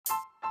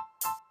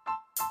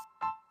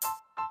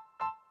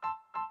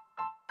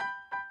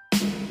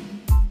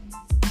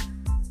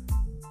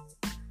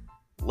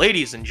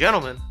Ladies and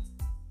gentlemen,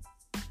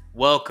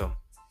 welcome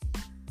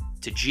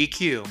to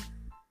GQ,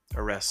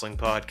 a wrestling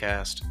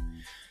podcast.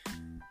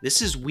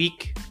 This is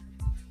week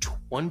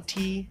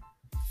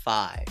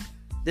 25.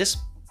 This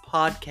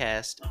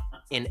podcast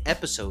in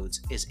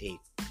episodes is a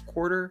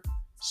quarter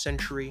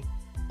century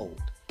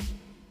old.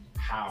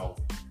 How?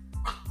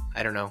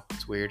 I don't know.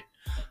 It's weird.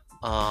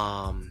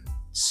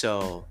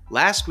 So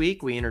last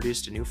week we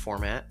introduced a new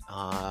format.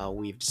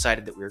 We've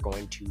decided that we're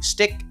going to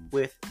stick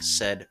with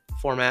said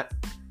format.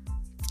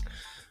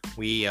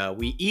 We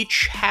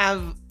each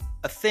have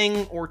a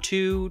thing or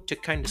two to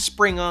kind of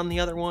spring on the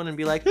other one and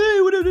be like,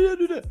 hey,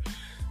 what?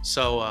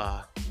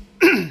 So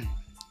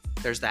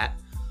there's that.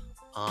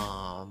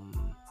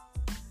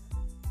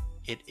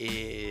 It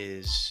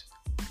is,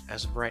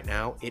 as of right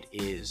now, it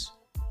is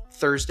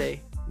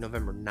Thursday,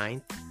 November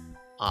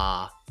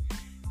 9th.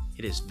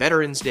 It is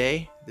Veterans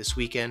Day this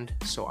weekend,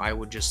 so I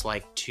would just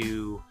like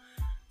to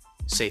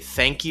say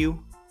thank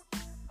you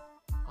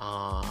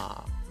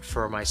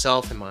for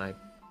myself and my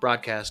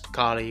broadcast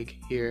colleague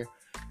here,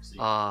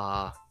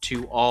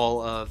 to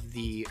all of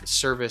the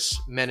service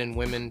men and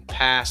women,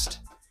 past,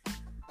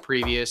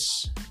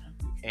 previous,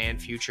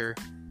 and future.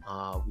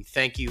 We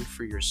thank you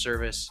for your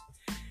service.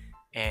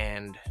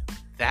 And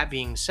that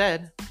being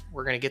said,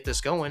 we're going to get this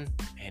going,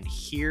 and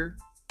here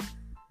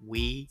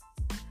we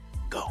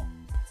go.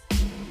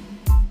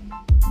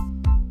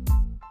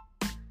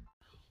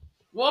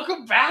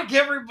 Welcome back,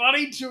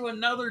 everybody, to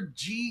another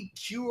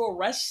GQ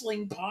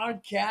Wrestling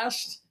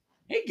podcast.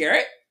 Hey,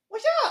 Garrett,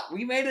 what's up?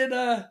 We made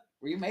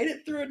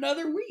it through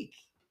another week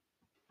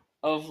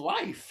of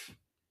life.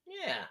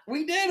 Yeah,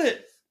 We did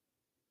it.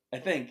 I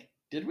think.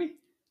 Did we?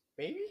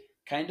 maybe.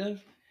 Kind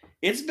of.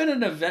 It's been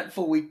an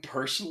eventful week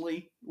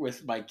personally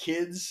with my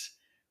kids,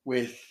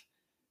 with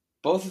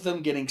both of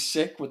them getting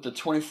sick with the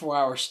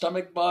 24-hour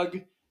stomach bug.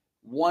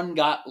 One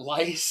got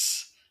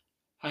lice.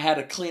 I had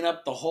to clean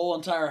up the whole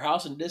entire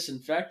house and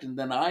disinfect, and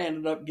then I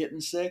ended up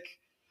getting sick.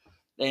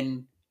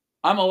 And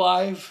I'm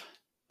alive.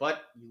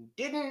 But you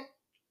didn't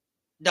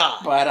die.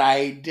 But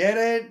I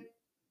didn't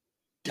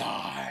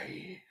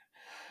die.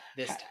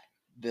 This time.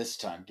 This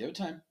time. Give it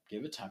time.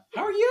 Give it time.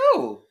 How are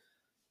you?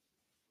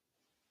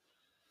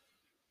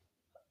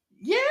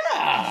 Yeah.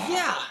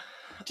 Yeah.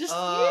 Just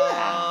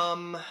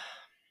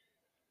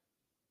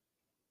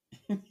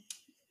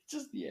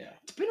Just yeah.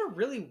 It's been a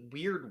really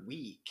weird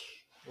week.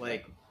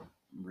 Like,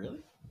 Really?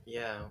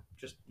 yeah,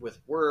 just with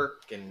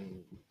work,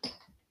 and I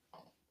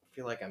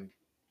feel like I'm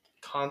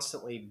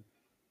constantly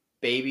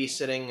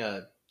babysitting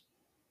a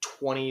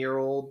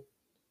 20-year-old.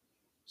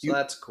 So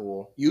that's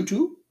cool. You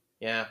too?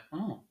 Yeah,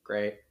 Oh,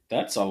 great.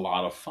 that's a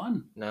lot of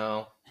fun.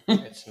 No,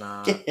 it's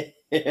not.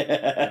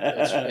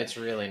 It's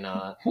really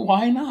not.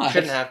 Why not?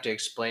 Shouldn't have to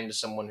explain to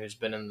someone who's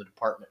been in the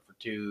department for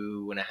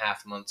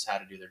 2.5 months how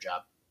to do their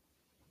job.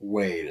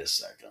 Wait a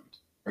second.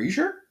 Are you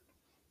sure?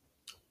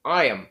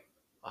 I am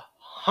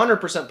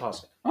 100%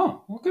 positive.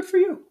 Oh, well, good for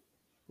you.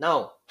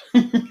 No,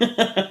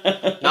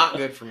 not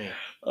good for me.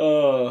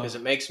 Because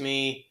it makes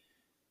me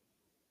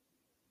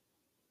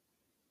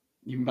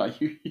You want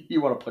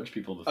to punch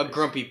people in the a face.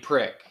 grumpy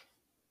prick.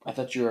 I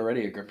thought you were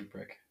already a grumpy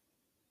prick.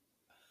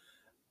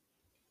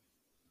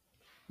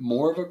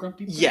 More of a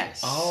grumpy prick?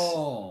 Yes.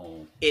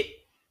 Oh.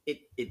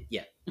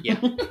 Yeah.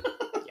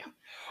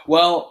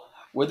 Well,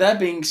 with that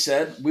being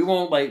said, we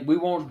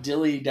won't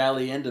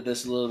dilly-dally into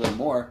this a little bit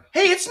more.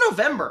 Hey, it's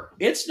November.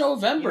 It's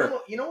November.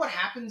 You know what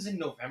happens in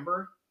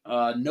November?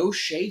 No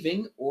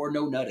shaving or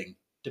no nutting,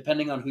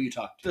 depending on who you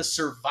talk to. The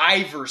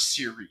Survivor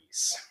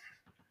Series.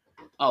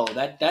 Oh,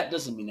 that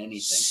doesn't mean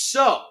anything.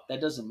 So, That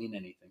doesn't mean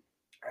anything.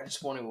 I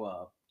just want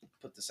to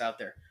put this out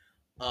there.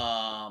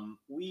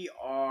 We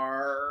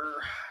are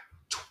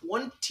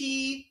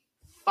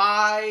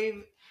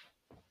 25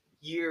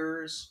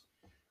 years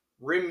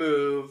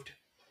removed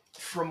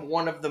from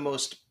one of the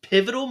most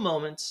pivotal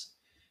moments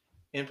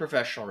in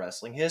professional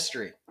wrestling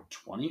history.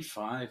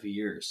 25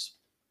 years.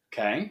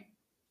 Okay.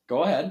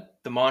 Go ahead.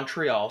 The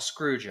Montreal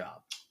Screwjob.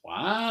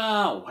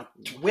 Wow.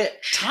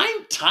 Which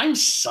Time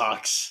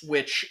sucks.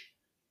 which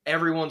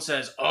everyone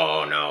says,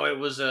 "Oh no, it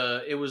was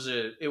a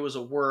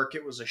work,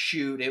 it was a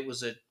shoot, it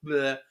was a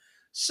bleh."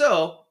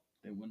 So,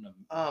 They wouldn't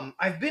have.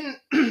 I've been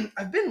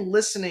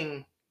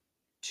listening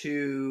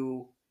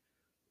to,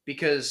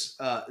 because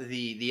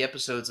the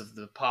episodes of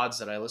the pods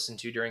that I listen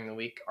to during the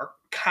week are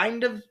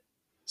kind of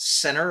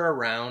center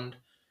around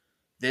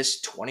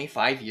this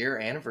 25-year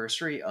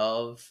anniversary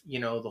of,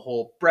 the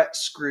whole Brett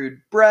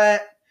screwed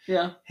Brett,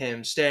 Yeah.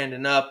 him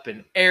standing up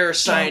and air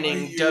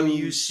signing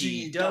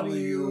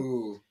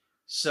WCW.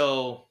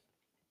 So,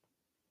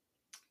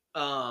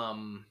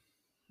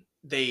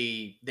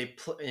 they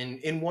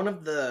in one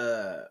of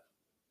the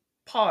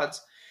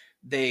pods,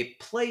 they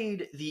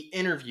played the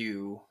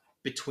interview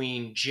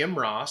between Jim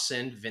Ross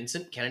and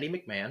Vincent Kennedy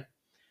McMahon.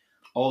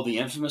 Oh, the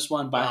infamous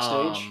one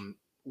backstage?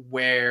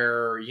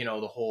 Where,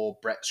 the whole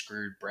Brett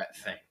screwed Brett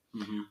thing.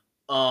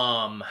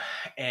 Mm-hmm.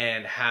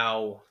 And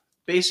how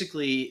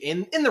basically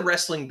in the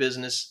wrestling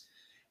business,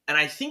 and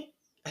I think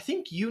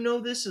you know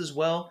this as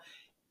well,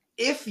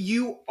 if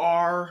you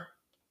are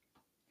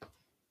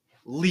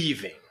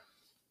leaving.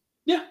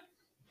 Yeah.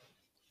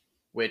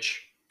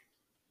 Which,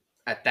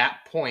 at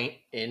that point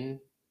in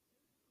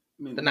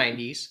the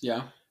 90s,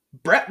 yeah,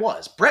 Brett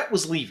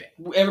was leaving.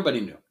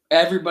 Everybody knew.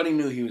 Everybody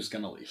knew he was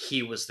going to leave.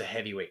 He was the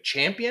heavyweight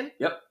champion.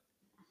 Yep.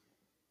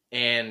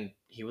 And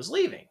he was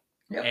leaving.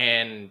 Yep.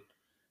 And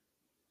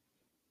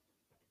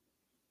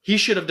he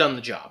should have done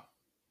the job.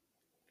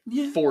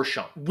 Yeah. For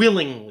Shawn.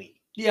 Willingly.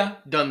 Yeah.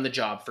 Done the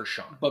job for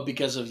Shawn. But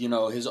because of,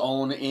 his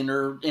own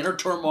inner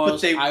turmoil,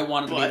 I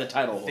wanted to be the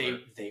title holder.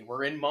 They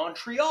were in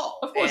Montreal.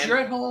 Of course, you're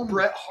at home.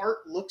 Bret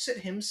Hart looks at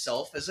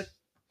himself as a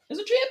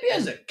champion.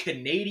 As a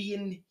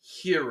Canadian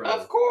hero.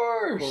 Of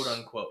course. Quote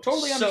unquote.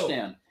 Totally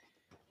understand.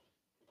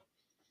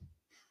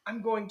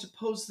 I'm going to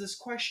pose this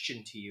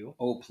question to you.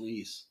 Oh,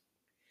 please.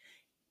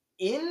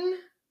 In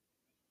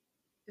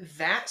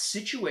that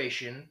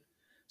situation,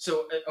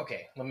 so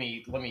okay, let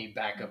me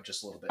back up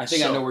just a little bit. I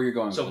think I know where you're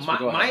going. So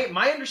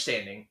my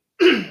understanding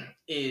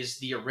is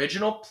the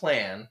original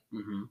plan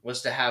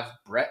was to have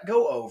Bret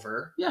go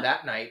over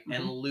that night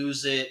and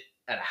lose it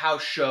at a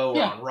house show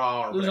or on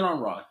Raw. Or lose it on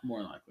Raw,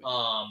 more likely.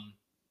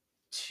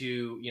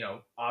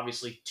 To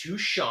obviously to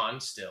Shawn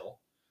still,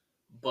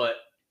 but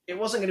it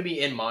wasn't going to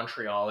be in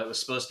Montreal. It was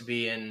supposed to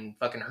be in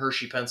fucking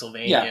Hershey,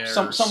 Pennsylvania. Yeah,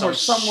 somewhere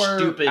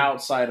stupid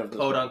outside of the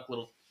podunk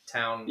little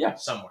town. Yeah,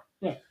 somewhere.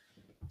 Yeah.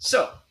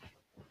 So,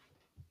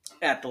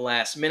 at the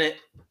last minute,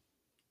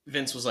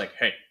 Vince was like,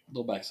 "Hey,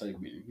 little backside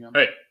meeting. Yeah.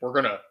 Hey, we're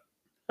gonna.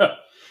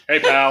 Hey,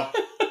 pal,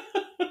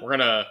 we're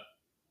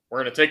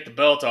gonna take the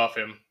belt off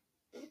him,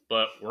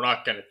 but we're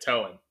not gonna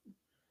tell him."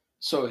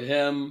 So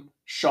him,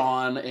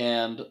 Shawn,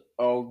 and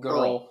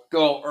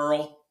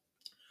Earl.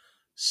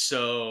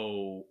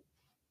 So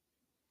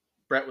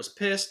Bret was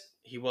pissed.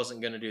 He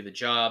wasn't going to do the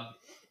job,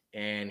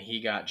 and he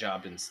got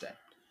jobbed instead.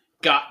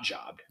 Got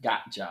jobbed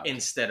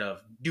instead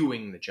of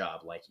doing the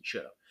job like he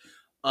should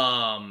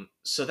have.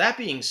 So that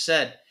being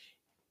said,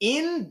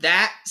 in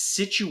that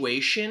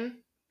situation,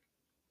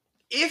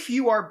 if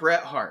you are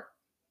Bret Hart,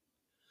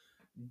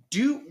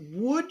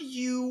 would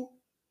you,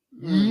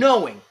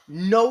 knowing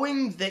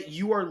that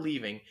you are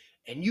leaving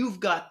and you've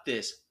got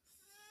this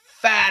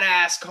fat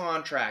ass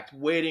contract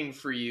waiting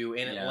for you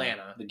in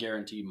Atlanta, the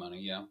guaranteed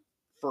money,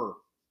 for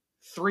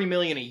 $3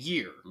 million a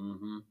year,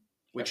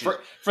 which for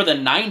the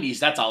 90s,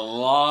 that's a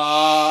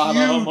lot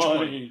of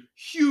money.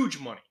 Huge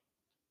money.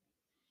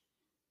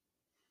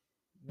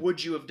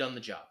 Would you have done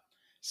the job?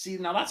 See,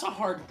 now that's a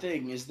hard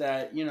thing. Is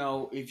that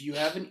if you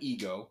have an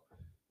ego,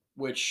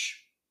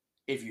 which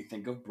if you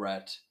think of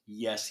Bret,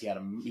 yes,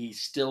 he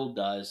still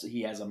does.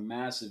 He has a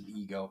massive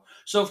ego.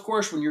 So of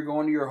course, when you're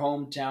going to your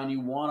hometown, you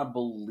want to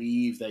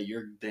believe that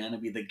you're going to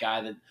be the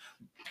guy that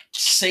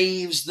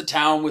saves the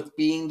town with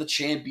being the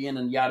champion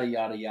and yada,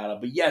 yada, yada.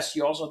 But yes,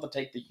 you also have to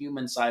take the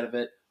human side of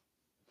it,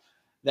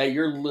 that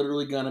you're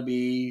literally going to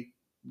be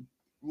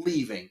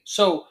leaving.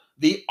 So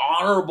the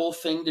honorable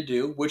thing to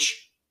do,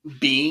 which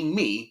being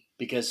me,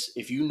 because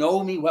if you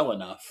know me well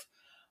enough,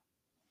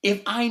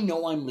 if I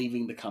know I'm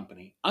leaving the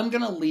company, I'm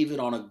going to leave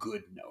it on a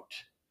good note.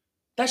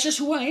 That's just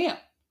who I am.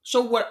 So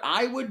what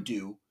I would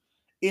do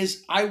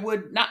is I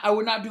would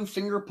not do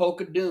finger poke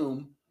of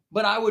doom,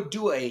 but I would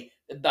do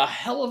the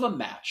hell of a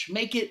match.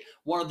 Make it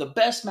one of the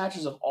best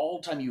matches of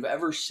all time you've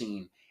ever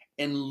seen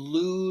and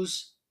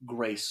lose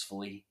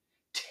gracefully.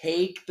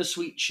 Take the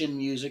sweet chin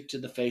music to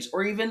the face,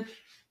 or even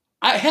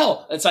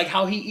it's like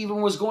how he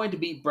even was going to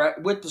beat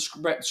Bret with the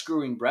Bret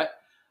screwing Bret.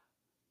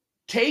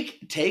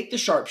 Take the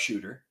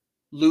sharpshooter.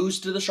 Lose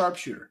to the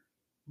sharpshooter,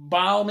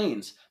 by all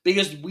means,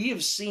 because we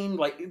have seen,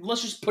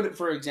 let's just put it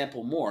for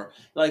example more,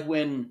 like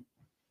when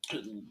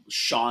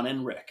Shawn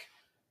and Rick,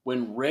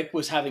 when Rick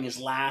was having his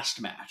last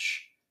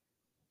match,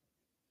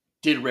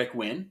 did Rick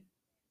win?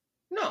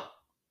 No.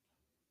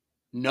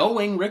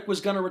 Knowing Rick was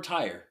going to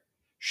retire,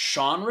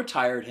 Shawn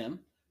retired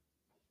him,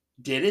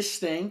 did his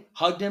thing,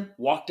 hugged him,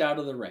 walked out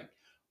of the ring.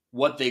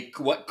 What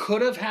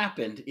could have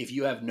happened if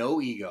you have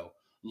no ego?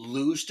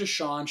 Lose to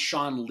Shawn.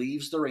 Shawn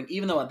leaves the ring,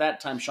 even though at that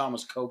time Shawn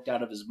was coked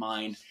out of his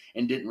mind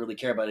and didn't really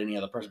care about any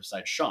other person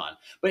besides Shawn.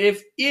 But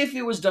if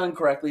it was done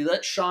correctly,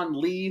 let Shawn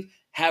leave,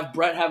 have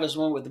Bret have his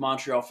moment with the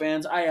Montreal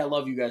fans. I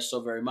love you guys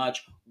so very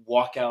much.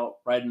 Walk out,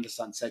 right into the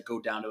sunset, go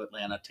down to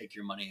Atlanta, take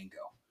your money and go.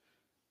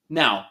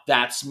 Now,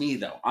 that's me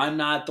though. I'm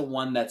not the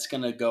one that's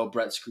going to go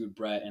Bret screwed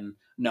Bret and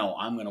no,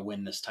 I'm going to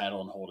win this title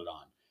and hold it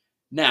on.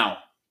 Now,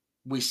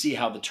 we see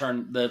how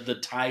the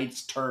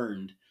tides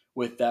turned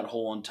with that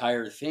whole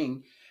entire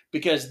thing,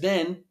 because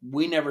then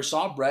we never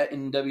saw Bret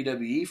in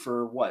WWE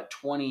for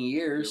 20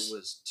 years. It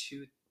was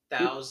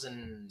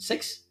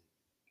 2006,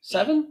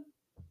 7?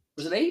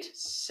 Was it 8?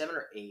 7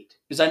 or 8?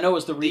 Because I know it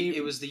was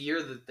the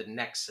year that the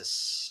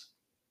Nexus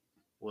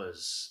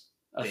was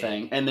a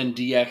thing, and then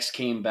DX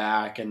came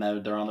back, and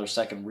they're on their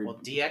second. Well,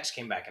 DX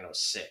came back in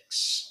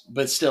 2006,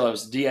 but still, it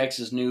was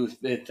DX's new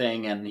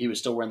thing, and he was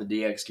still wearing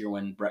the DX gear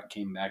when Bret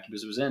came back,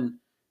 because it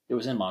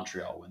was in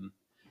Montreal when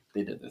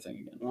they did their thing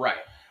again. Right.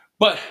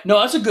 But no,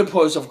 that's a good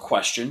pose of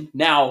question.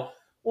 Now,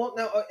 well,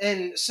 no,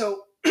 and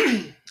so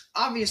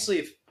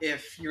obviously,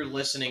 if you're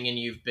listening and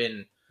you've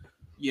been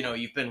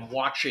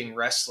watching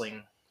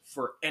wrestling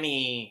for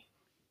any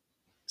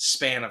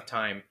span of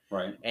time,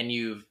 right, and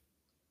you've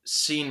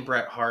seen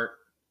Bret Hart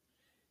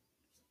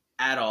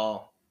at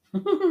all,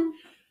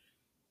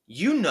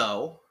 you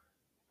know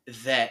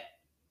that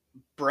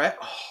Bret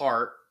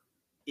Hart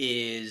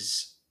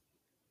is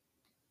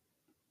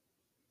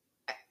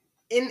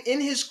in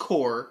his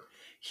core,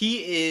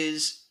 he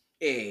is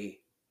a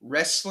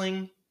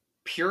wrestling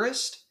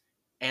purist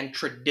and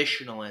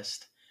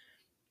traditionalist.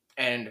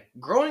 And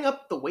growing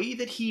up the way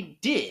that he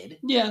did,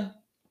 yeah,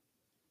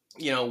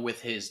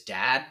 with his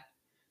dad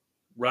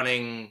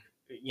running,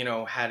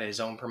 had his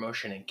own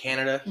promotion in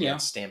Canada. He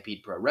had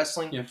Stampede Pro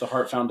Wrestling. You have the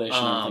Hart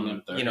Foundation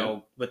and everything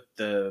up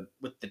there.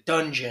 With the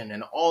dungeon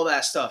and all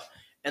that stuff.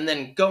 And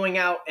then going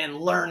out and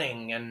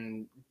learning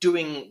and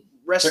doing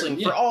wrestling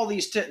for all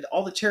these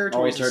all the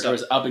territories,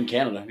 up in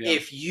Canada. Yeah.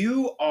 If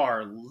you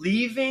are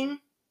leaving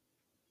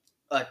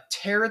a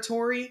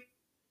territory,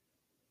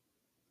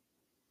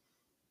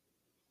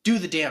 do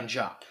the damn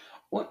job.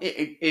 Well,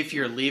 if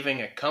you're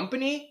leaving a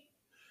company,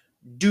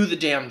 do the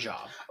damn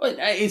job.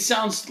 It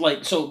sounds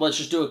like, so let's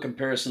just do a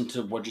comparison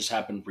to what just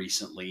happened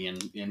recently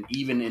and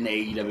even in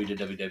AEW to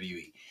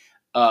WWE.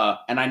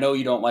 And I know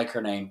you don't like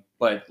her name,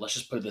 but let's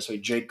just put it this way.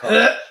 Jade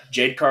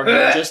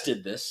Cargill just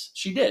did this.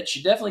 She did.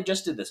 She definitely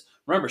just did this.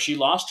 Remember, she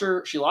lost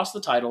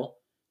the title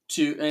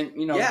to, and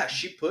yeah,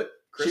 she put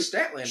Chris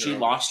Statlander. She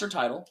lost her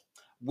title,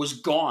 was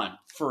gone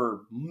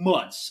for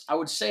months. I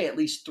would say at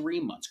least 3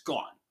 months.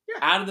 Gone. Yeah.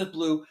 Out of the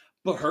blue,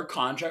 but her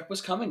contract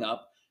was coming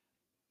up.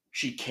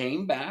 She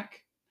came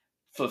back,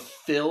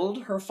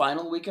 fulfilled her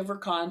final week of her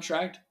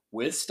contract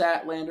with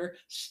Statlander.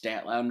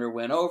 Statlander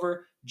went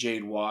over.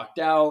 Jade walked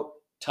out.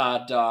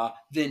 Ta-da.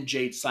 Then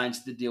Jade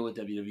signs the deal with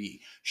WWE.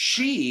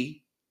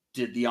 She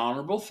did the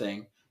honorable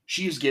thing.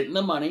 She's getting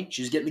the money.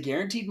 She's getting the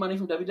guaranteed money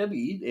from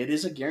WWE. It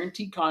is a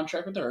guaranteed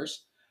contract with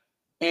hers.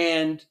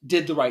 And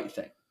did the right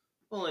thing.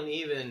 Well, and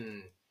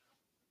even,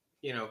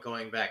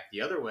 going back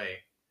the other way,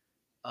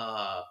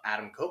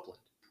 Adam Copeland.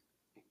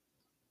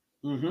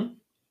 Mm-hmm.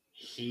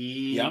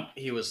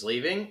 He was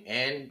leaving,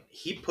 and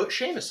he put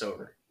Sheamus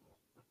over.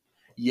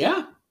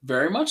 Yeah,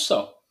 very much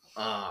so.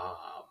 I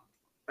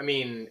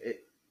mean,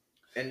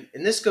 and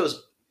this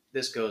goes.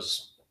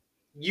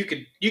 You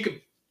could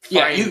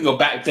find you can go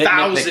back a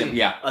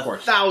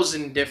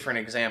thousand different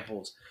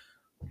examples,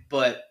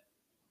 but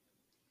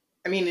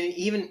I mean,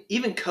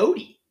 even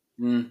Cody.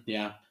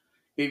 Yeah,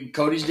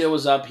 Cody's deal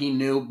was up. He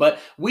knew, but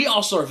we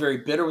also are very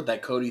bitter with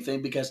that Cody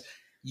thing because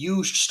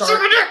you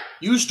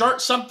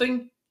start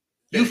something.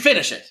 You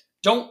finish it.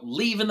 Don't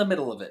leave in the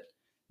middle of it.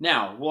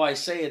 Now, will I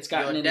say it's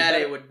gotten Your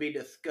daddy would be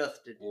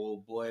disgusted.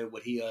 Oh boy,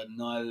 would he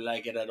not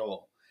like it at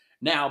all.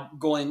 Now,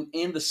 going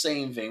in the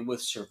same vein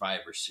with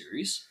Survivor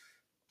Series.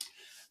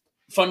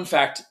 Fun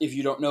fact, if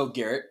you don't know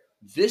Garrett,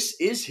 this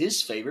is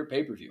his favorite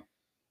pay-per-view.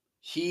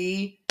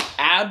 He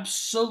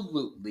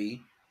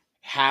absolutely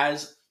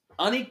has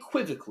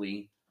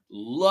unequivocally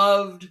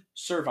loved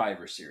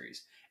Survivor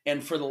Series.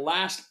 And for the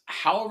last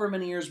however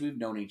many years we've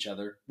known each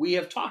other, we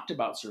have talked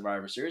about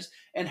Survivor Series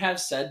and have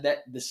said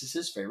that this is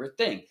his favorite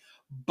thing.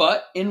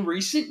 But in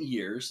recent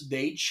years,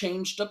 they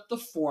changed up the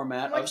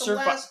format of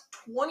Survivor. Last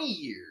 20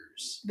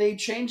 years. They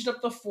changed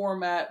up the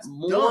format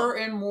more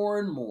and more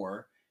and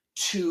more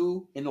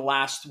to, in the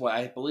last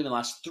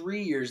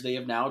 3 years, they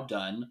have now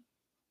done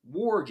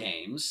War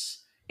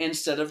Games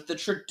instead of the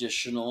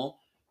traditional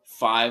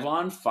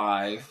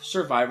 5-on-5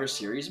 Survivor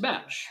Series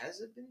match. Has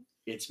it been?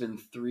 It's been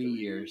 3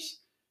 years.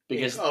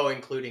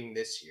 Including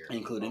this year.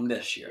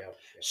 Yep.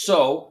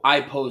 So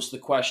I posed the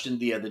question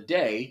the other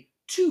day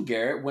to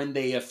Garrett when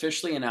they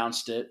officially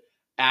announced it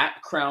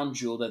at Crown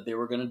Jewel that they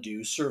were going to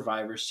do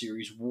Survivor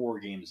Series War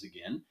Games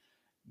again.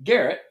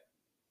 Garrett,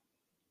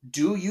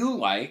 do you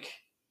like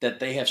that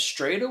they have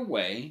strayed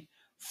away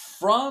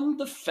from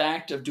the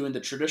fact of doing the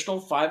traditional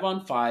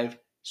 5-on-5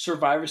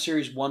 Survivor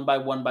Series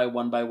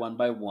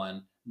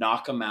 1-by-1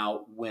 knock them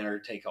out, winner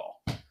take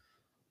all?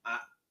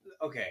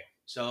 Okay,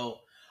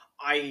 so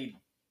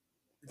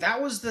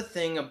that was the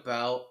thing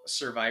about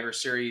Survivor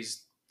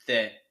Series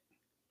that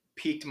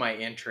piqued my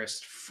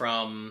interest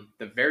from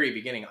the very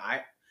beginning.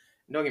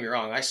 Don't get me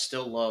wrong, I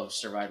still love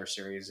Survivor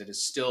Series. It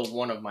is still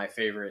one of my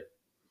favorite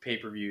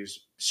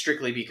pay-per-views,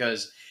 strictly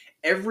because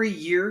every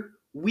year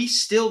we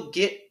still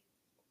get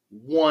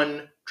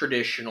one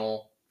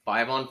traditional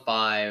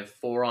 5-on-5,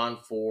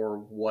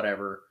 4-on-4,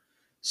 whatever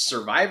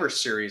Survivor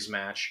Series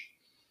match.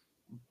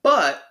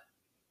 But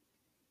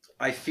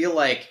I feel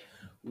like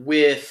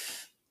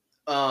with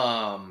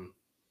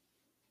the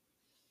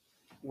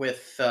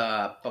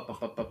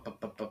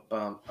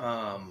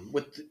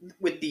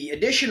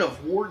addition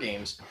of War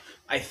Games,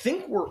 I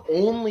think we're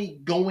only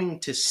going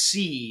to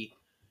see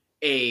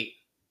a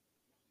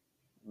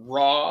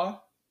Raw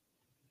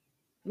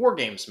War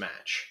Games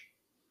match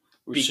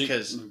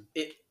because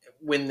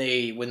when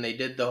they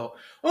did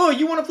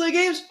you want to play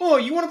games?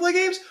 Well,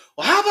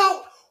 how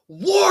about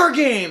War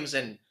Games?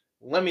 And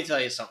let me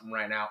tell you something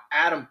right now.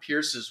 Adam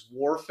Pearce's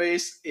war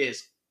face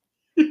is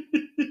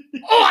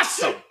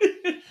awesome.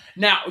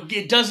 Now,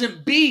 it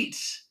doesn't beat.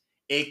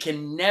 It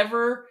can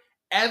never,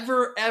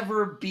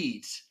 ever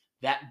beat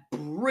that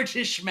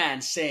British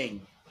man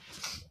saying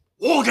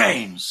War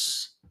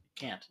Games.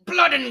 Can't.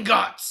 Blood and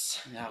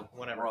guts. No,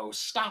 Whatever. Bro,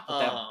 stop with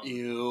that.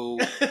 Ew.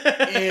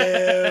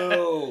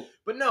 Ew.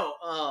 But no,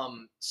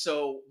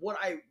 so what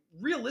I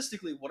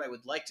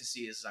would like to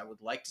see is I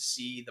would like to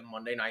see the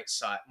Monday Night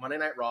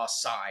Raw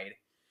side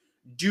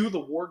do the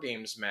War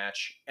Games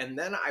match, and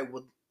then I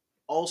would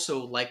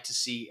also like to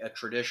see a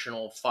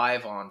traditional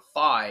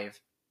 5-on-5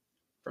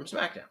 from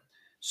SmackDown.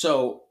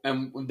 So,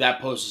 and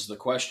that poses the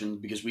question,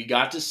 because we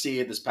got to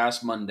see it this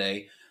past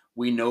Monday.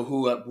 We know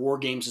who War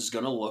Games is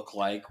going to look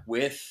like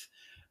with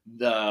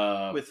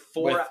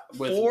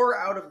four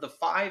out of the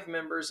 5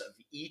 members of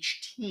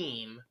each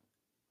team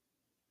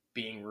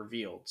being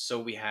revealed. So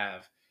we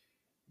have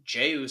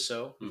Jey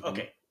Uso. Mhm.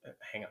 Okay,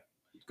 hang on.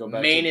 Go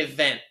back Main to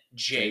event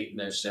Jey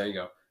Uso. There you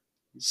go.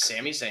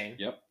 Sami Zayn.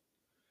 Yep.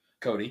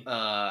 Cody.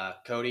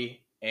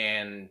 Cody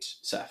and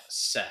Seth.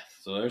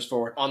 So there's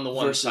 4 on the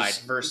one side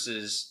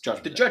versus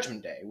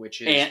Judgment Day,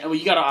 which is and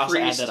you got to also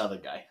add that other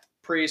guy.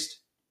 Priest,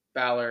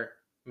 Balor,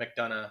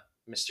 McDonough,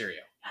 Mysterio.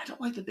 I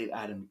don't like that they've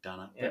added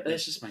McDonough. Yeah,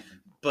 that's just my thing.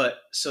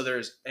 But so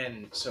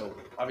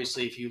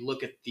obviously if you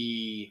look at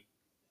the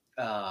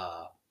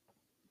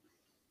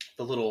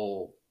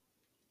little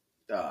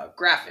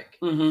graphic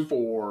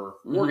for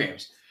War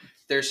Games,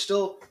 there's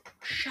still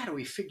a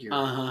shadowy figure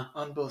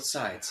on both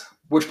sides,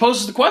 which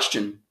poses the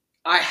question.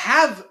 I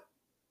have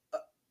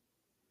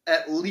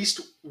at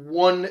least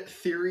one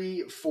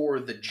theory for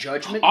the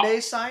Judgment Day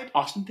side.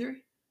 Austin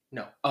Theory?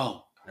 No.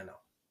 Oh. No.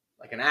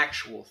 Like an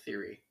actual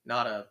theory,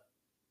 not a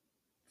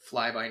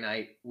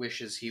fly-by-night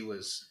wishes he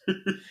was.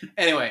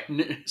 Anyway,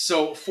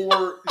 so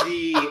for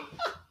the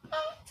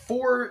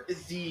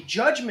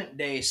Judgment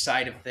Day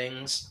side of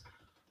things,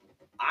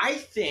 I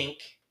think,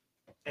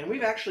 and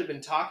we've actually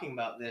been talking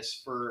about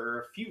this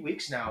for a few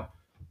weeks now,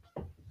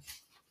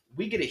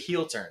 we get a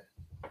heel turn.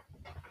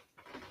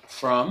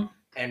 From?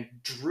 And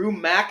Drew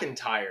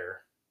McIntyre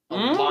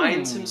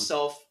aligns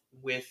himself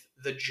with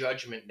the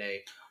Judgment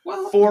Day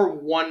for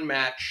one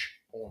match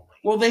only.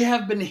 Well, they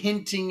have been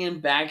hinting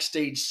in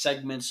backstage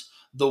segments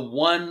the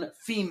one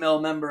female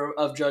member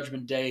of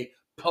Judgment Day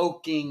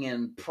poking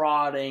and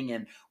prodding,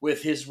 and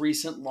with his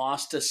recent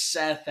loss to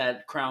Seth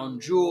at Crown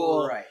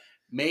Jewel, right?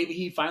 Maybe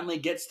he finally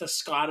gets the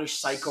Scottish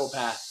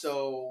psychopath.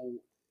 So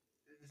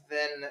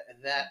then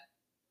that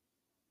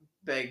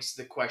begs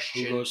the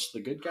question: who goes to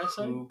the good guy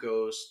side? Who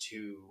goes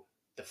to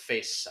the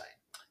face side?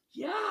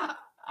 Yeah,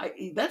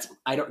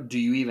 I don't. Do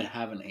you even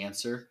have an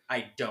answer?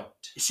 I don't.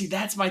 See,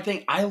 that's my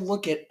thing. I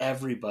look at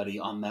everybody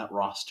on that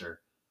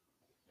roster.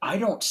 I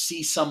don't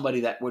see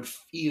somebody that would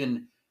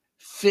even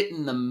fit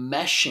in the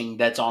meshing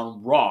that's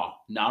on Raw,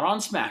 not on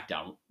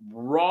SmackDown.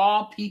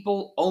 Raw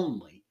people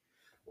only.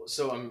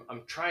 So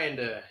I'm trying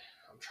to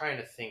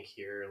think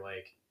here.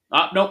 Like,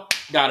 nope,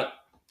 got it.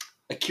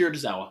 Akira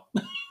Tozawa.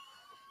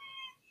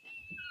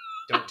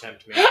 Don't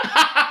tempt me.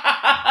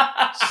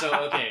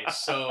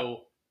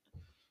 So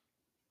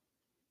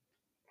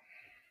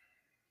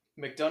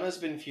McDonough's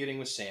been feuding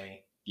with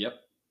Sammy. Yep.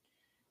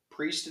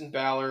 Priest and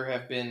Balor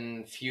have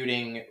been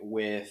feuding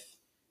with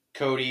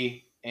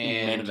Cody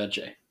and main event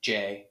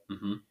Jay.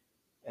 Mm-hmm.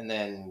 And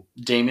then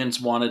Damien's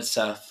wanted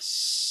Seth.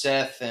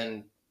 Seth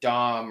and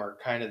Dom are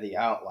kind of the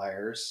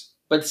outliers.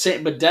 But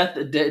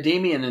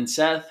Damien and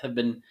Seth have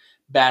been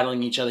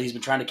battling each other. He's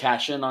been trying to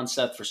cash in on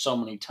Seth for so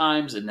many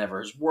times. It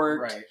never has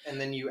worked. Right. And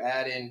then you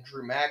add in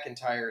Drew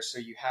McIntyre, so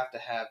you have to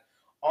have,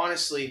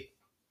 honestly,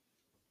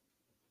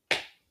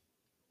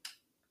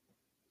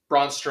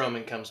 Braun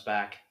Strowman comes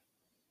back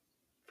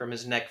from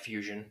his neck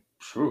fusion.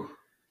 Whew.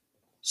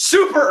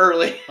 Super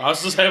early. I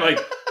was just saying, like,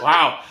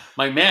 wow,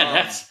 my man,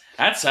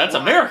 that's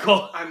a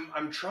miracle.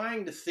 I'm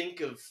trying to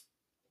think of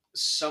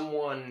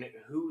someone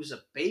who's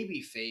a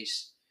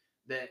babyface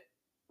that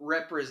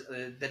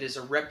is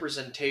a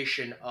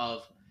representation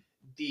of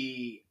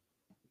the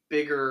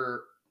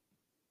bigger,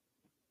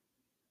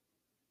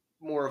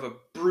 more of a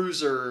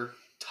bruiser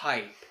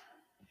type,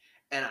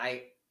 and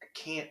I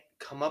can't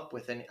come up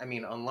with any. I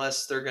mean,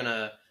 unless they're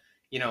gonna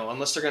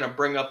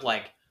bring up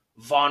like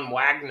Von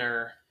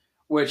Wagner,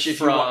 which if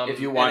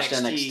you watched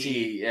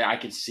NXT, yeah, I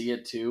could see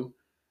it too.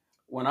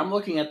 When I'm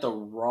looking at the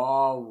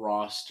Raw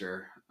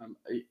roster,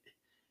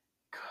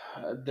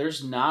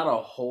 there's not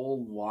a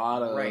whole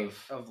lot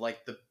of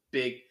like the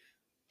big.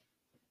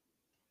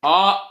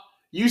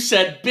 You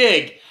said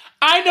big.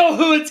 I know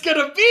who it's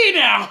gonna be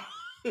now.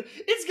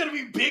 It's gonna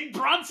be Big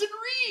Bronson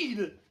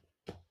Reed.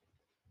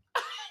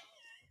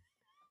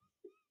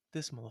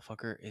 This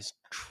motherfucker is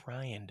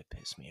trying to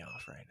piss me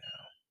off right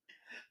now.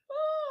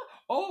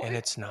 And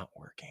it's not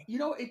working. You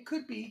know, it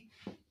could be.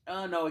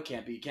 No, it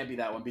can't be. It can't be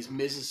that one because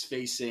Miz is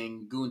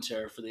facing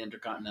Gunther for the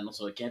Intercontinental,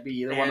 so it can't be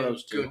either one of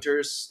those two.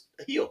 Gunther's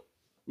a heel.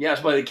 Yes,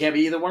 but it can't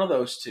be either one of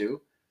those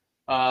two.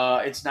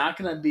 It's not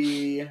going to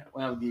be.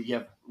 Well, you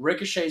have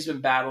Ricochet's been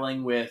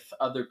battling with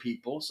other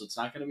people, so it's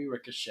not going to be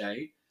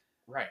Ricochet.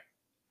 Right.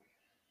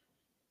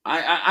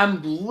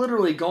 I'm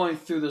literally going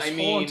through this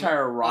whole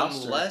entire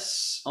roster.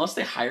 Unless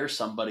they hire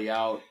somebody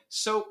out.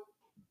 So,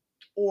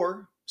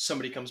 or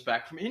somebody comes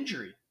back from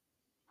injury.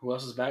 Who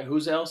else is back? Who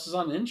else is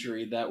on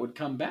injury that would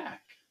come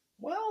back?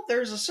 Well,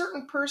 there's a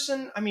certain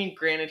person. I mean,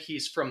 granted,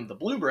 he's from the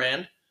Blue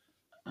Brand.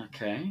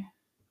 Okay.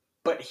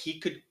 But he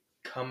could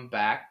come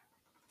back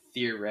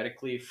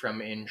theoretically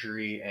from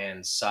injury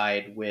and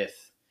side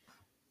with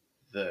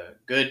the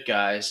good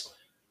guys.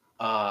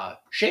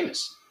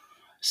 Sheamus.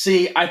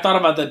 See, I thought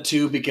about that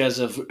too because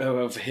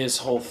of his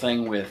whole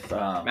thing with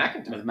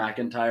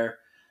McIntyre.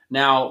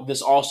 Now,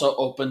 this also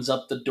opens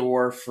up the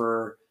door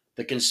for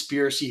the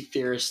conspiracy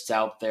theorists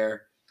out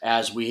there,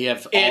 as we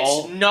have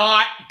It's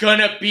not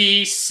gonna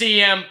be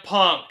CM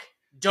Punk.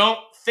 Don't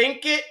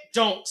think it.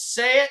 Don't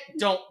say it.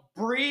 Don't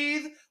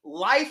breathe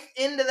life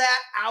into that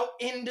out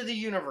into the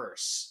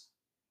universe.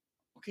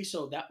 Okay,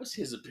 so that was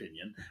his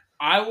opinion.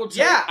 I will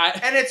tell you,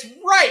 and it's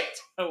right.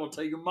 I will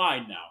tell you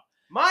mine now.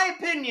 My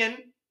opinion,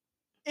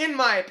 in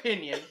my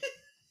opinion,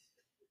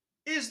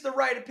 is the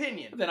right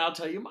opinion. Then I'll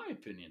tell you my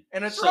opinion.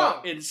 And it's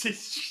wrong.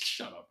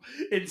 Shut up.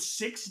 In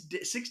 6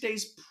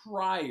 days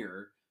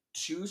prior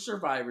to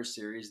Survivor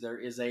Series, there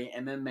is a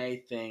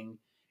MMA thing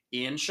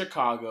in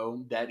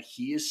Chicago that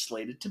he is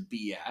slated to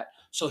be at.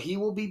 So he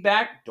will be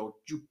back. Don't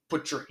you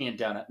put your hand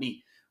down at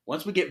me.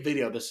 Once we get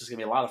video, this is going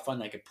to be a lot of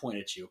fun. I could point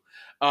at you.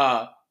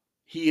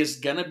 He is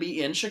going to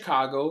be in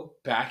Chicago,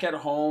 back at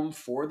home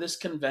for this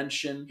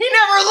convention. He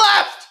never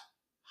left!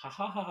 Ha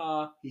ha ha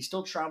ha. He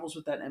still travels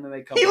with that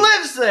MMA company. He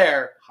lives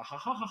there! Ha ha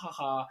ha ha ha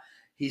ha.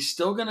 He's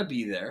still going to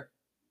be there,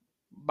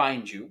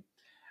 mind you.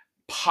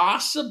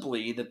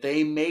 Possibly that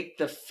they make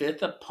the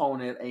 5th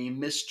opponent a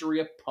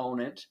mystery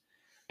opponent,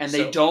 and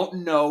they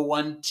don't know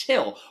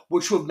until,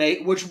 but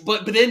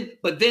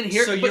then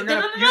here. So you're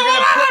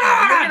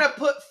gonna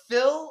put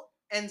Phil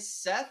and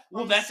Seth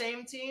on the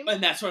same team,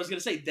 and that's what I was gonna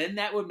say. Then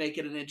that would make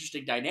it an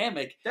interesting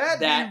dynamic. That'd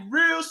be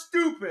real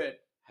stupid.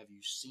 Have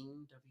you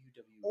seen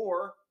WWE?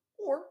 Or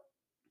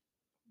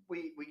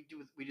we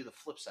do the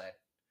flip side.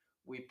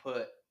 We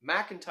put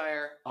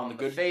McIntyre on the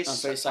good face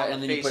side,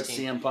 and then you put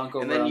CM Punk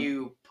over, and then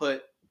you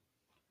put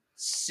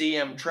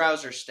CM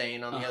Trouser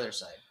Stain on the other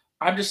side.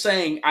 I'm just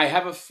saying, I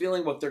have a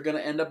feeling what they're going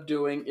to end up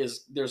doing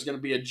is there's going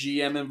to be a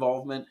GM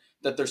involvement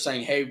that they're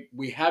saying, hey,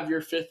 we have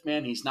your 5th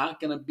man. He's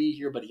not going to be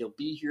here, but he'll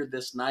be here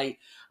this night.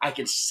 I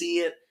can see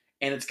it.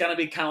 And it's going to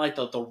be kind of like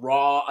the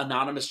Raw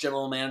anonymous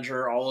general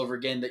manager all over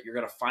again, that you're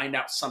going to find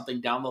out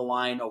something down the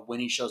line of when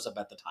he shows up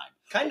at the time.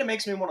 Kind of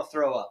makes me want to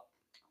throw up.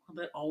 Well,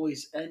 that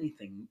always,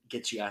 anything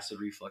gets you acid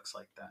reflux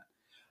like that.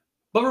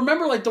 But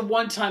remember, like the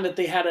one time that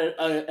they had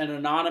an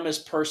anonymous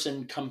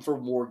person come for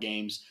War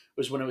Games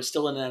was when it was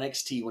still in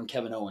NXT when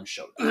Kevin Owens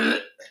showed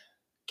up.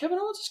 Kevin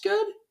Owens is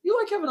good. You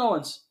like Kevin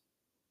Owens.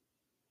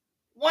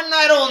 One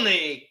night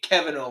only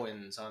Kevin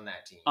Owens on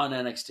that team. On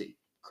NXT,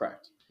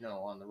 correct. No,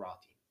 on the Raw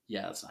team.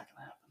 Yeah, that's not going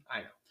to happen.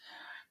 I know.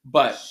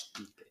 But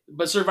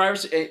Survivor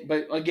Series,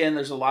 but again,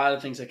 there's a lot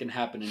of things that can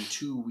happen in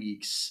 2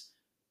 weeks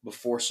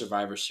before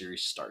Survivor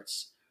Series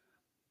starts.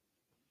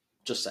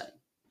 Just saying.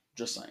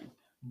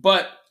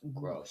 But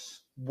gross.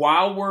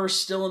 While we're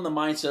still in the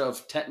mindset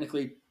of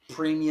technically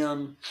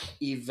premium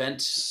event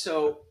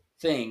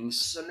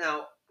things.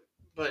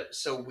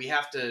 So we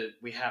have to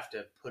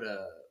put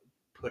a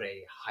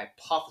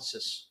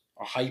hypothesis.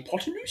 A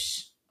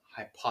hypotenuse?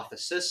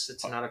 Hypothesis.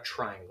 It's not a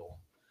triangle.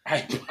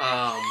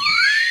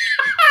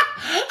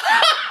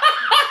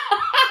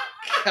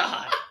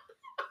 God.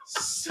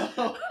 So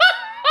I'm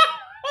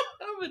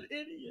an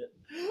idiot.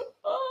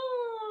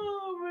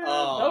 Oh man,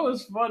 that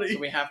was funny. So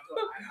we have to.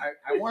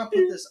 I want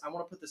to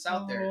put this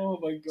out there. Oh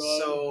my god.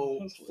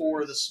 So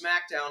for the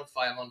SmackDown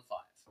 5-on-5,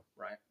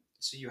 right?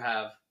 So you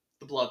have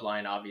the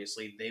Bloodline.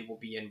 Obviously, they will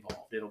be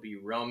involved. It'll be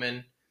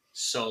Roman,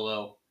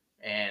 Solo,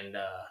 and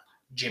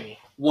Jimmy.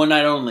 One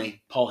night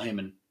only. Paul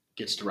Heyman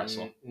gets to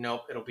wrestle.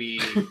 Nope. It'll be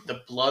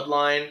the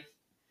Bloodline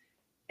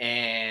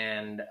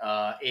and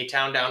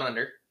A-Town Down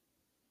Under.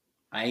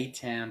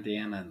 A-Town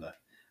Down Under.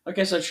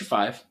 Okay, so that's your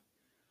 5.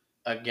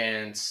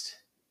 Against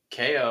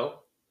KO.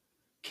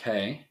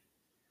 Okay.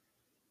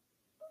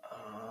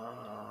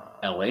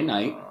 LA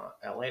Knight.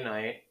 LA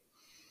Knight.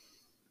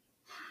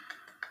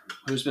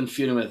 Who's been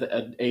feuding with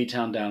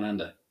A-Town Down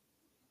Under?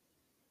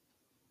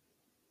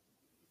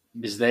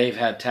 Because they've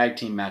had tag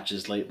team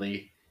matches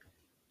lately,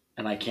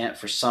 and I can't,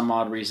 for some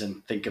odd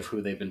reason, think of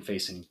who they've been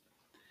facing.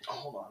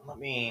 Hold on, let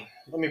me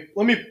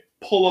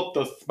pull up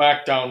the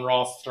SmackDown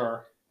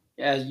roster.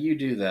 Yeah, you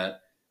do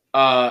that.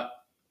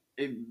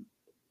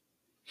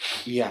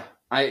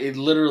 It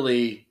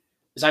literally,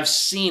 as I've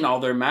seen all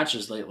their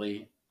matches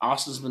lately,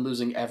 Austin's been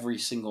losing every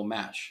single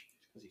match.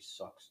 Because he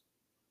sucks.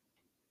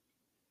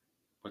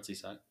 What's he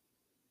said?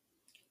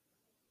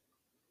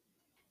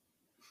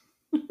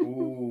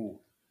 Ooh.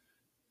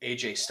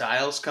 AJ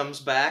Styles comes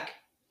back.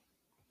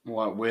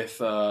 What,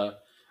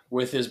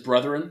 with his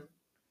brethren?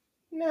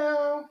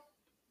 No.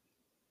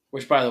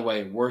 Which, by the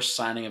way, worst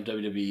signing of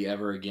WWE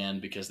ever again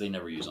because they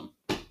never use them.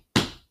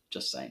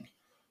 Just saying.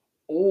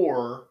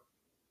 Or,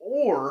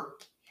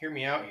 hear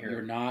me out here.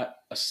 You're not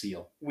a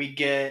seal. We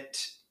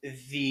get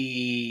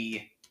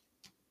the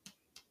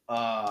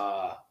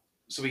Bloodline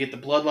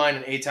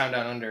and A-Town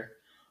Down Under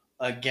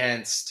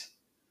against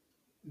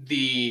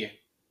the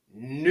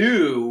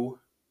new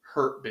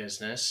Hurt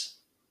Business.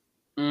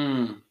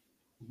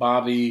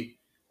 Bobby,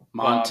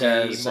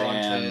 Montez,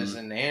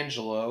 and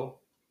Angelo.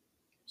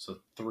 So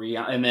 3,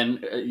 and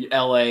then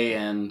LA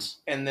and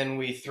then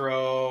we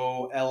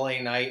throw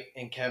LA Knight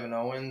and Kevin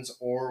Owens,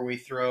 or we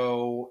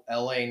throw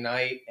LA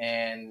Knight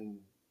and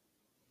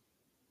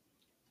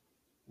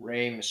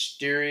Rey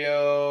Mysterio,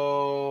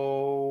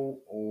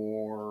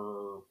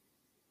 or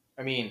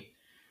I mean,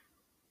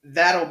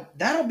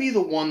 that'll be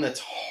the one that's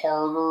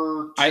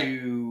harder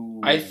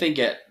to. I think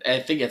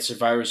at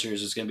Survivor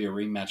Series it's going to be a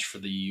rematch for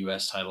the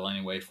U.S. title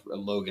anyway, for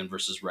Logan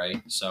versus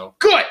Ray. So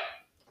good.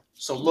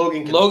 So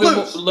Logan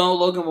lose.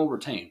 Logan will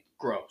retain.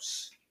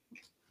 Gross.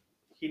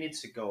 He needs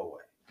to go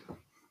away.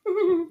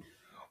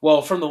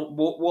 Well,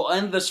 we'll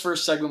end this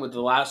first segment with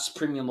the last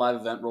premium live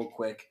event real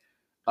quick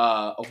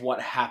of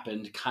what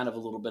happened. Kind of a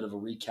little bit of a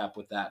recap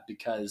with that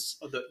because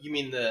you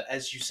mean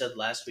as you said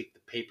last week, the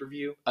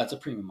pay-per-view? It's a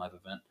premium live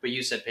event. But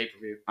you said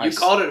pay-per-view. You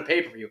called it a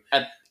pay-per-view.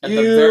 At the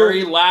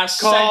very last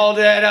called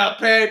it a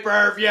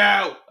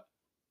pay-per-view.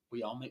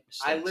 We all make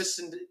mistakes.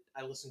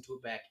 I listened to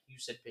it back. You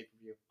said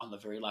pay-per-view. On the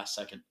very last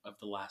second of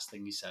the last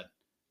thing you said.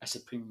 I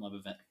said premium live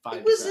event.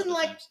 It was in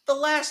like the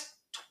last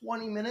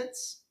 20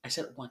 minutes. I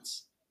said it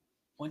once.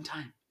 One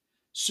time.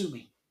 Sue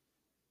me.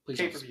 Please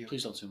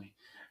don't sue me.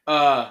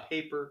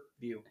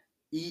 Pay-per-view.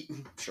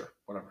 Sure,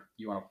 whatever.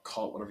 You want to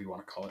call it whatever you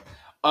want to call it.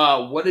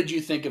 What did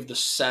you think of the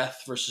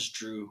Seth versus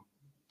Drew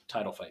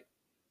title fight?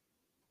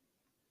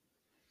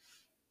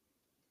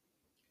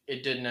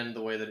 It didn't end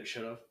the way that it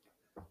should have.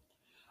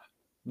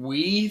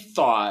 We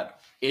thought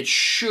it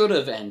should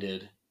have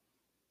ended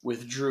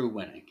with Drew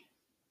winning.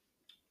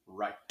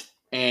 Right.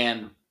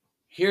 And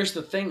here's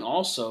the thing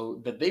also,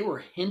 that they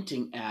were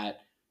hinting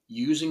at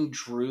using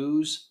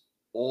Drew's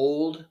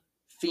old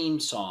theme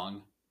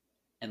song,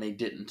 and they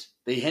didn't.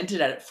 They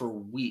hinted at it for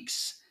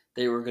weeks.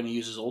 They were going to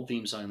use his old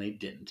theme song, and they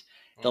didn't.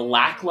 The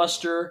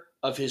lackluster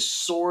of his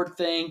sword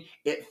thing,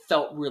 it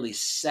felt really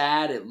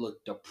sad. It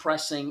looked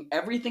depressing.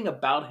 Everything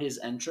about his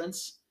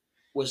entrance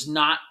was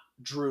not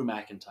Drew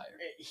McIntyre.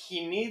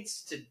 He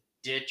needs to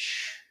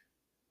ditch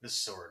the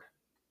sword.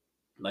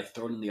 Like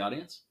throw it in the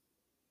audience?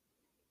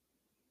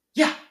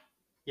 Yeah.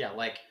 Yeah,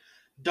 like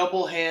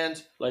double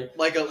hand, like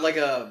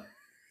a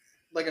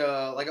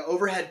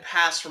overhead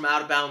pass from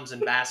out of bounds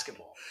in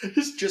basketball.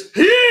 It's just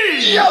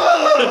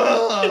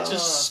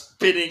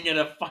spitting at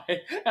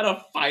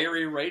a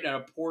fiery rate, and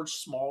a poor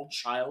small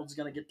child's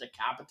gonna get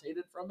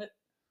decapitated from it.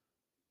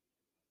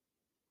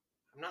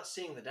 I'm not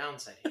seeing the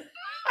downside here.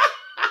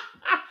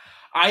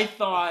 I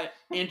thought,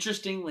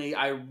 interestingly,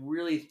 I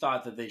really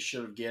thought that they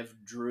should have given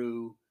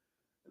Drew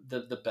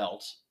the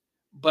belt,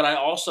 but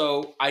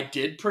I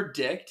did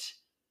predict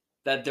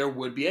that there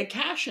would be a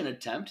cash-in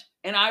attempt,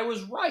 and I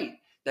was right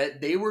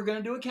that they were going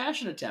to do a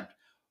cash-in attempt.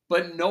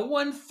 But no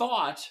one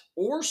thought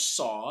or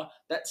saw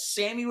that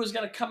Sammy was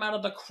going to come out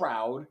of the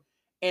crowd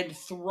and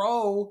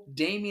throw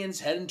Damien's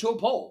head into a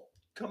pole.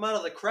 Come out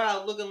of the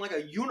crowd looking like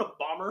a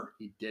Unabomber.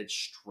 He did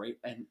straight,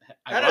 and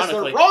that is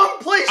the wrong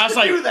place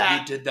to do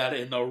that. You did that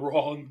in the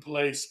wrong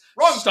place.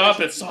 Stop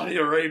it, Saudi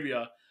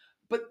Arabia.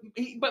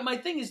 But my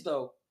thing is,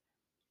 though,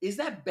 is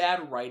that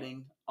bad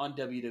writing on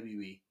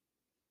WWE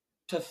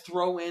to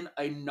throw in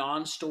a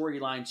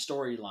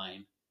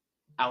non-storyline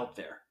out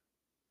there?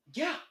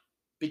 Yeah,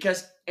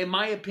 because in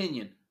my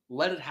opinion,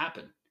 let it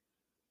happen.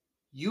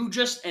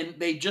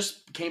 They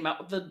just came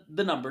out with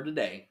the number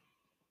today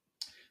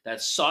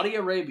that Saudi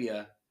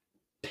Arabia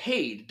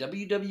paid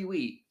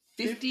WWE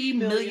 $50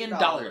 million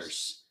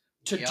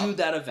to do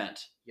that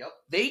event. Yep.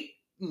 They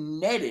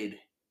netted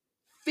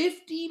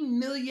 $50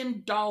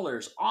 million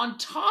on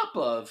top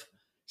of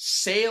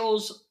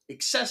sales,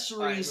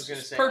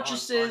 accessories,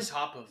 purchases. On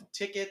top of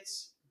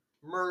tickets,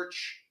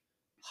 merch,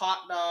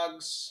 hot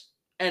dogs.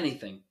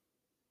 Anything.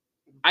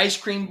 Ice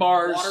cream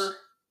bars. Water.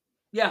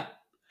 Yeah.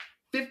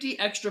 $50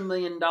 extra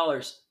million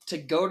to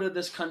go to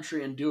this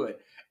country and do it.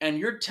 And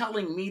you're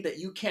telling me that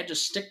you can't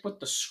just stick with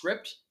the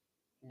script?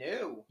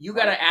 No. You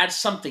got to add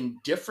something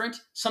different,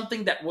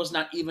 something that was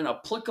not even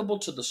applicable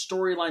to the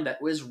storyline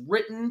that was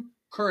written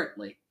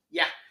currently.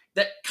 Yeah.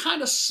 That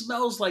kind of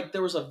smells like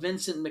there was a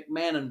Vincent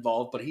McMahon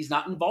involved, but he's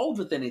not involved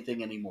with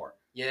anything anymore.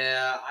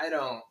 Yeah, I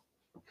don't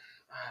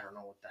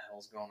know what the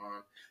hell's going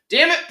on.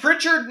 Damn it,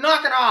 Pritchard,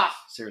 knock it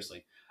off!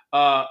 Seriously.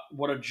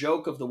 What a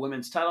joke of the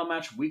women's title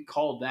match. We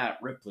called that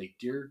Ripley.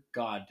 Dear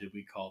God, did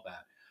we call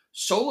that.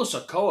 Solo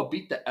Sikoa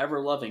beat the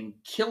ever-loving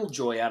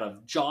Killjoy out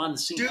of John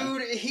Cena.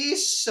 Dude, he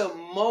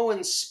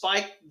Samoan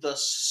spiked the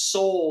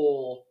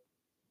soul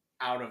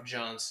out of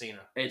John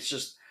Cena. It's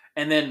just...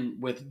 And then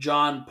with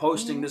John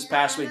posting this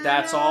past week,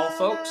 that's all,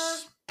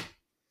 folks.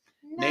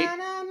 Maybe,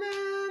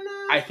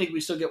 I think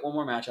we still get one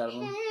more match out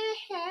of him.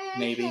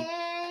 Maybe.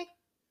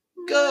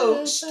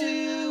 Go,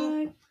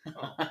 Stu!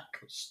 Go,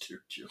 Stu,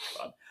 dear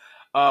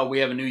God. We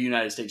have a new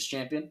United States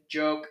champion.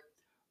 Joke.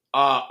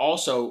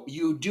 Also,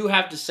 you do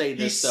have to say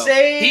this, though.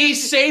 He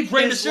saved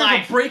Rey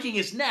Mysterio from breaking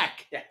his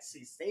neck. Yes,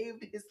 he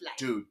saved his life.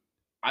 Dude,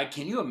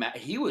 can you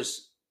imagine? He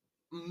was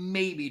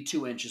maybe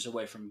 2 inches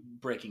away from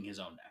breaking his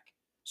own neck.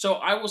 So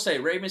I will say,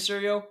 Rey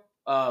Mysterio,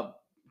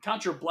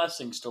 count your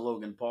blessings to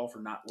Logan Paul for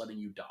not letting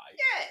you die.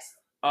 Yes.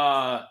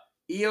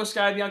 Io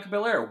Sky, Bianca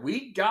Belair.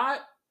 We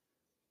got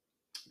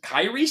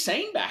Kairi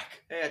Sane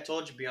back. Hey, I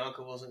told you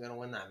Bianca wasn't going to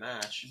win that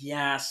match.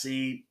 Yeah,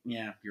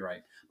 you're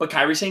right. But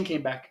Kairi Sane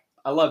came back.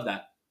 I love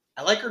that.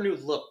 I like her new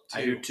look, too.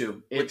 I do,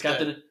 too.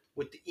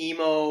 With the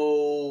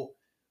emo,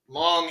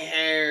 long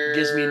hair.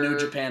 Gives me New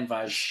Japan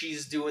vibes.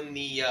 She's doing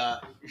the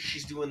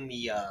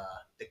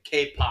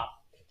K-pop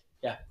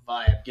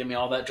vibe. Give me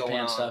all that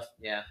Japan stuff.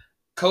 Yeah.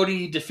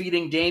 Cody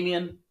defeating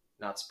Damian.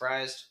 Not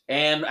surprised.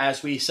 And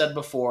as we said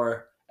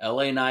before,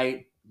 LA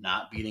Knight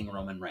not beating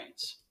Roman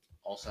Reigns.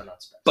 Also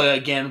not surprised. But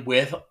again,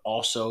 with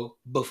also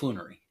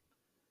buffoonery.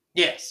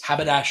 Yes.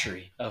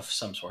 Haberdashery of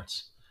some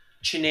sorts.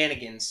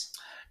 Shenanigans.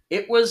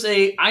 It was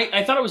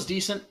I thought it was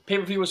decent.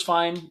 Pay-per-view was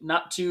fine.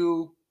 Not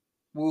too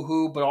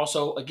woohoo, but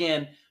also,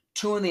 again,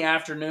 2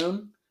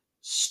 p.m.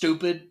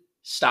 Stupid.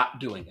 Stop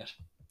doing it.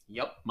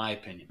 Yep. My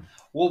opinion.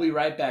 We'll be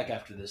right back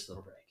after this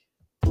little break.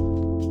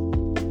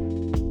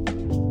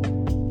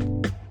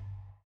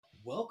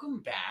 Welcome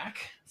back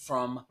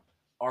from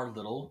our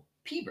little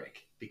pee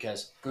break.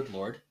 Because, good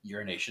Lord,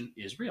 urination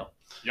is real.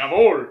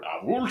 Jawohl,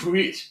 jawohl to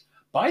it.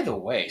 By the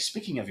way,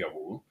 speaking of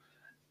jawohl,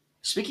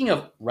 speaking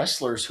of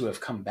wrestlers who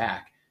have come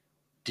back,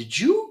 did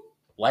you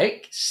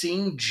like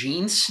seeing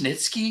Gene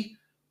Snitsky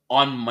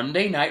on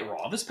Monday Night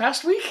Raw this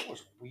past week? That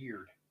was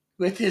weird.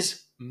 With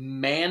his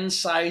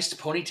man-sized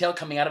ponytail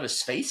coming out of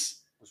his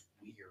face? That was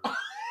weird.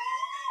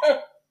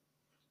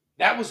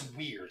 That was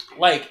weird. Dude.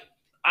 Like,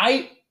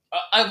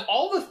 of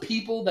all the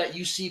people that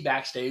you see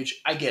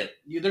backstage, I get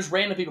it. There's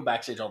random people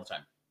backstage all the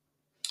time.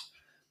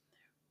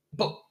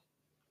 But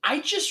I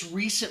just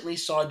recently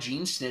saw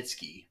Gene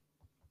Snitsky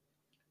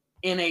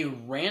in a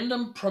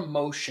random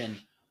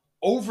promotion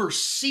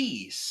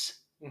overseas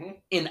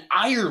in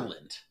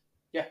Ireland.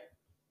 Yeah.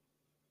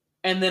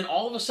 And then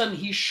all of a sudden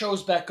he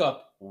shows back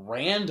up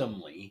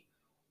randomly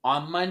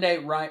on Monday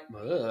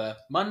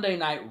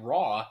Night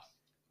Raw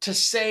to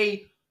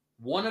say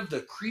one of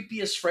the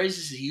creepiest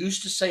phrases he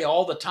used to say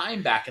all the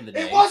time back in the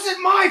day. It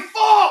wasn't my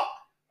fault!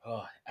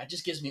 Oh, that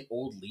just gives me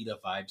old Lita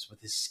vibes with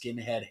his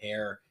skinhead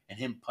hair and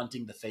him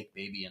punting the fake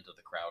baby into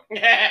the crowd.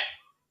 Yeah.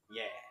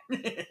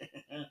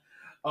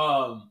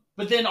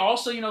 But then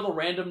also, the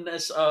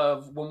randomness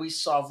of when we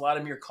saw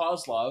Vladimir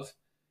Kozlov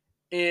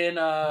in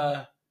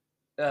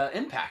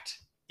Impact.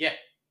 Yeah.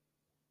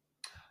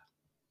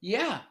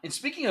 Yeah. And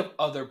speaking of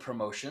other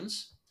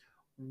promotions,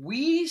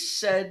 we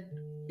said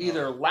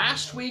either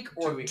last week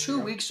or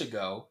 2 weeks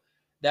ago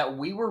that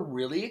we were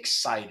really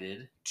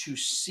excited to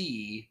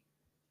see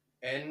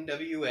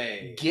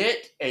NWA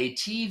get a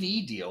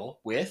TV deal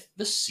with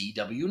the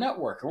CW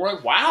network. And we're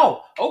like,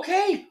 wow,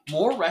 okay,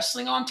 more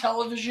wrestling on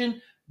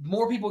television,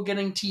 more people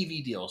getting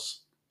TV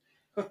deals.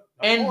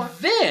 And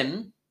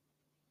then,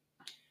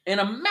 in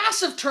a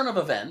massive turn of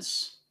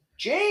events,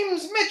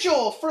 James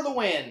Mitchell for the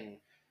win.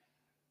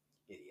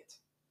 Idiot.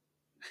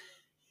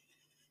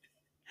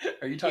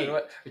 Are you talking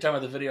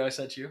about the video I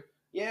sent you?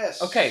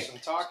 Yes. Okay. I'm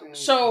talking.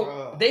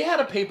 So they had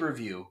a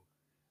pay-per-view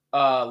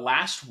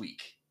last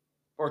week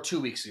or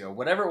 2 weeks ago,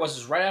 whatever it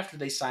was right after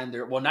they signed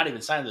not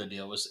even signed their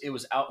deal. It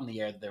was out in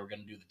the air that they were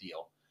going to do the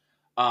deal.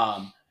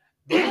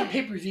 They had a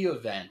pay-per-view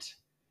event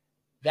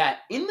that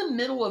in the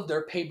middle of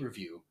their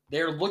pay-per-view,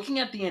 they're looking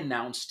at the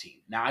announce team.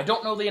 Now, I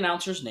don't know the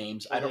announcers'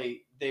 names. Well,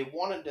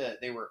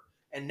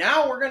 and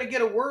now we're going to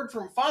get a word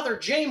from Father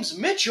James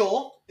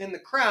Mitchell in the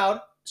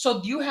crowd.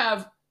 So you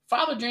have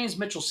Father James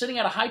Mitchell sitting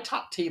at a high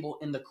top table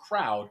in the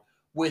crowd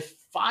with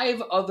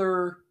 5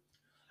 other...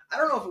 I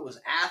don't know if it was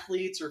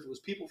athletes or if it was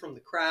people from the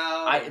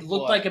crowd. It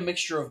looked like a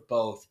mixture of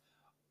both.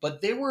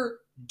 But they were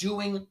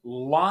doing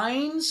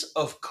lines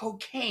of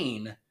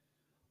cocaine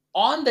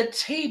on the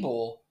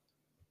table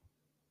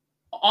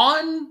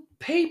on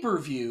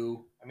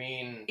pay-per-view. I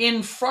mean,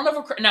 in front of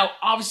a crowd. Now,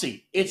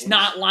 obviously, it's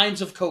not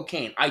lines of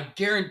cocaine. I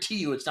guarantee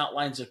you it's not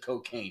lines of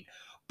cocaine.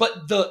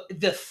 But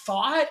the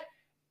thought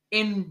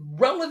and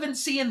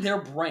relevancy in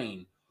their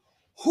brain,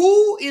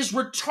 who is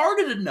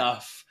retarded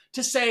enough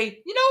to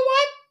say, you know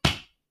what?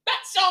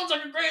 That sounds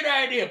like a great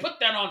idea. Put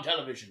that on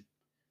television.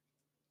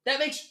 That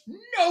makes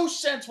no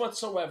sense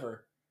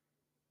whatsoever.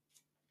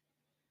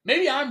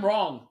 Maybe I'm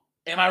wrong.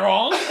 Am I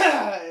wrong?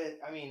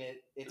 I mean,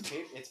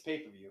 it's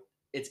pay-per-view.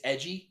 It's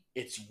edgy.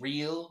 It's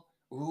real.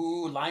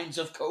 Ooh, lines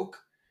of coke.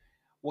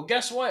 Well,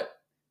 guess what?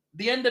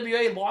 The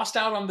NWA lost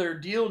out on their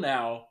deal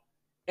now.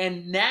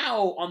 And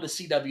now on the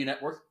CW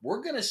network,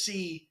 we're going to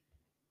see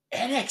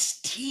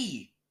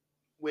NXT.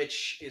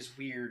 Which is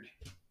weird.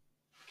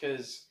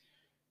 Because,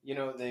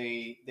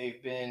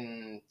 they've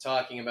been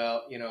talking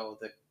about,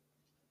 the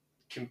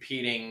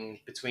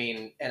competing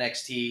between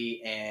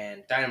NXT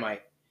and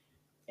Dynamite.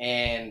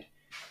 And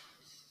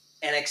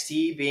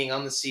NXT being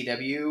on the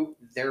CW,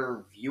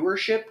 their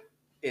viewership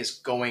is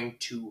going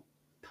to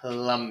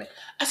plummet.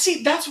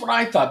 See, that's what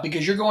I thought,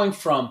 because you're going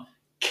from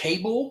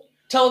cable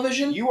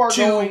television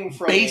to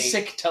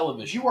basic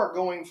television. You are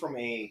going from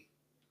a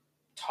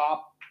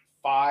top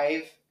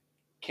 5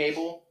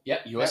 cable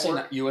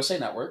USA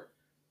Network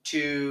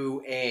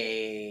to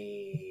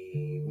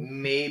a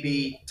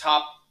maybe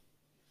top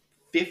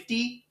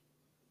 50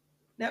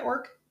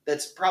 network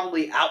that's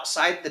probably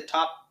outside the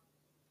top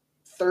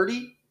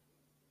 30.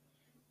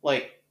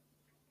 Like,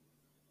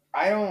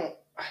 I don't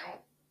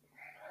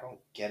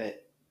get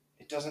it.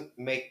 It doesn't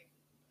make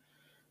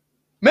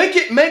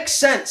it make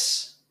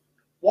sense.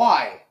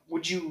 Why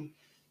would you?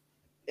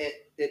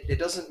 It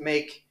doesn't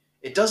make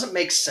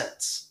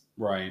sense.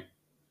 Right.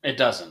 It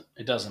doesn't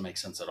make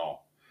sense at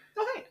all.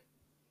 Okay.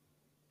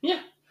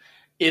 Yeah.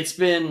 It's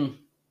been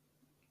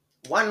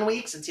 1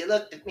 week since you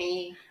looked at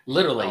me.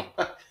 literally.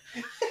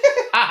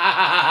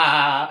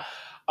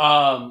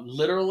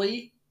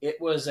 Literally, it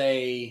was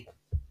a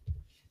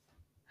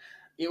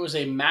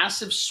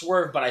massive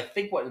swerve, but I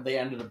think what they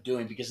ended up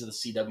doing because of the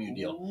CW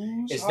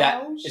deal is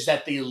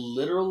that they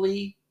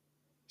literally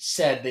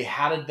said they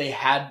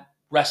had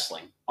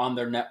wrestling on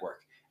their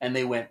network, and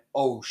they went,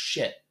 "Oh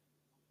shit,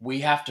 we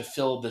have to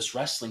fill this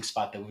wrestling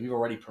spot that we've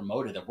already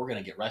promoted, that we're going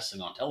to get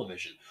wrestling on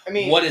television. I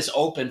mean, what is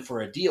open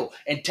for a deal?"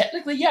 And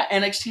technically, yeah,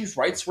 NXT's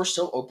rights were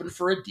still open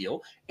for a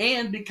deal,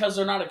 and because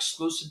they're not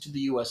exclusive to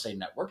the USA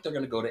Network, they're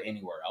going to go to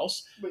anywhere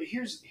else. But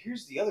here's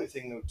the other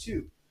thing though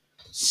too.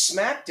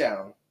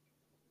 SmackDown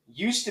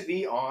used to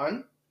be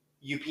on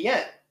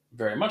UPN,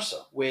 Very much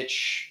so.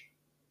 which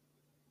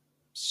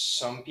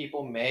some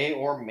people may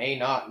or may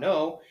not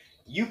know.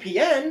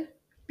 UPN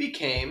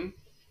became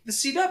the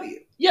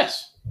CW.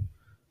 Yes.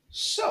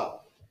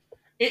 So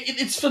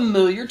It's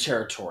familiar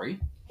territory.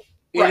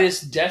 Right. It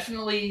is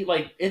definitely,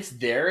 like, it's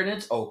there and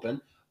it's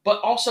open.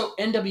 But also,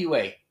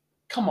 NWA,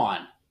 come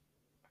on.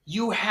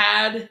 You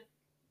had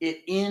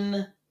it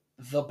in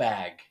the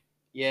bag.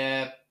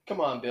 yeah,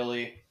 come on,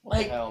 Billy. What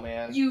Like, the hell,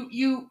 man?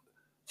 You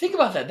think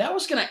about that. That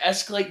was going to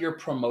escalate your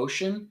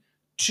promotion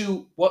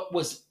to what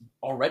was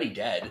already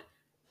dead.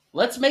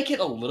 Let's make it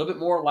a little bit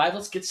more alive.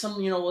 Let's get some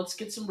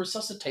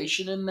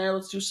resuscitation in there.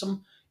 Let's do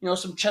some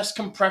chest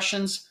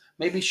compressions.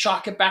 Maybe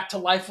shock it back to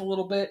life a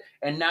little bit.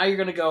 And now you're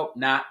going to go,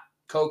 nah,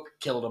 Coke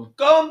killed him.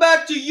 Going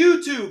back to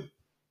YouTube.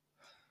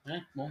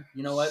 Well,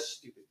 you know what?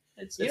 Stupid.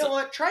 You know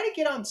what? Try to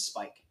get on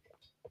Spike.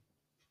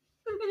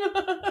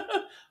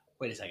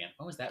 Wait a second.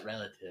 What was that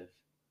relative?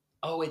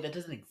 Oh, wait, that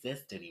doesn't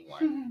exist anymore.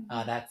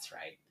 Oh, that's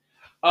right.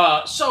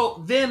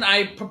 So then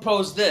I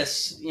propose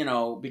this,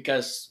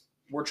 because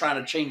we're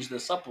trying to change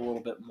this up a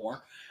little bit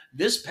more.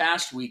 This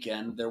past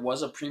weekend, there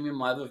was a premium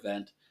live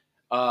event.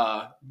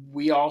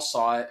 We all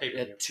saw it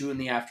at 2 in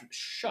the afternoon.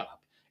 Shut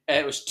up.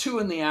 It was 2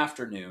 in the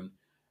afternoon.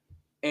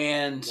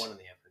 And 1 in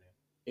the afternoon.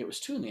 It was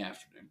 2 in the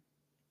afternoon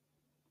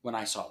when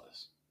I saw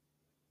this.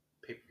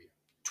 Pay-per-view.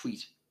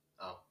 Tweet.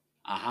 Oh.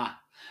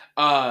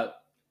 Uh-huh.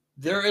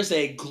 There is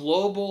a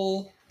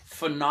global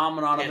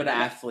phenomenon of an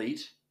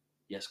athlete.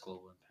 Yes,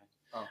 global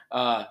impact.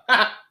 Oh.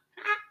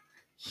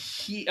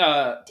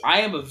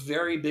 I am a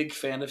very big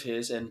fan of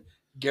his, and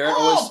Garrett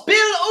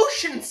Bill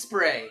Ocean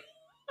Spray.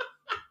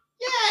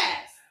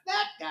 Yes,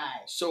 that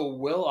guy. So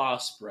Will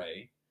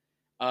Ospreay,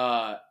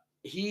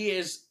 he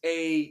is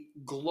a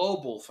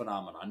global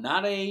phenomenon,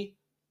 not a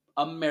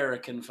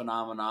American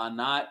phenomenon,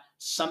 not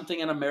something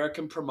an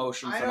American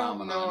promotion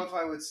phenomenon. I don't know if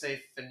I would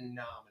say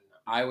phenomenon.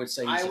 I would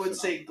say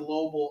say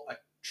global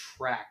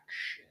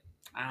attraction.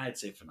 I'd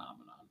say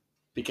phenomenon.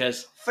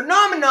 Because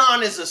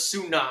phenomenon is a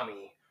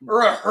tsunami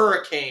or a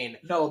hurricane.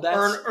 No, that's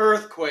or an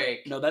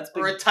earthquake. No, that's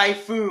big, or a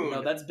typhoon.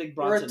 No, that's Big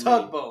Bronson. Or a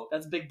tugboat.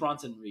 That's Big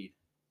Bronson Reed.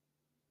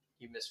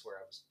 You missed where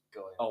I was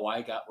going. Oh,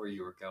 I got where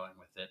you were going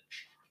with it.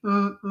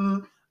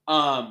 Mm-mm.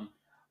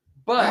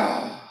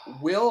 But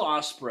Will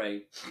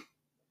Ospreay,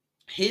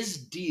 his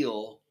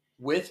deal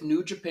with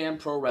New Japan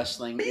Pro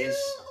Wrestling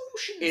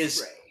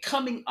is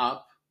coming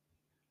up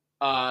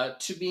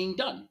to being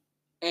done.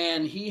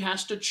 And he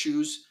has to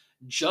choose,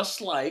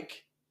 just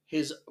like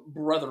his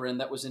brethren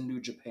that was in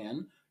New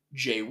Japan,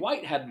 Jay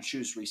White had to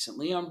choose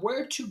recently, on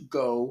where to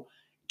go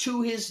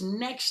to his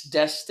next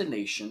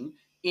destination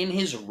in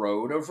his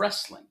road of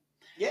wrestling.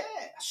 Yeah.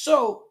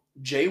 So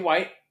Jay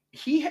White,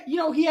 he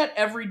had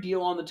every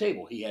deal on the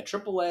table. He had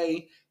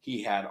AAA,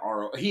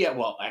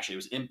 it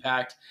was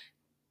Impact,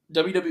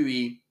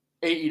 WWE,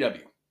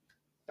 AEW.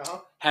 Uh-huh.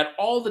 Had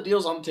all the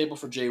deals on the table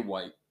for Jay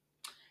White.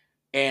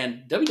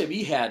 And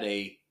WWE had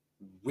a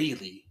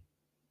really,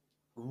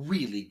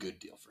 really good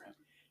deal for him.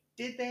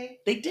 Did they?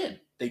 They did.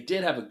 They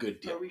did have a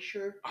good deal. Are we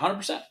sure?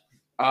 100%.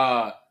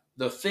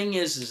 The thing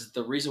is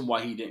the reason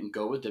why he didn't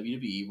go with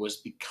WWE was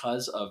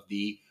because of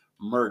the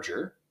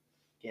merger.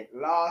 Get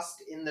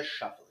lost in the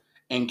shuffle.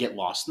 And get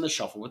lost in the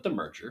shuffle with the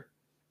merger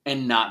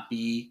and not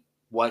be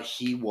what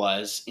he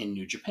was in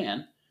New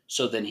Japan.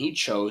 So then he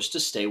chose to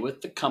stay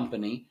with the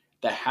company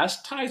that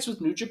has ties with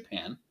New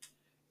Japan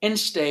and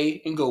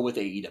stay and go with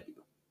AEW.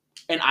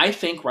 And I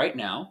think right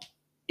now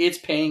it's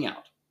paying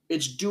out.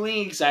 It's doing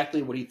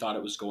exactly what he thought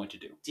it was going to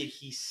do. Did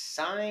he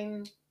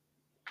sign?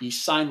 He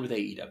signed with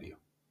AEW.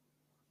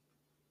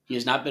 He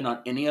has not been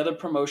on any other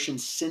promotion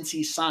since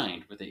he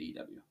signed with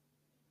AEW.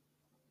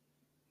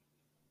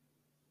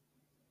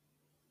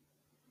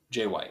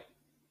 Jay White.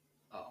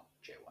 Oh,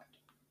 Jay White.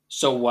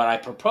 So what I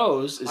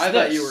propose is I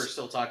thought you were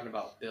still talking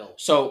about Bill.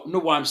 So no,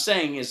 what I'm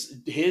saying is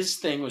his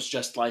thing was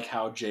just like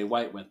how Jay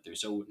White went through.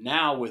 So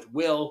now with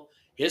Will,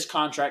 his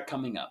contract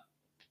coming up,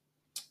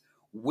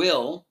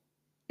 Will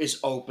is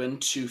open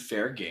to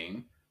fair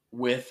game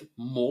with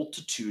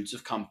multitudes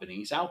of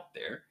companies out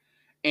there.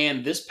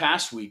 And this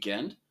past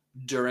weekend,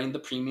 during the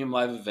Premium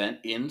Live event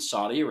in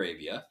Saudi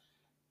Arabia,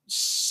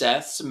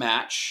 Seth's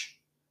match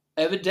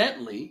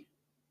evidently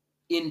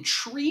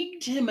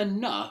intrigued him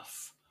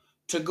enough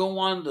to go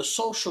on the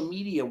social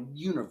media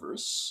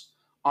universe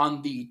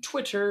on the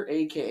Twitter,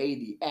 aka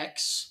the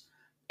X,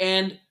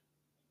 and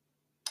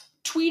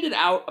tweeted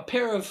out a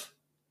pair of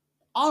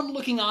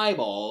onlooking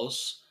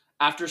eyeballs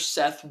after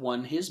Seth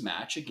won his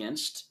match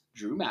against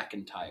Drew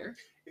McIntyre.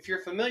 If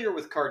you're familiar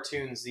with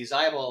cartoons, these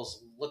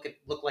eyeballs look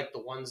like the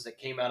ones that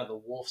came out of the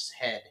wolf's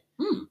head.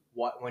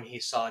 When he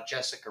saw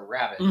Jessica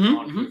Rabbit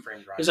on Who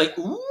Framed Roger. It's like,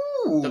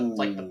 ooh.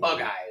 Like the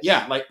bug eyes.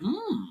 Yeah, like,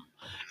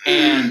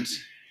 And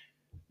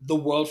the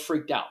world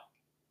freaked out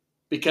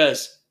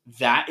because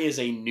that is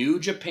a New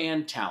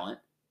Japan talent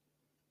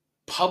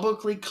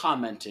publicly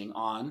commenting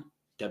on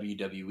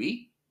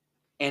WWE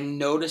and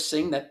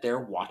noticing that they're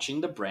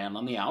watching the brand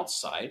on the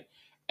outside.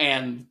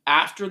 And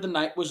after the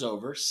night was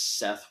over,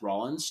 Seth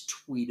Rollins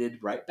tweeted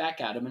right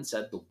back at him and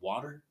said, "The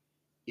water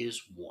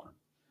is warm."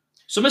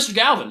 So, Mr.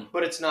 Galvin.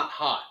 But it's not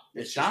hot.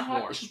 It's not hot.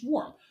 Warm. It's just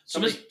warm.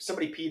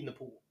 Somebody peed in the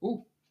pool.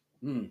 Ooh.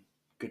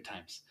 Good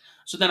times.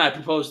 So then I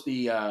propose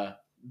the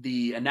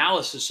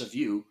analysis of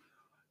you.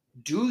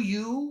 Do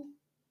you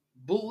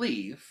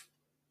believe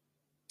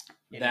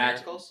In that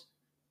miracles?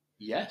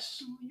 Yes.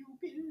 Do you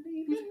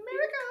believe in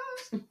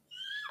miracles?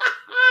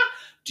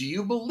 Do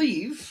you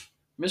believe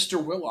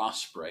Mr. Will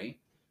Ospreay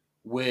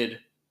would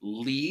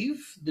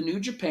leave the New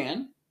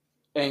Japan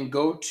and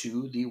go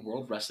to the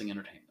World Wrestling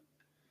Entertainment?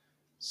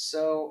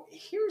 So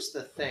here's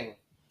the thing.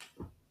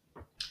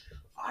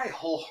 I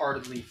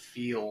wholeheartedly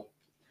feel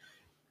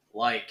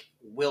like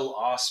Will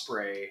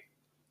Ospreay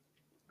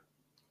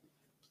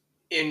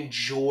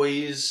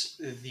enjoys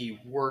the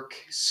work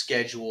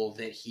schedule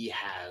that he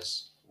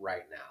has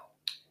right now.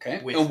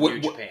 Okay. With New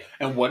Japan.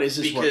 And what is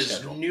his work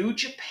schedule? Because New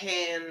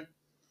Japan,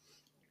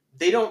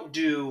 they don't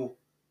do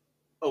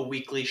a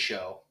weekly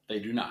show. They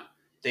do not.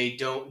 They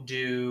don't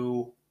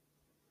do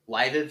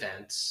live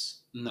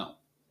events. No.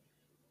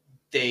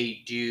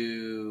 They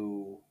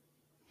do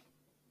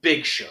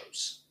big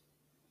shows.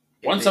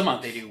 Once a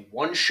month. They do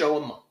one show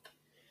a month.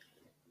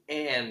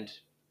 And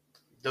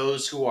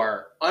those who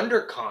are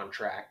under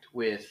contract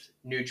with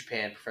New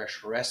Japan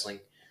Professional Wrestling,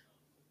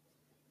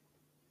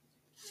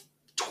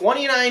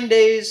 29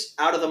 days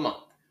out of the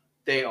month,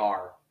 they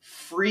are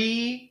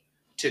free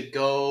to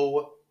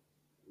go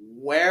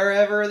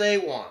wherever they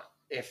want.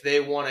 If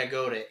they want to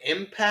go to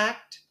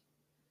Impact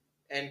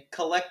and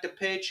collect a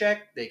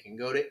paycheck, they can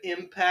go to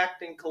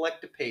Impact and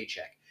collect a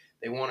paycheck.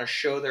 They want to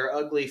show their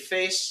ugly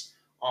face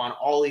on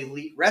All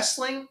Elite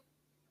Wrestling,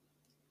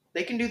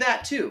 they can do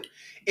that too.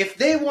 If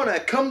they want to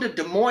come to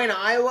Des Moines,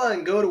 Iowa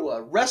and go to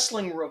a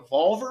Wrestling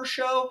Revolver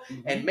show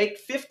and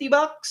make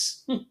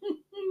 $50,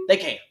 they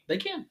can. They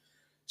can.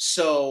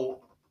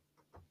 So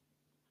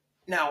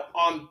now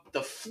on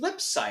the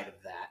flip side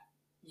of that,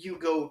 you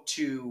go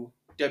to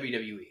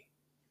WWE.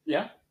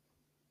 Yeah.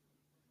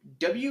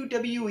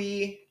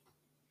 WWE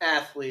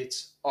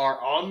athletes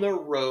are on the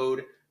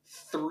road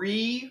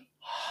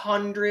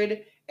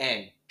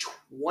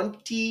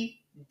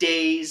 320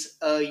 days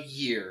a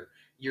year.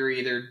 You're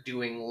either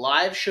doing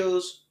live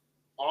shows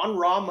on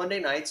Raw Monday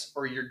nights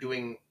or you're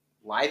doing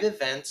live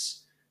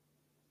events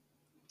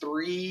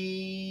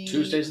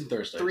Tuesdays and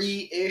Thursdays.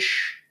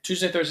 3-ish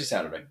Tuesday, Thursday,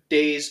 Saturday.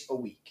 days a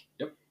week.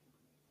 Yep.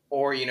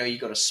 Or, you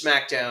go to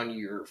SmackDown,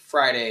 you're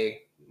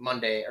Friday,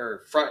 Monday,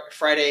 or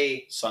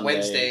Friday, Sunday.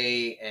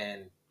 Wednesday,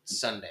 and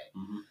Sunday.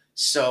 Mm-hmm.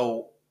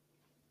 So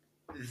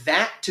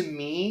that to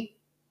me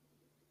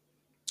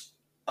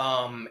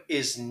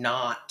is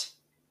not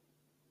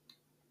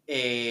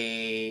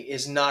the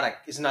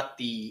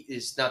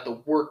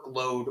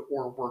workload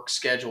or work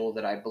schedule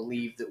that I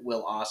believe that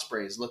Will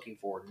Ospreay is looking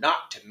for.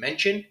 Not to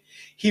mention,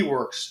 he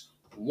works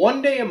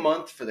one day a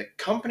month for the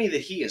company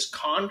that he is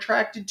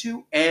contracted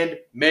to and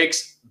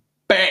makes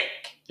bank.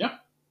 Yeah.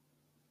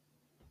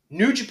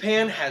 New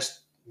Japan has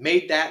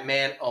made that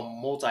man a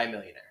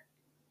multimillionaire.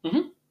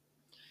 Mm-hmm.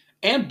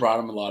 And brought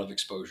him a lot of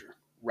exposure.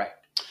 Right.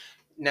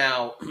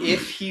 Now,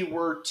 if he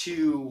were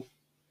to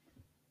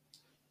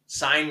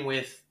sign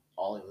with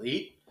All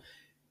Elite,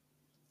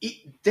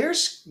 their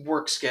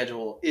work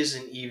schedule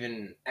isn't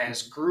even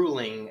as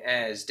grueling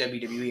as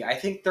WWE. I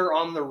think they're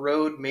on the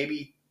road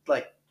maybe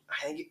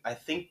I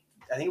think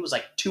it was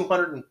like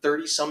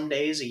 230 some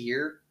days a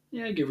year.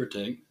 Yeah, give or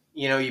take.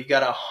 You've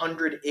got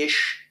 100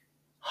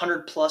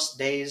 plus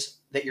days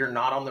that you're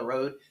not on the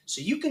road. So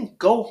you can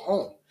go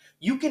home.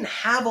 You can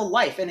have a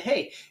life. And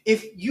hey,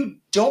 if you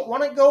don't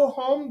want to go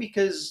home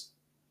because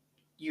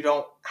you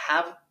don't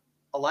have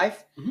a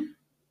life,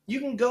 you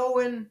can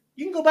go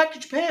back to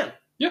Japan.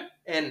 Yeah.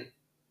 And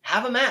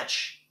have a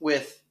match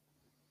with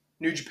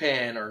New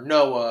Japan or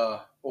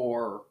Noah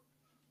or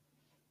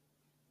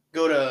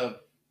go to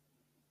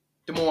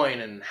Des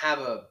Moines and have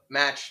a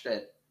match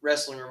at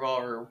Wrestling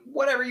Revolver, or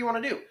whatever you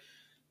want to do.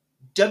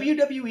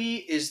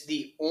 WWE is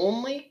the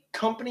only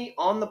company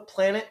on the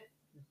planet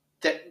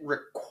that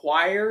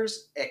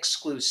requires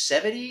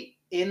exclusivity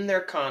in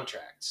their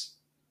contracts.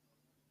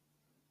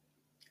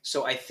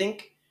 So I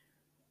think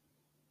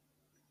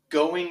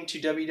going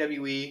to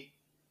WWE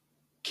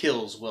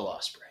kills Will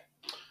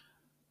Ospreay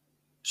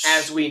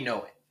as we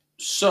know it.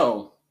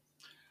 So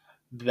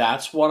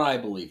that's what I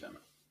believe in.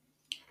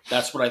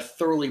 That's what I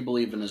thoroughly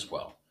believe in as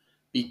well.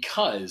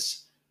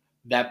 Because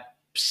that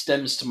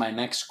stems to my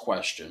next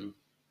question.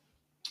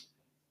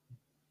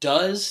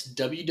 Does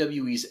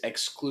WWE's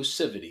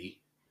exclusivity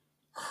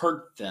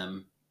hurt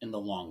them in the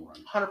long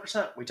run?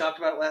 100%. We talked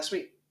about it last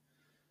week.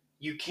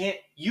 You can't.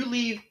 You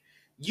leave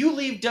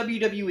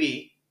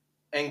WWE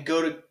and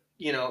go to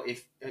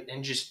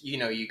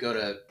you go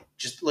to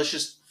let's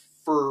just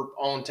for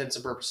all intents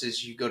and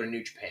purposes you go to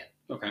New Japan.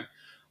 Okay.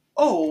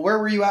 Oh, where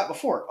were you at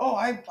before? Oh,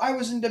 I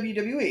was in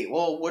WWE.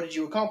 Well, what did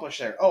you accomplish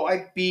there? Oh,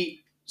 I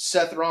beat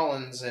Seth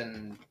Rollins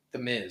and The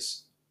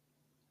Miz.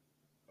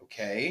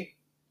 Okay,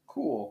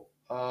 cool.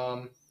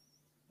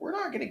 We're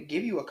not going to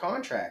give you a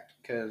contract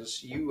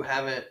because you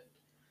haven't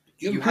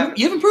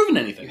proven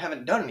anything. You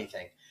haven't done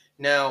anything.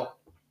 Now,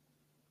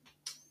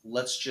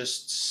 let's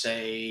just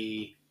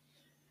say,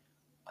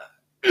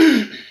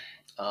 I'm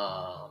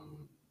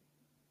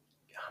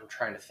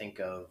trying to think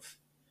of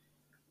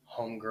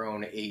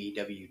homegrown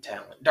AEW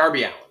talent.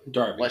 Darby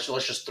Allin. Let's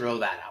just throw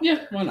that out there.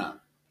 Yeah, why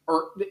not?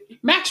 Or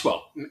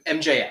Maxwell.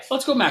 MJF.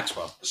 Let's go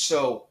Maxwell.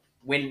 So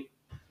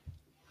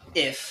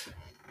if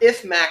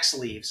Max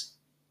leaves,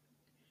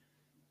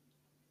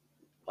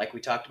 like we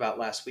talked about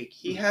last week,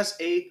 he has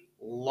a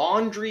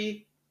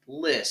laundry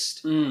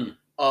list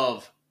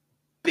of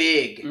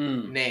big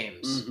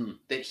names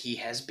that he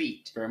has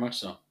beat. Very much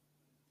so.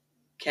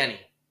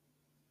 Kenny,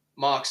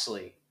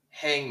 Moxley,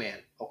 Hangman,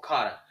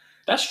 Okada.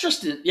 That's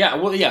just it. Yeah,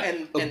 well, yeah.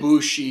 And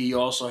Ibushi, you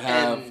also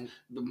have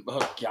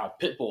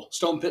Pitbull,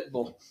 Stone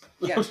Pitbull.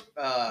 Yeah,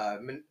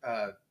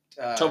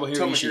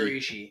 Tomohiro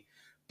Ishii.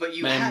 But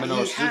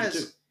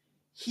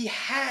he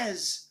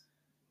has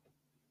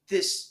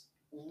this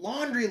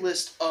laundry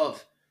list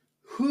of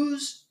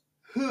who's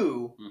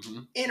who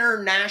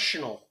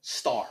international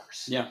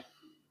stars. Yeah.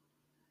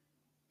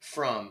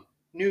 From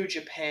New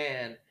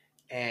Japan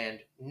and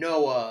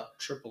Noah,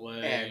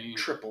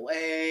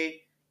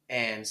 AAA,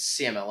 and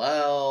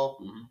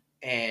CMLL,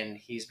 and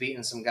he's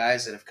beaten some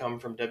guys that have come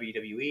from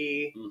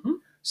WWE.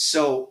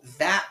 So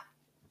that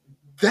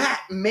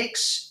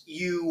makes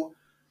you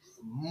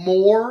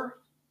more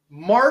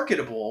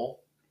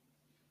marketable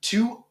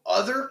to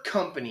other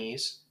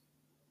companies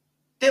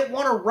that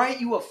want to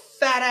write you a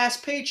fat ass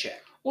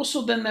paycheck. Well,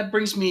 so then that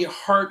brings me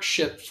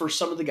hardship for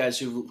some of the guys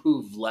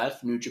who've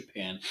left New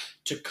Japan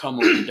to come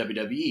over to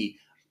WWE.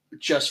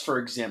 Just for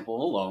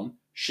example alone,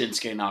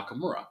 Shinsuke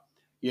Nakamura.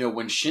 You know,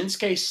 when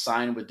Shinsuke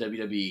signed with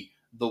WWE,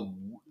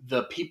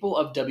 the people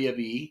of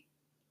WWE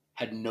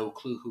had no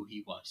clue who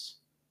he was.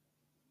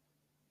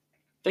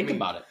 Think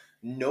about it.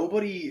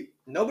 Nobody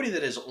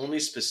that has only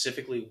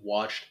specifically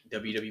watched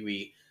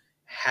WWE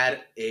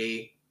had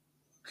a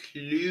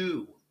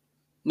clue.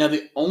 Now,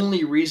 the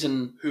only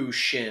reason who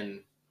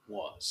Shin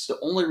was, the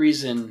only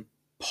reason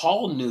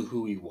Paul knew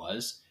who he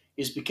was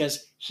is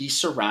because he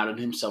surrounded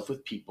himself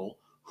with people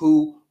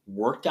who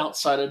worked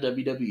outside of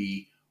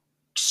WWE,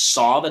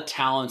 saw the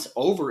talents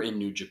over in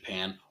New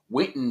Japan,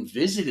 went and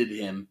visited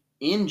him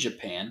in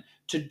Japan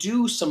to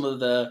do some of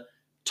the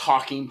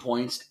talking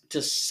points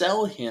to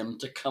sell him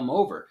to come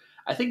over.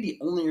 I think the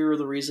only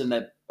other reason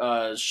that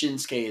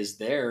Shinsuke is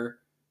there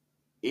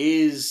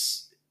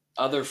is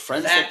other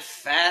friends. That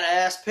fat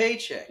ass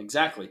paycheck.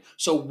 Exactly.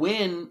 So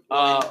when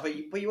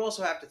but you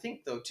also have to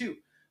think though too.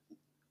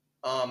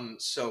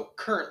 So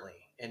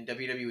currently in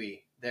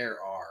WWE there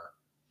are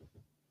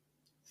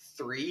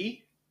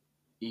 3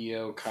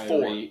 Io,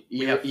 Kairi,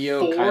 4.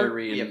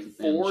 Kairi, we have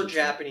 4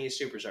 Japanese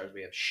superstars.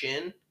 We have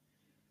Shin,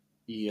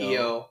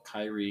 Io,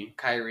 Kairi,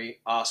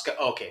 Asuka.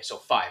 Okay, so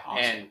 5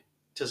 Asuka. And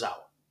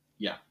Tozawa.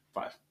 Yeah,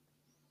 5.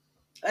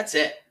 That's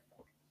it.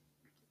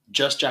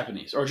 Just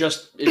Japanese, or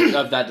just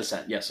of that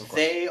descent. Yes, of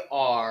course. They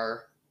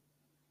are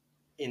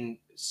to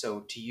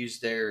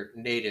use their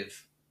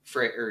native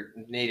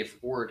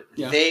word,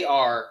 they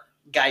are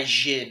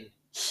gaijin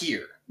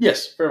here.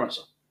 Yes, very much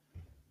so.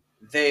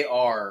 They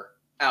are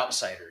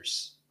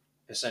outsiders,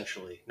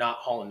 essentially. Not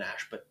Hall and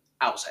Nash, but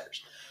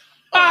outsiders.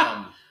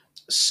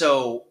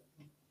 So,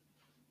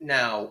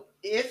 now,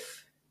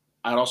 if...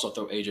 I'd also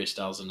throw AJ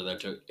Styles into there,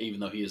 too, even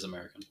though he is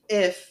American.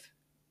 If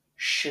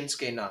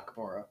Shinsuke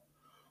Nakamura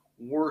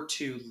were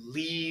to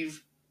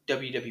leave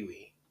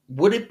WWE...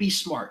 Would it be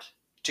smart?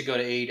 To go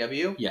to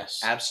AEW?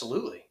 Yes.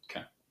 Absolutely.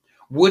 Okay.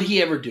 Would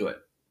he ever do it?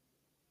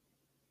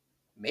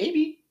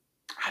 Maybe.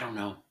 I don't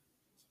know.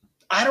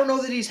 I don't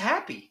know that he's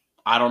happy.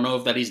 I don't know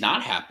that he's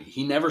not happy.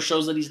 He never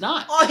shows that he's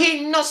not. Oh,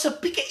 he knows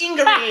speak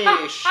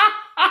English,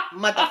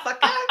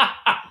 motherfucker.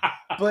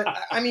 But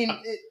I mean,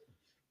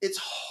 it's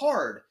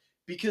hard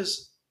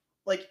because,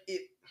 like,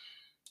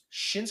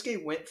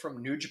 Shinsuke went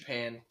from New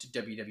Japan to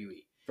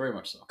WWE. Very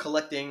much so.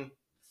 Collecting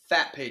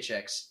fat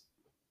paychecks,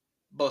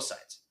 both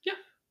sides. Yeah.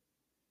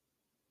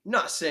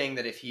 Not saying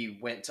that if he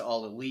went to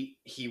All Elite,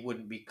 he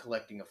wouldn't be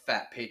collecting a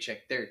fat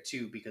paycheck there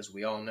too, because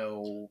we all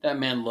know that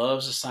man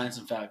loves to sign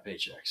some fat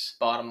paychecks.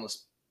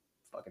 Bottomless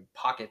fucking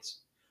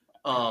pockets.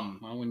 Well,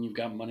 when you've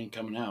got money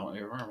coming out,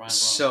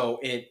 so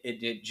it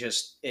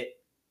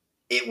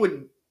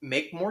would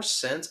make more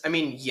sense. I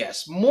mean,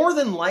 yes, more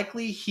than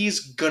likely he's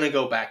gonna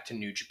go back to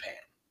New Japan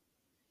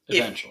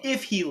eventually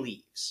if he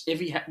leaves. If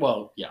he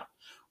yeah,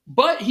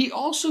 but he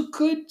also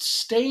could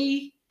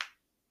stay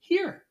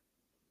here.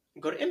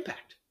 Go to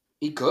Impact.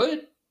 He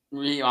could.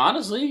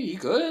 Honestly, he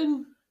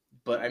could.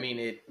 But I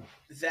mean,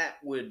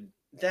 that would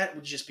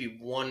just be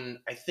one.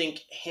 I think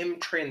him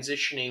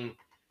transitioning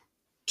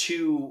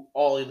to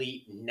All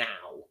Elite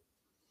now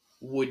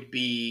would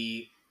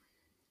be,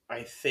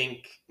 I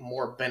think,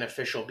 more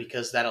beneficial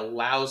because that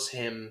allows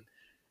him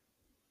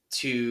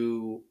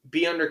to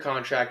be under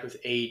contract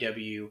with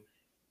AEW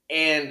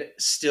and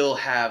still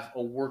have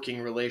a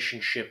working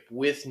relationship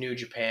with New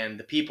Japan,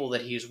 the people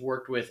that he's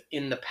worked with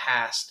in the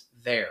past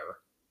there.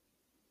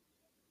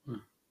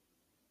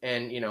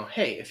 And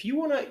hey, if you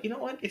wanna,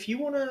 if you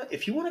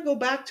wanna go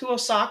back to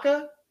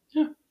Osaka,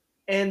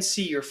 and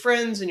see your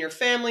friends and your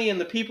family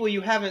and the people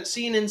you haven't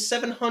seen in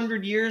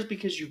 700 years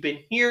because you've been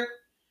here,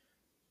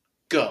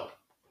 go.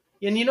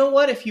 And you know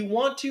what? If you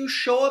want to,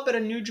 show up at a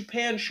New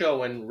Japan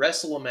show and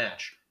wrestle a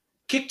match.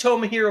 Kick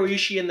Tomohiro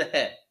Ishii in the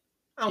head.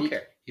 I don't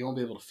care. He won't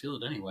be able to feel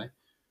it anyway.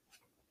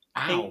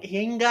 Ow. He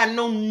ain't got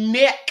no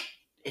neck.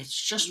 It's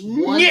just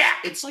one. Yeah.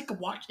 It's like a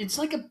watch. It's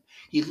like a.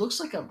 He looks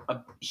like a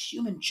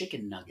human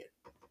chicken nugget.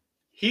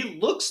 He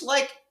looks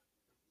like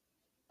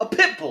a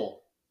pit bull.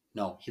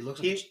 No, he looks.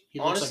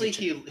 Honestly,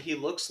 he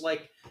looks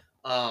like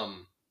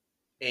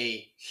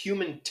a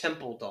human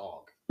temple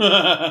dog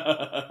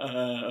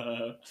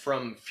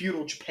from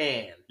feudal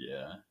Japan.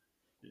 Yeah.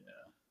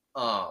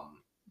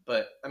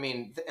 But I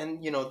mean,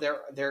 and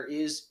there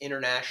is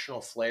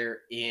international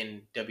flair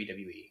in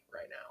WWE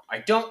right now. I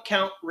don't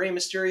count Rey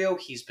Mysterio.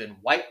 He's been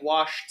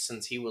whitewashed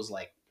since he was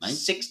like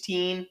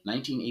 16.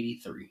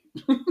 1983.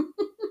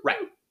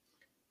 Right.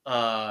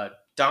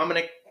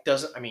 Dominic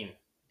doesn't. I mean,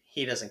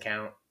 he doesn't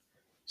count.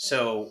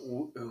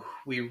 So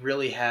we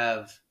really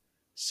have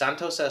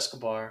Santos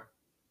Escobar,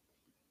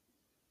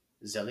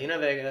 Zelina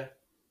Vega,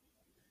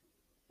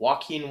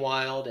 Joaquin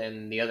Wilde,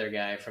 and the other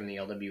guy from the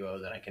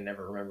LWO that I can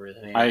never remember his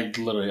name. I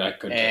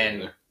couldn't.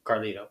 And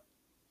Carlito.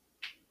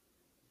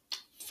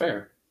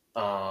 Fair.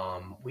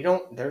 We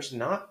don't. There's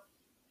not.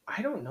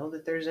 I don't know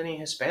that there's any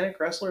Hispanic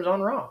wrestlers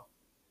on Raw.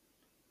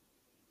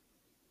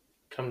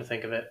 Come to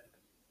think of it.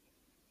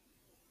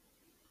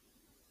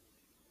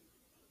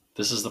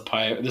 This is the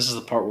part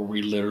where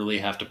we literally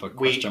have to put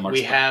question marks.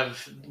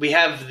 We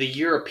have the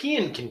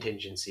European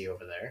contingency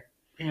over there.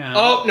 Yeah.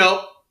 Oh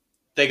no,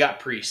 they got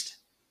Priest.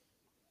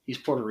 He's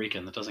Puerto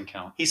Rican. That doesn't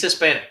count. He's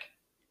Hispanic.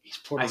 He's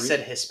Puerto Rican. I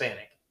said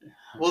Hispanic. Okay.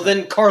 Well,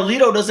 then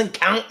Carlito doesn't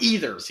count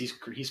either. He's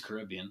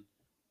Caribbean.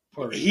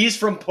 He's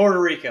from Puerto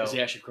Rico. Is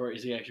he actually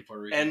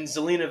Puerto Rican? And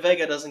Zelina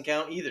Vega doesn't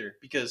count either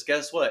because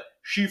guess what?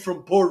 She's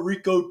from Puerto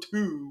Rico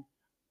too.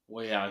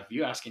 Well, yeah. If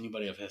you ask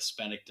anybody of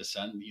Hispanic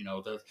descent,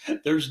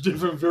 there's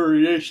different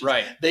variations.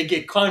 Right. They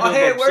get kind of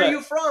upset. Hey, where are you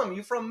from?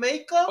 You from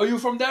Mexico? Are you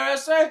from there,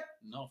 SA?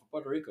 No, from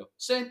Puerto Rico.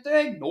 Same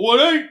thing. No,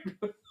 it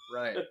ain't.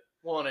 Right.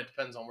 Well, and it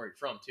depends on where you're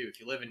from too. If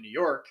you live in New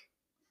York,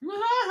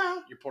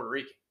 you're Puerto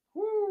Rican.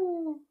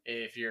 Woo.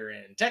 If you're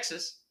in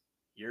Texas,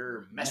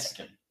 you're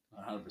Mexican.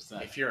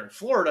 100%. If you're in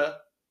Florida,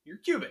 you're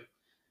Cuban.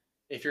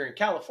 If you're in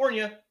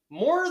California,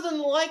 more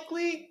than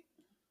likely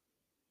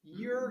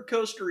you're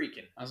Costa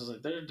Rican. I was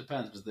like, it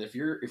depends. Because if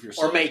you're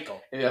or Mexico.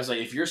 I was like,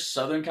 if you're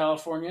Southern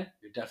California,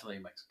 you're definitely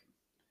Mexican.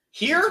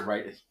 Here,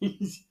 right?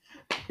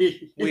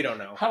 We don't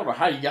know. I don't know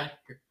how you got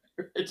here.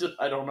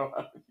 I don't know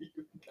how you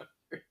got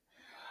here.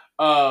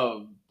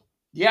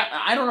 Yeah,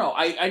 I don't know.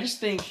 I just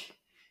think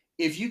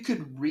if you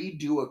could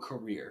redo a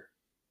career,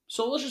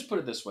 so let's just put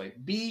it this way: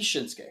 be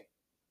Shinsuke.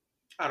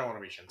 I don't want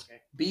to be Shinsuke.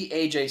 Be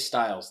AJ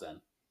Styles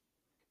then.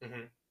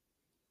 Mm-hmm.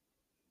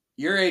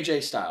 You're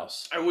AJ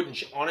Styles.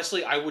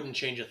 Honestly, I wouldn't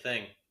change a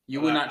thing.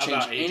 You would not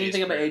change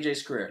anything about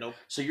AJ's career. Nope.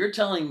 So you're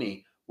telling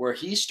me where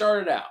he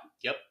started out.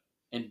 Yep.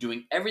 And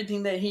doing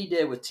everything that he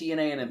did with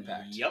TNA and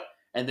Impact. Yep.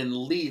 And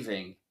then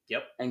leaving.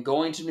 Yep. And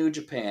going to New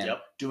Japan.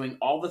 Yep. Doing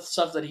all the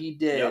stuff that he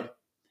did. Yep.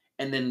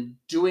 And then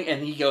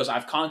and he goes,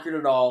 I've conquered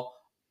it all.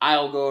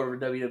 I'll go over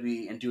to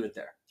WWE and do it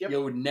there. Yep.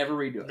 You would never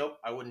redo it. Nope.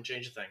 I wouldn't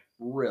change a thing.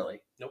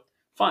 Really? Nope.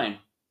 Fine.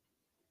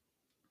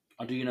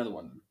 I'll do you another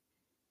one then.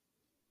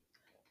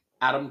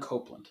 Adam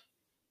Copeland.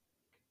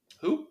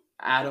 Who?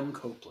 Adam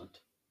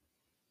Copeland.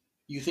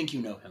 You think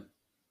you know him.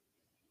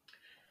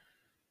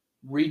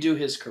 Redo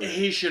his career.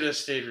 He should have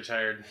stayed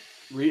retired.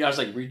 I was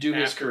like, redo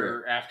his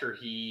career. After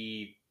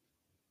he...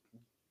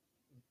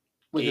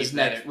 With his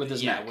neck with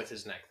his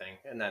neck thing.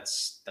 And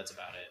that's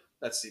about it.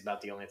 That's about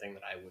the only thing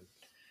that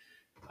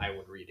I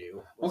would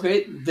redo.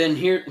 Okay, then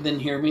hear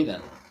me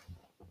then.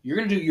 You're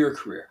going to do your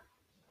career.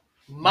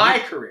 My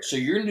career. So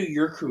you're into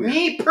your career.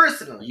 Me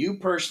personally. You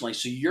personally.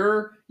 So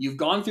you've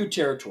gone through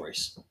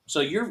territories.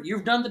 So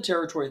you've done the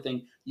territory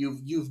thing.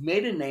 You've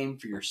made a name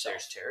for yourself.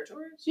 There's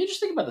territories? You just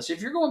think about this.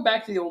 If you're going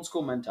back to the old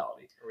school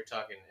mentality. Are we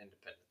talking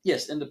independent?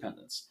 Yes,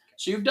 independence.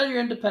 So you've done your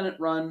independent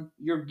run.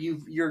 You've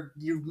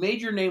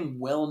made your name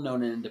well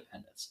known in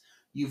independence.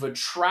 You've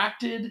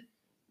attracted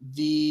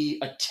the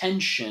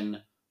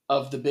attention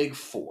of the big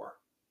four,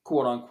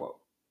 quote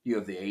unquote. You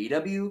have the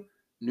AEW,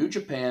 New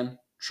Japan,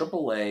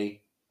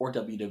 AAA, or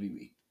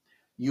WWE.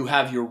 You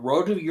have your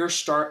road to your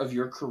start of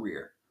your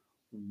career.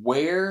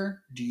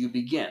 Where do you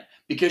begin?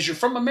 Because you're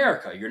from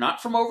America. You're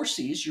not from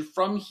overseas. You're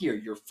from here.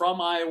 You're from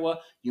Iowa.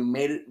 You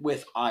made it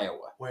with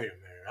Iowa. Wait a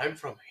minute. I'm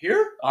from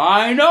here?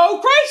 I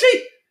know.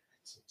 Crazy.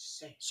 That's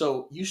insane.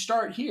 So you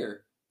start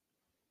here.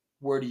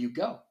 Where do you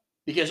go?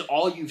 Because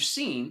all you've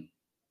seen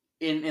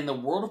in the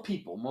world of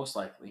people, most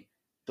likely,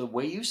 the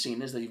way you've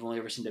seen is that you've only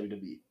ever seen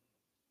WWE.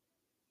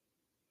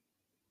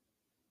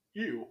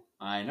 You.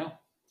 I know.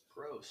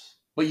 Gross.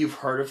 But you've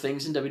heard of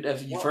things in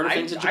WWE. You've heard of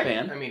things in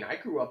Japan. I mean, I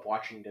grew up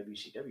watching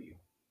WCW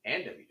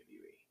and WWE.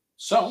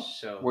 So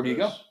where do you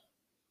go?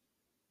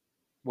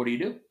 What do you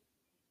do?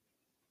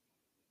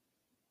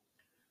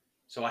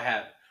 So I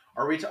have.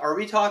 Are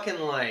we talking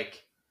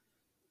like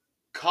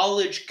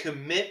college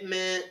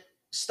commitment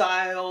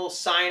style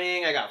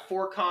signing? I got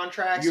 4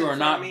 contracts. You are in front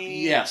not. of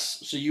me.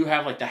 Yes. So you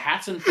have like the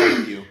hats in front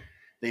of you.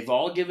 They've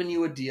all given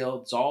you a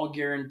deal. It's all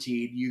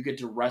guaranteed. You get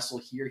to wrestle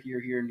here, here,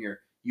 here, and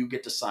here. You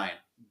get to sign.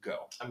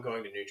 Go. I'm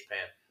going to New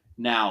Japan.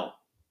 Now,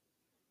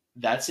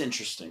 that's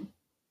interesting.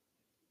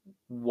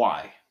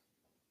 Why?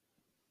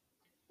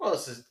 Well,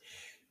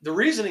 the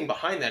reasoning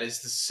behind that is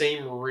the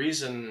same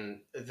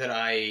reason that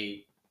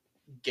I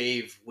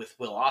gave with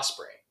Will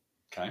Ospreay.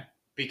 Okay.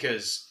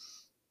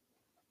 Because,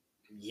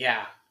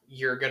 yeah,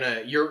 you're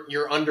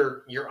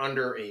under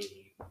a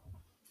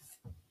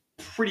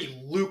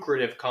pretty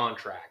lucrative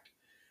contract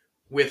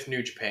with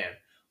New Japan,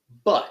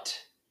 but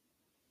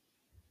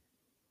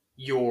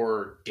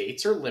your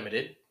dates are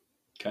limited.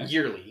 Okay.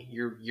 Yearly,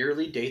 your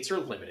yearly dates are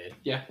limited.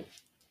 Yeah.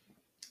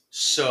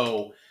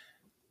 So,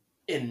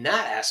 in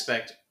that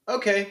aspect,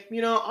 okay,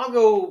 I'll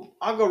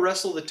go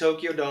wrestle the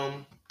Tokyo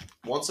Dome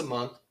once a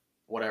month,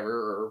 whatever,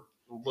 or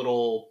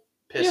little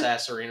piss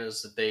ass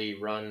arenas that they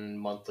run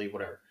monthly,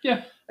 whatever.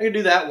 Yeah. I can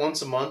do that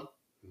once a month,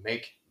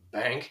 make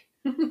bank.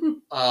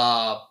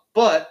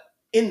 But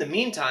in the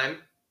meantime,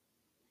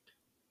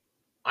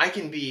 I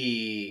can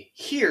be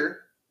here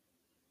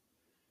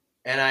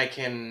and I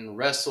can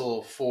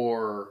wrestle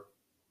for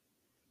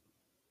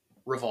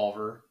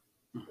Revolver,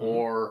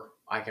 or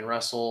I can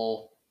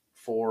wrestle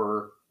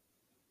for.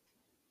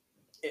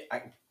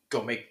 I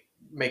go make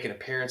an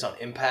appearance on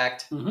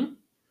Impact, or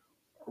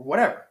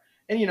whatever.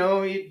 And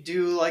you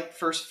do like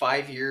first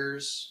 5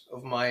 years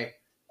of my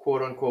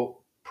quote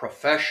unquote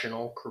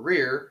professional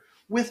career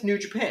with New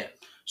Japan.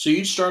 So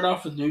you'd start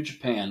off with New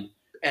Japan,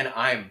 and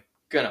I'm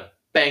gonna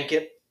bank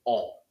it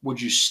all. Would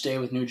you stay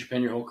with New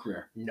Japan your whole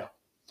career? No.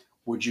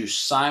 Would you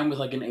sign with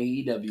like an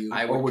AEW,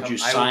 or would you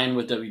sign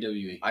with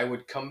WWE? I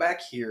would come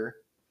back here,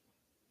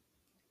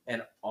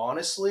 and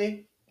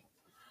honestly,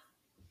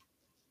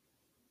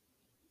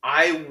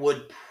 I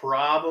would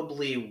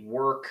probably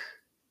work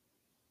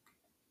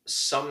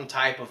some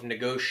type of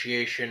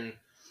negotiation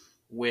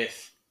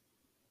with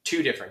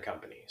 2 different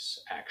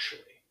companies,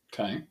 actually.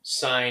 Okay.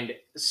 Sign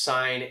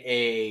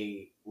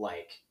a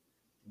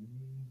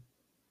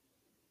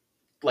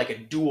like a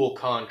dual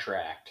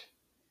contract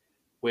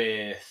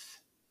with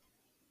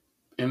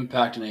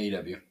Impact and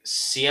AEW.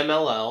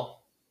 CMLL.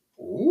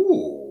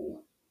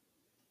 Ooh.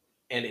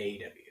 And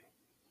AEW.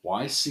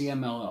 Why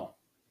CMLL?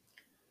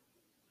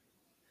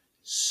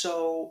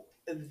 So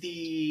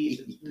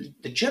the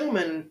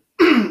gentleman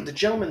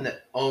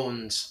that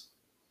owns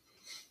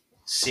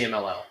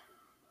CMLL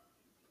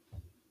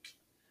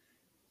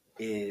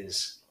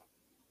is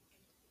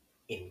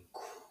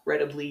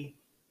incredibly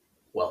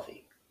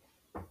wealthy.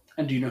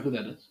 And do you know who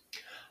that is?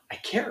 I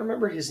can't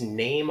remember his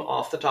name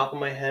off the top of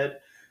my head,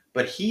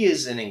 but he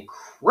is an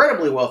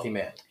incredibly wealthy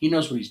man. He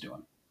knows what he's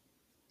doing.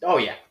 Oh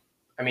yeah.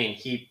 I mean,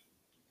 he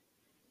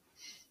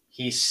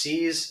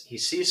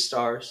sees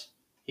stars,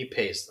 he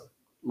pays them.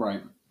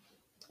 Right.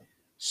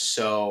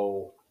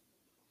 So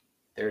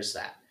there's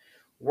that.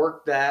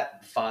 Work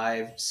that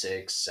 5,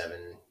 6,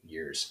 7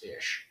 years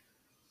ish.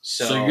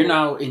 So you're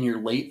now in your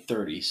late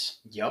 30s.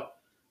 Yep.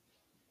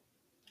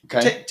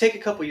 Okay. Take a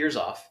couple years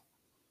off.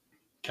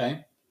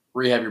 Okay.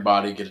 Rehab your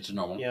body, get it to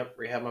normal. Yep.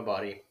 Rehab my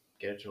body,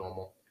 get it to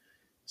normal.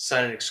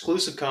 Sign an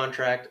exclusive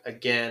contract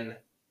again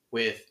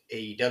with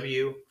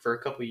AEW for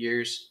a couple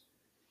years.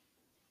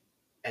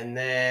 And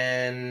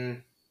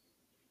then,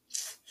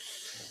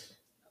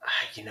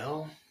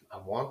 I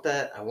want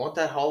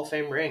that Hall of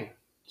Fame ring.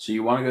 So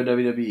you want to go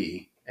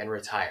WWE. And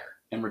retire.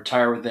 And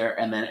retire with there,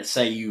 and then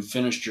say you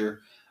finished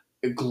your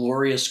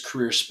glorious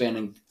career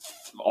spanning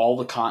all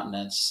the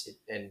continents.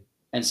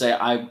 And say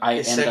I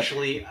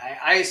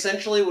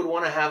essentially would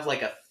want to have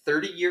like a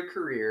 30-year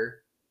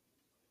career,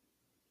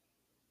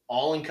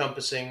 all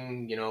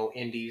encompassing,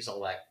 indies,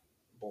 all that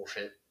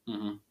bullshit.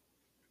 Mm-hmm.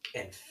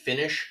 and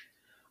finish.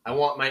 I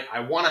want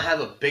to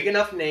have a big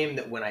enough name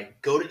that when I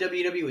go to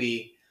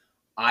WWE,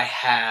 I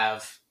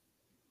have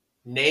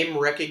name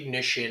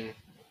recognition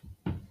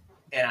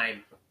and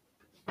I'm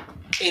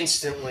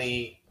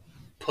instantly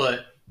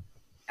put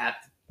at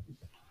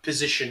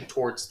position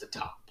towards the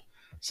top.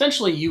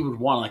 Essentially, you would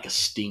want like a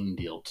Sting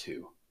deal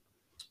too.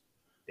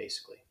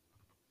 Basically,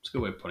 it's a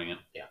good way of putting it.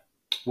 Yeah.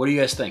 What do you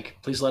guys think?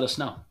 Please let us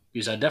know,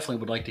 because I definitely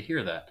would like to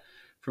hear that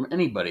from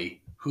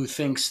anybody who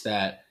thinks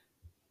that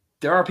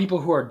there are people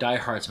who are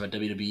diehards about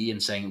WWE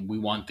and saying, we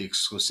want the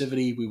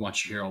exclusivity, we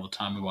want you here all the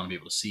time, we want to be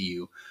able to see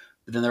you.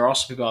 But then there are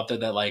also people out there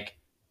that, like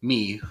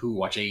me, who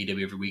watch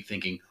AEW every week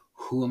thinking,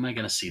 who am I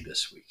going to see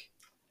this week?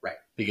 Right.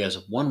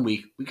 Because 1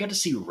 week, we got to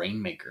see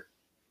Rainmaker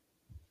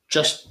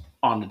just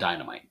on the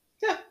Dynamite.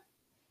 Yeah.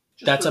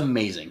 That's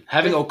amazing.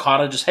 Having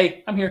Okada just,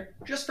 hey, I'm here.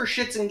 Just for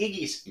shits and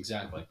giggies.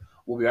 Exactly.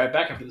 We'll be right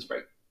back after this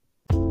break.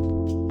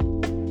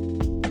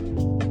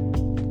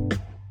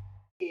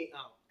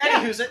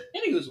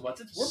 Anywho's what's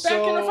it? We're back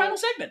in our final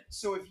segment.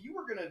 So if you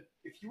were gonna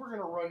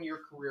run your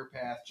career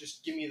path,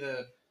 just give me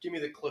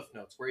the cliff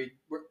notes. Where you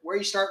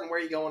start and where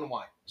you going and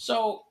why.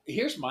 So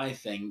here's my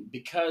thing,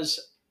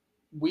 because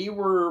we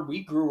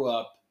grew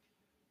up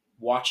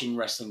watching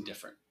wrestling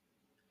different.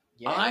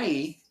 Yes.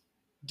 I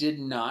did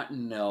not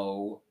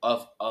know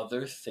of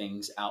other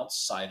things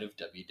outside of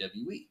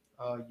WWE.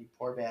 Oh, you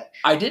poor bitch.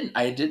 I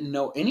didn't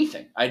know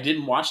anything. I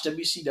didn't watch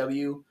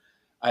WCW.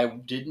 I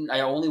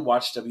only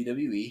watched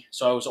WWE.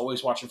 So I was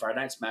always watching Friday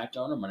Night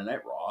SmackDown or Monday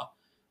Night Raw.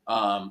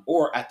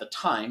 Or at the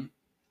time,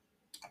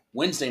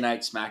 Wednesday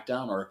Night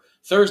SmackDown or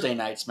Thursday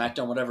Night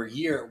SmackDown, whatever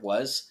year it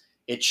was.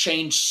 It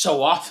changed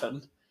so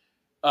often.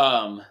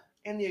 And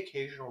the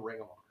occasional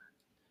Ring of Honor.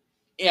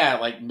 Yeah,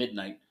 like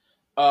midnight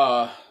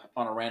on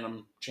a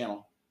random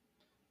channel.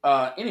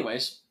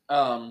 Anyways,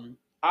 I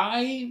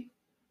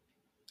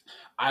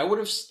would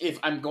have, if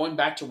I'm going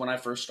back to when I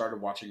first started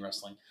watching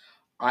wrestling,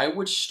 I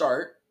would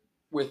start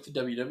with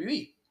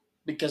WWE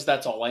because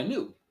that's all I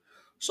knew.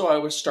 So I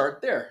would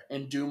start there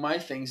and do my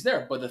things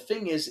there. But the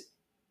thing is,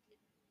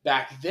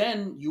 back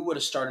then you would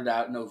have started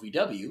out in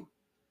OVW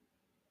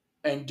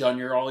and done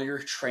all your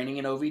training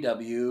in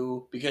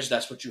OVW, because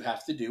that's what you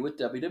have to do with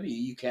WWE.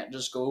 You can't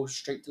just go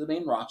straight to the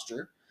main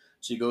roster.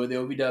 So you go to the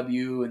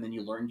OVW and then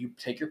you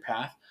take your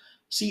path.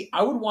 See,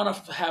 I would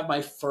want to have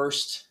my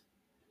first,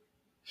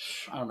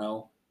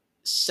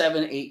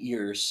 7-8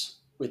 years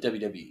with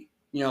WWE.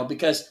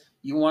 Because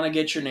you want to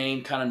get your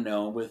name kind of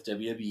known with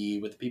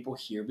WWE, with the people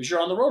here, because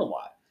you're on the road a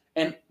lot.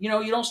 And, you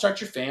don't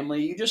start your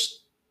family. You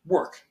just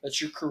work.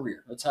 That's your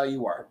career. That's how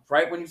you are.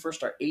 Right when you first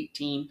start,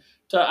 18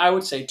 to, I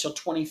would say, till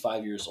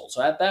 25 years old.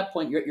 So at that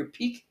point, you're at your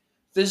peak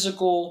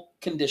physical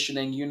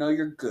conditioning.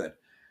 You're good.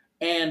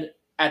 And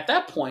at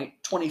that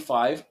point,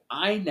 25,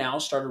 I now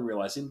started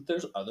realizing that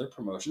there's other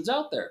promotions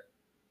out there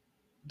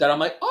that I'm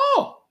like,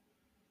 oh,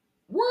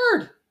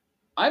 word.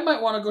 I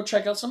might want to go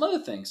check out some other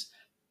things.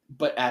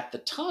 But at the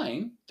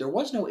time, there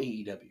was no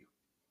AEW.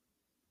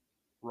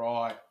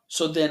 Right.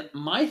 So then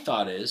my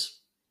thought is,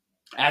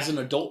 as an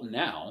adult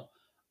now,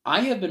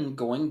 I have been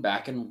going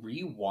back and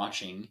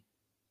rewatching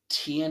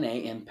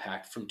TNA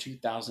Impact from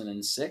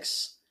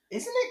 2006.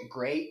 Isn't it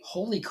great?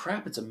 Holy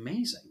crap, it's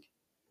amazing.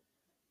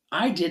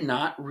 I did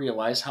not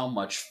realize how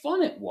much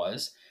fun it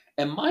was.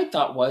 And my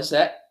thought was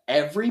that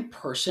every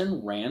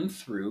person ran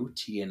through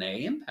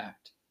TNA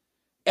Impact.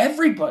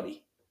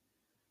 Everybody.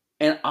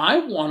 And I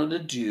wanted to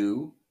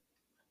do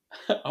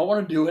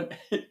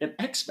an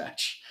X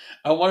match.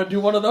 I want to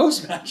do one of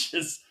those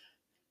matches.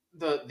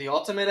 The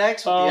Ultimate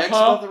X with the X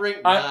above the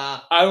ring?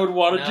 Nah. I would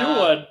want to do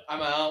one.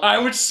 I'm out. I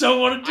would so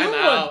want to do one.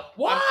 Out.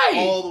 Why? I'm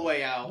all the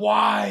way out.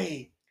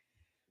 Why?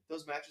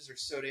 Those matches are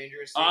so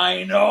dangerous.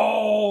 I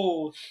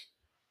know.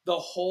 The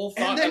whole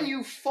thought. And then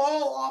you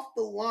fall off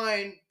the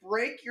line,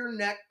 break your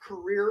neck,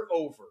 career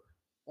over.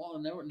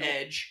 Well,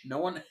 Edge. No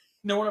one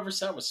ever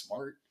said I was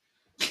smart.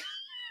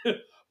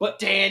 But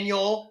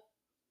Daniel.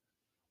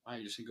 Why,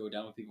 you just gonna go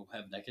down with people who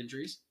have neck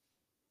injuries?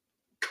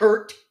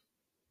 Kurt.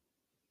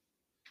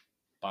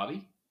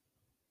 Bobby.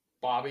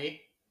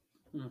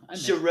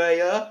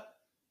 Saraya.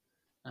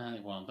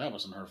 Well, that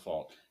wasn't her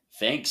fault.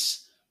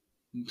 Thanks,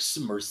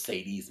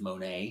 Mercedes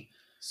Monet.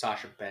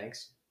 Sasha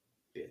Banks.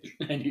 Bitch.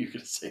 I knew you were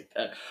going to say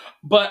that.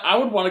 But I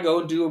would want to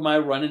go do my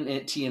run in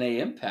TNA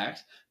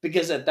Impact,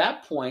 because at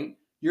that point,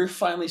 you're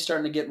finally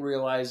starting to get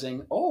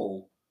realizing,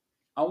 oh,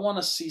 I want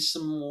to see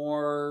some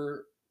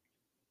more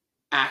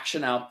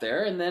action out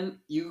there. And then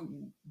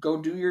you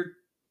go do your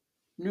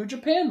New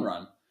Japan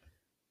run,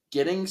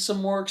 getting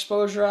some more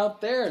exposure out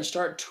there and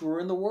start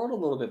touring the world a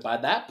little bit. By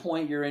that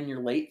point, you're in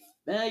your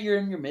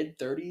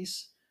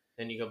mid-30s.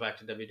 Then you go back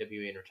to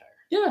WWE and retire.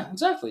 Yeah,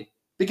 exactly.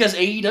 Because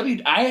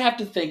AEW, I have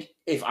to think,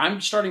 if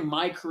I'm starting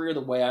my career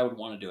the way I would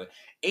want to do it,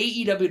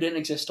 AEW didn't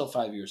exist till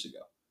 5 years ago.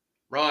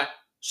 Right.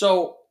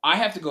 So I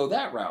have to go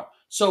that route.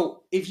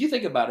 So if you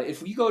think about it,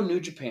 if you go to New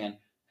Japan,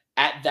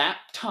 at that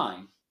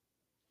time,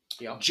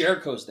 yep.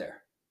 Jericho's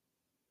there.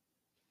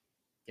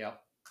 Yep.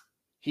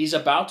 He's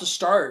about to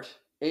start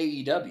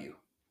AEW.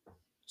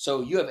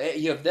 So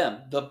you have them,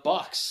 the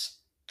Bucks.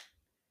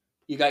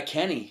 You got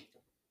Kenny.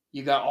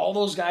 You got all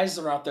those guys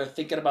that are out there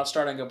thinking about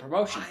starting a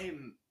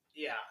promotion.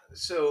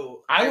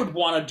 So I would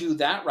want to do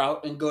that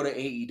route and go to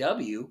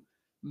AEW,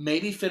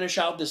 maybe finish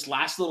out this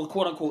last little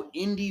quote unquote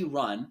indie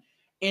run,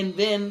 and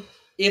then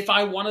if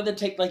I wanted to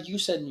take, like you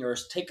said in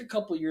yours, take a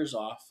couple years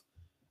off,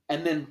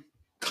 and then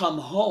come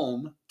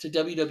home to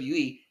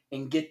WWE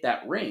and get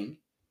that ring,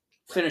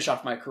 finish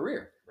off my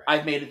career. Right.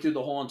 I've made it through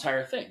the whole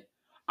entire thing.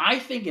 I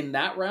think in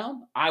that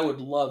round, I would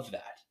love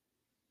that.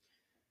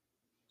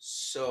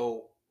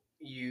 So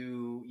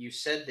you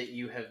said that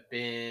you have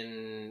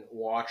been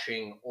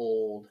watching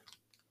old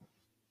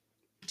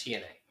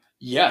TNA.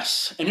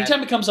 Yes.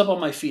 Anytime it comes up on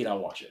my feed, I'll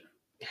watch it.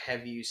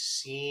 Have you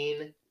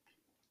seen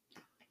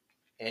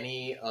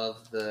any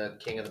of the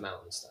King of the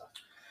Mountain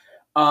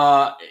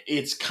stuff?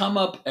 It's come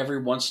up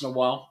every once in a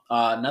while.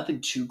 Nothing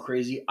too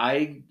crazy.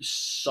 I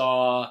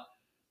saw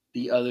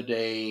the other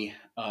day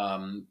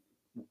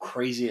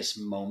craziest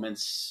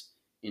moments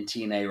in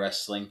TNA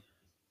wrestling,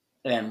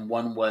 and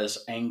one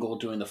was Angle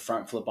doing the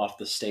front flip off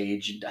the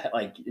stage,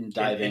 like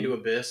diving into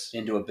Abyss.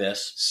 Into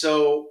Abyss.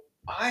 So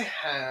I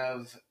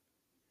have.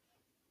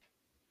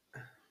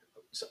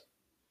 So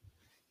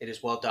it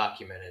is well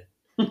documented.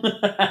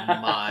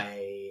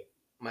 my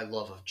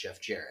love of Jeff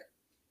Jarrett.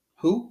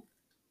 Who?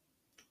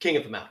 King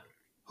of the Mountain.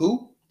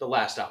 Who? The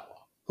Last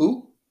Outlaw.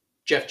 Who?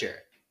 Jeff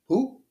Jarrett.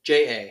 Who?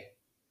 J-A.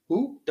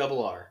 Who?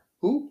 Double R.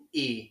 Who?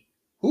 E.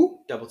 Who?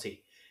 Double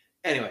T.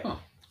 Anyway.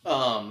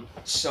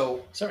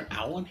 So is there an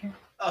owl in here?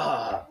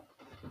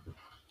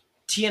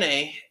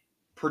 TNA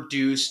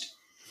produced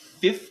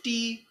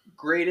 50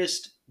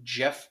 greatest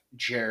Jeff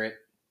Jarrett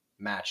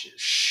matches.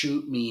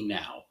 Shoot me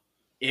now.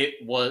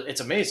 It's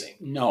amazing.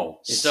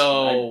 No.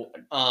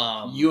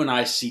 You and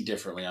I see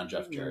differently on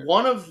Jeff Jarrett.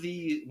 One of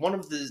the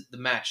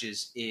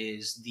matches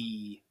is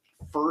the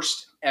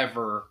first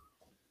ever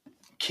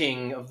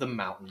King of the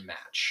Mountain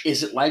match.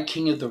 Is it like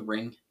King of the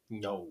Ring?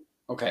 No.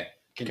 Okay.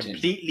 Continue.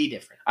 Completely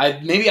different.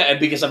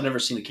 Because I've never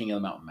seen a King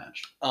of the Mountain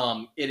match.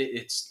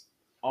 It's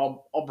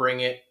I'll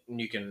bring it and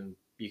you can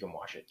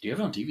watch it. Do you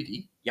have it on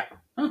DVD? Yeah.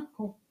 Oh,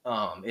 cool.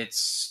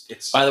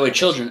 It's by the way,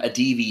 children, a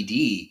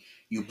DVD.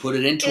 You put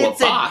it into a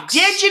box.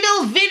 It's a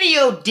digital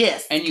video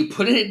disc. And you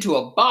put it into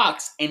a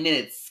box, and then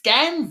it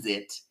scans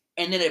it,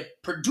 and then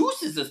it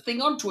produces this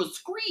thing onto a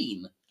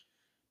screen.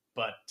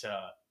 But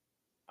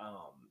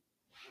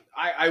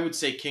I would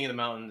say King of the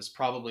Mountain is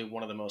probably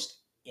one of the most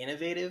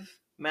innovative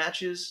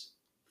matches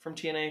from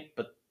TNA,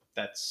 but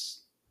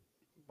that's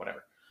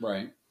whatever.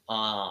 Right.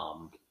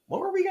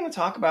 What were we going to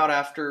talk about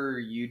after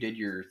you did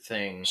your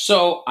thing?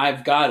 So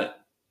I've got it.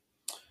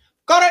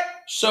 Got it!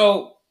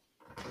 So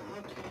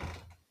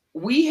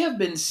we have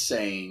been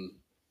saying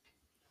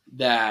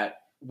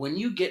that when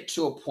you get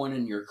to a point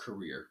in your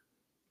career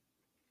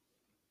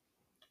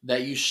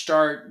that you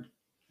start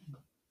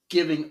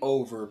giving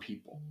over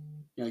people,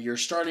 you're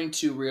starting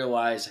to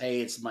realize,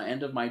 hey, it's my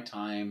end of my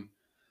time.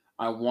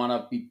 I want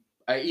to be,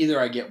 either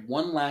I get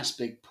one last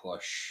big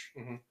push,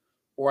 mm-hmm.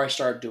 or I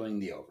start doing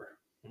the over.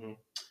 Mm-hmm.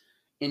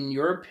 In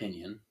your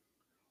opinion,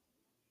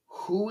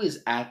 who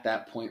is at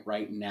that point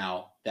right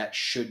now that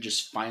should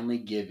just finally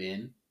give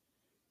in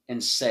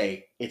and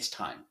say, it's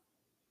time?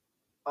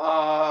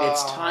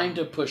 It's time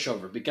to push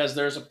over. Because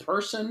there's a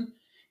person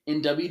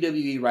in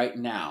WWE right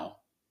now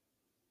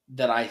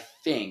that I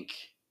think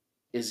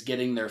is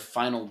getting their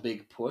final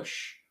big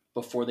push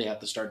before they have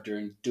to start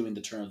doing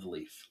the turn of the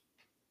leaf.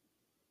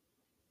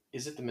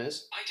 Is it The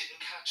Miz? I didn't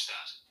catch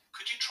that.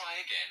 Could you try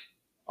again?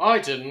 I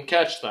didn't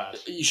catch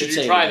that. You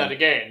should try that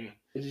again.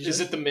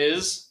 Is it The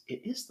Miz?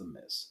 It is The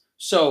Miz.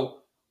 So,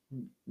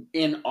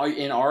 in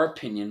our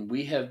opinion,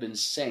 we have been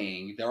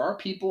saying there are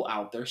people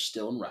out there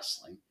still in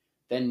wrestling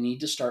that need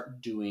to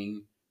start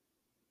doing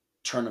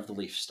turn of the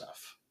leaf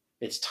stuff.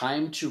 It's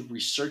time to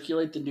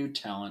recirculate the new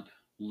talent,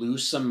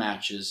 lose some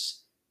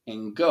matches,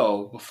 and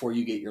go before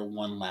you get your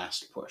one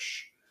last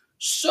push.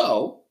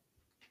 So,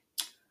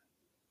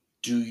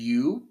 do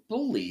you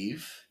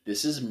believe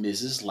this is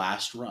Miz's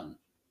last run?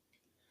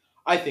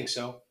 I think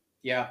so.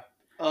 Yeah.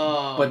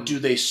 But do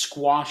they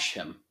squash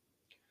him?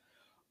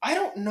 I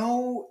don't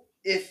know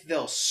if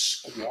they'll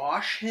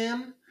squash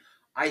him.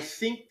 I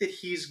think that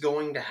he's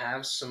going to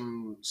have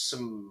some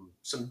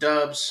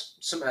dubs,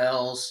 some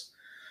L's.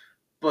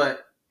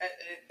 But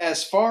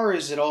as far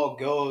as it all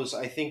goes,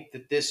 I think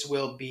that this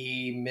will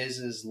be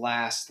Miz's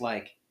last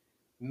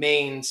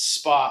main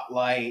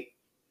spotlight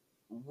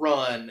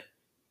run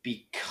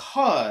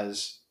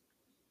because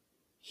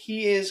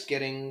he is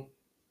getting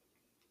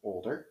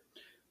older.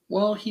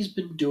 Well, he's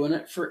been doing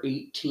it for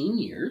 18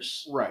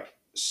 years. Right.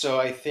 So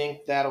I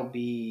think that'll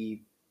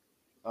be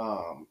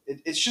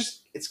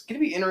it's going to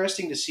be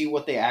interesting to see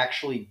what they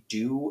actually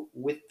do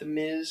with The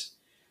Miz,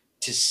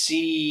 to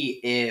see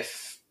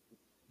if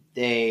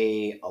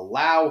they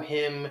allow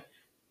him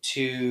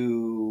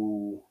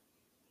to,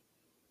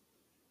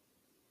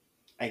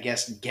 I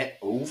guess, get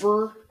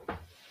over.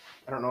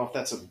 I don't know if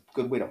that's a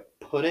good way to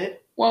put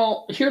it.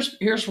 Well,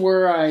 here's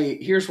where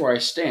I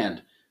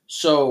stand.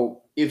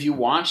 So if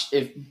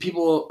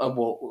people,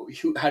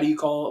 how do you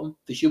call them?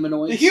 The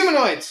humanoids? The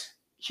humanoids.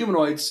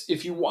 Humanoids,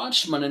 if you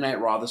watched Monday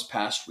Night Raw this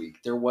past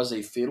week, there was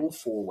a fatal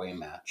 4-way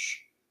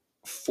match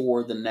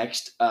for the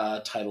next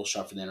title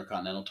shot for the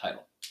Intercontinental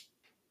title.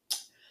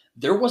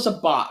 There was a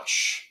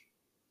botch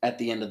at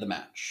the end of the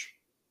match.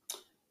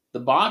 The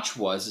botch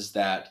is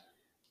that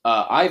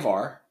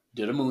Ivar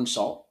did a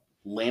moonsault,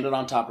 landed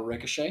on top of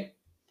Ricochet,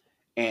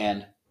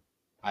 and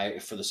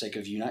for the sake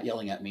of you not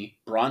yelling at me,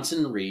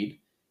 Bronson Reed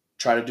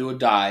tried to do a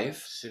dive.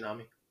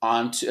 Tsunami.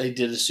 He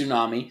did a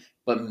tsunami,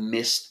 but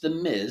missed the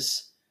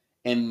Miz,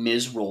 and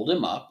Miz rolled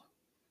him up,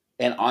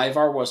 and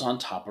Ivar was on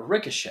top of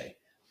Ricochet.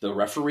 The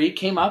referee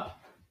came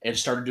up and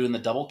started doing the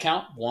double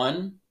count.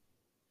 1,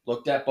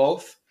 looked at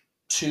both.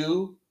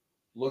 2,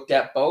 looked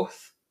at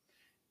both.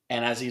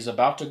 And as he's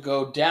about to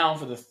go down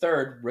for the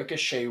third,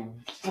 Ricochet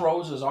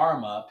throws his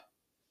arm up,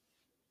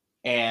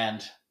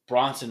 and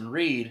Bronson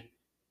Reed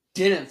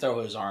didn't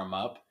throw his arm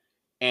up,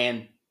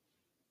 and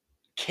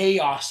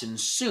chaos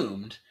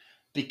ensued,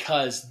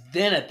 because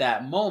then at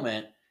that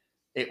moment,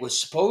 it was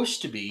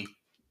supposed to be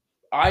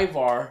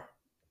Ivar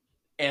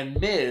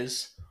and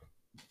Miz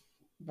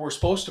were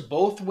supposed to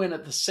both win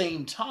at the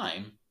same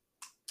time.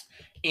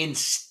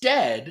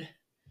 Instead,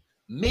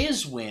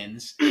 Miz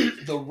wins.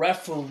 The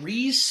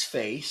referee's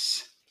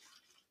face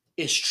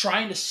is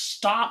trying to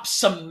stop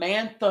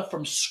Samantha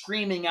from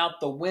screaming out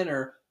the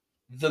winner,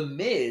 The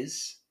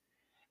Miz,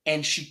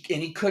 and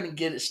he couldn't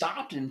get it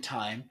stopped in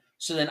time.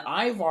 So then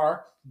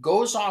Ivar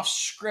goes off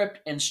script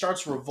and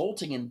starts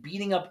revolting and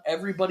beating up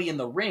everybody in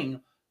the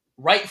ring,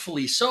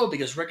 rightfully so,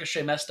 because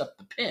Ricochet messed up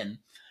the pin.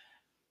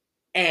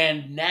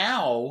 And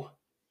now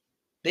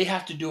they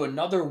have to do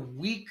another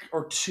week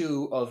or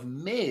 2 of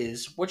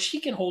Miz, which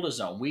he can hold his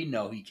own. We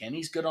know he can.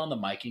 He's good on the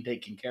mic. He's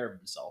taking care of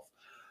himself.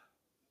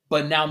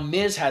 But now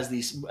Miz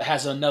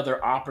has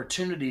another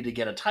opportunity to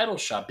get a title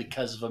shot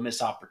because of a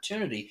missed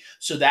opportunity.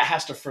 So that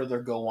has to further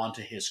go on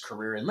to his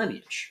career and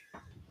lineage.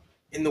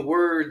 In the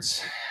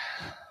words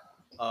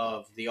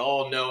of the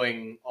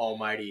all-knowing,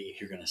 almighty,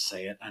 You're going to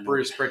say it. I know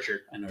Bruce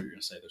Pritchard. I know you're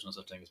going to say there's no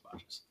such thing as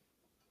botches.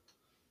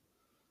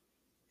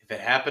 If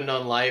it happened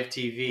on live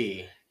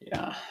TV,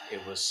 yeah,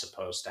 it was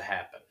supposed to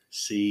happen.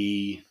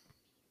 See,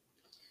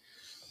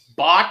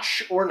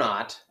 botch or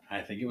not,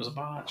 I think it was a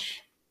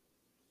botch.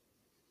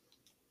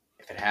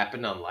 If it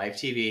happened on live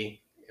TV,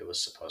 it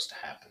was supposed to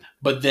happen.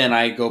 But then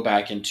I go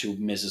back into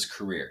Miz's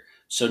career.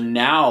 So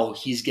now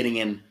he's getting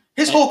in.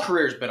 His whole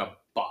career's been a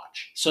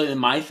botch. So in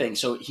my thing,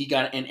 so he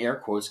got, in air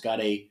quotes,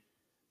 got a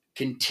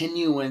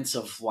continuance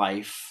of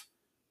life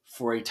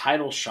for a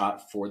title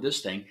shot for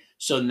this thing.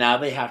 So now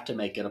they have to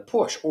make it a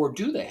push. Or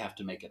do they have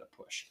to make it a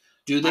push?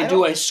 Do they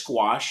do a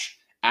squash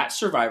at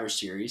Survivor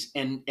Series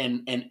and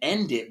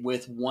end it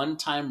with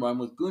one-time run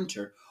with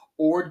Gunther?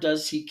 Or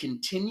does he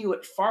continue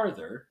it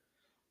farther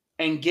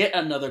and get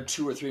another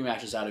 2 or 3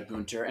 matches out of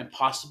Gunther and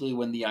possibly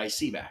win the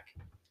IC back?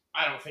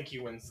 I don't think he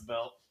wins the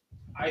belt.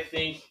 I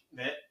think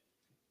that,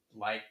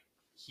 like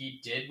he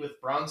did with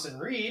Bronson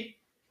Reed,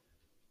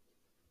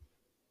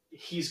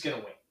 he's going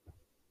to win.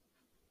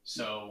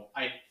 So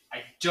I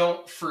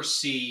don't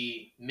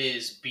foresee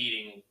Miz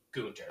beating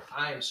Gunther.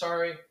 I am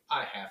sorry.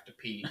 I have to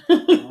pee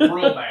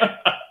real bad.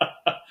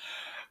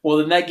 Well,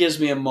 then that gives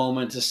me a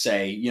moment to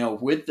say,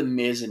 with the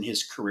Miz and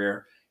his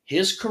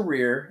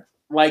career,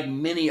 like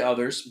many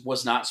others,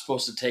 was not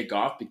supposed to take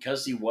off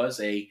because he was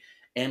a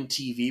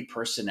MTV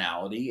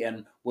personality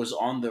and was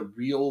on the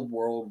Real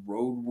World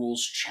Road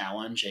Rules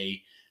Challenge,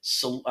 a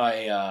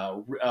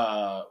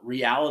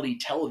reality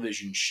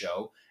television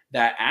show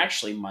that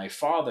actually my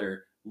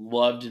father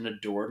loved and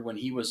adored when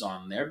he was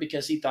on there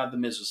because he thought The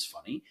Miz was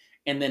funny.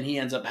 And then he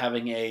ends up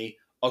having a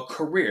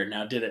career.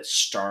 Now, did it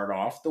start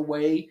off the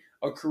way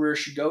a career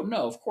should go?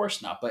 No, of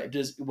course not. But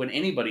when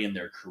anybody in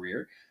their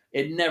career,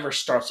 it never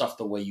starts off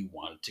the way you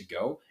want it to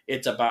go.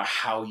 It's about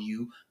how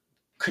you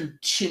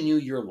continue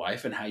your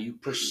life and how you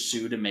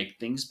pursue to make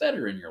things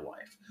better in your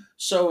life.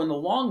 So in the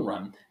long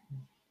run,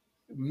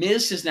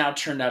 Miz has now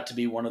turned out to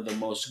be one of the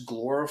most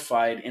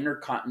glorified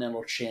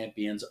intercontinental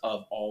champions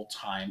of all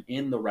time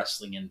in the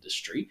wrestling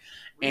industry.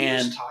 Were you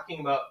just talking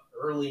about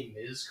early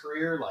Miz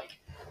career, like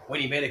when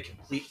he made a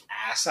complete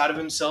ass out of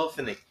himself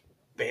and they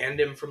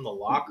banned him from the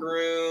locker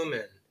room?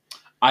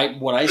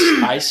 And what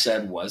I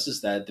said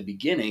is that at the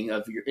beginning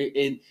of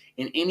in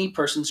any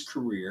person's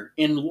career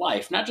in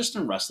life, not just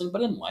in wrestling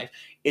but in life,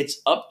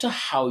 it's up to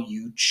how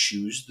you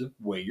choose the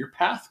way your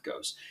path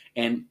goes,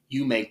 and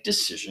you make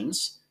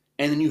decisions.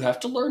 And then you have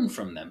to learn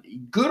from them,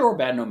 good or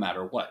bad, no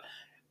matter what.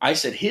 I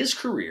said his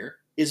career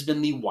has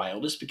been the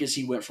wildest because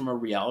he went from a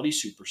reality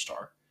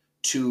superstar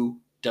to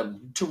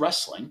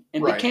wrestling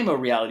and became a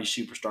reality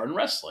superstar in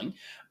wrestling,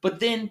 but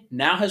then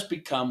now has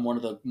become one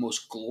of the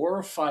most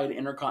glorified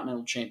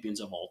intercontinental champions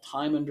of all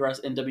time in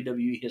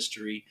WWE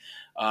history.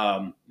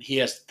 He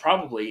has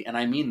probably, and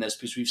I mean this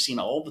because we've seen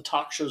all the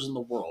talk shows in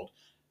the world,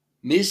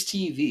 Miz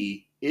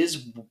TV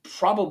is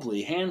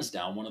probably hands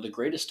down one of the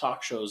greatest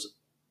talk shows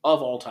of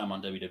all time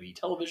on WWE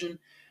television.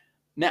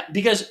 Now,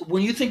 because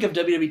when you think of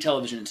WWE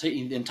television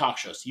and talk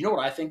shows, you know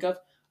what I think of?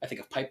 I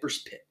think of Piper's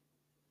Pit.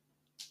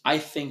 I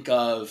think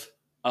of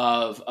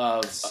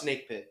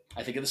Snake Pit.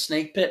 I think of the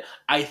Snake Pit.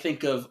 I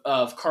think of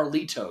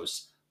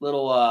Carlito's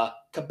little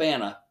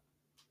cabana.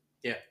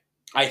 Yeah.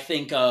 I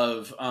think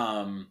of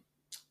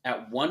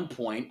at one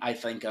point I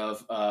think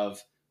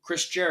of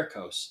Chris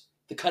Jericho's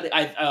the cut.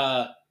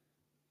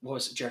 What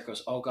was it?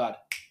 Jericho's? Oh God.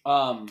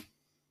 Oh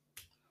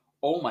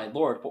my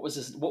Lord. What was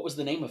this? What was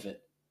the name of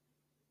it?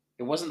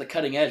 It wasn't the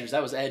Cutting Edges.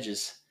 That was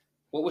Edges.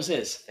 What was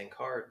his? Think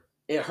hard.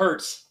 It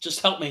hurts.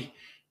 Just help me.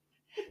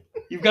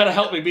 You've got to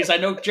help me because I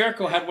know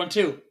Jericho had one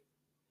too.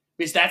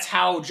 Because that's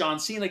how John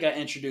Cena got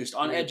introduced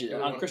on Edges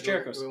on Chris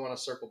Jericho's. Do we want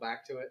to circle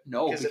back to it?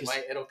 No, because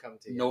it'll come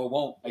to you. No, it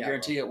won't. I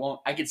guarantee it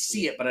won't. I can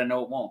see it, but I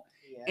know it won't.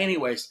 Yeah.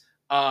 Anyways,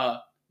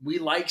 we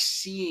like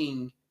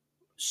seeing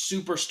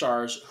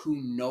superstars who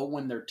know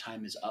when their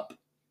time is up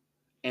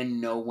and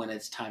know when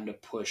it's time to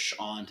push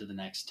on to the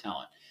next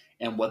talent.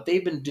 And what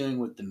they've been doing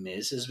with The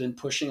Miz has been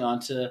pushing on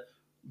to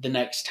the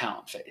next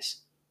talent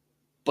phase.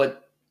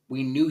 But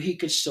we knew he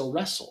could still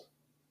wrestle.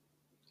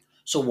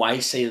 So why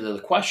say the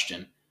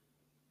question,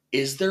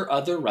 is there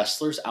other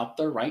wrestlers out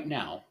there right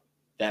now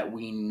that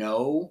we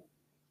know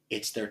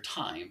it's their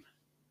time,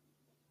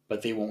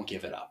 but they won't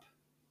give it up?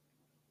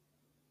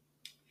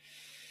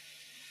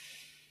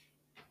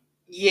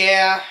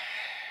 Yeah.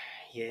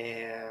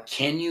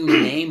 Can you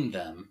name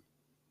them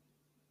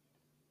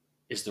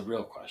is the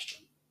real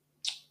question.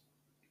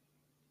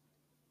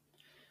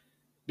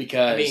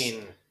 Because I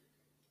mean,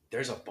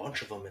 there's a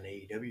bunch of them in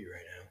AEW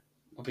right now.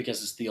 Well,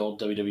 because it's the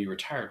old WWE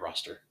retired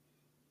roster.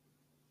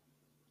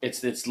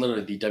 It's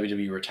literally the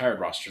WWE retired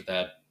roster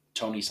that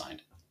Tony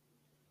signed.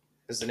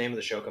 Has the name of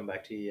the show come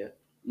back to you yet?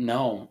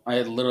 No,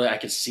 I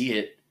could see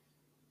it,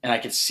 and I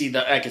could see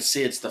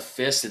it's the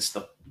fist, it's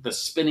the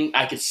spinning.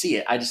 I could see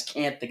it. I just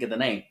can't think of the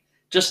name.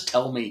 Just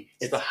tell me.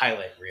 It's the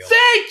highlight reel.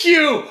 Thank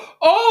you.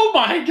 Oh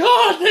my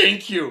God,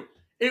 thank you.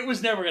 It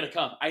was never gonna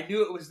come. I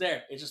knew it was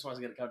there. It just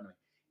wasn't gonna come to me.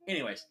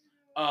 Anyways,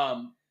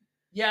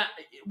 yeah.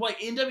 Well,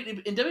 in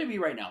WWE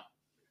right now,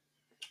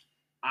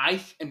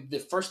 the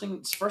first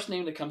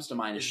name that comes to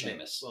mind is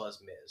Sheamus. Well, as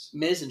Miz.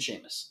 Miz and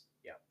Sheamus.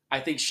 Yeah. I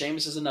think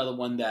Sheamus is another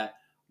one that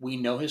we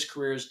know his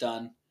career is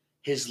done.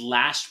 His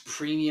last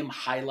premium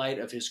highlight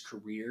of his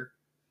career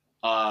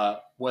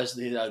was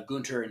the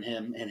Gunther and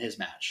him and his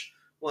match.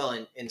 Well,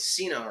 and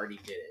Cena already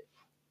did it.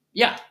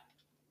 Yeah.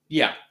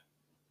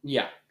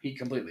 He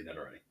completely did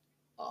already.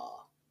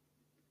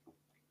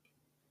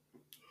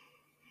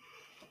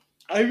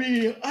 I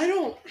mean, I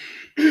don't.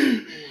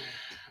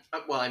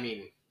 Well, I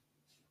mean,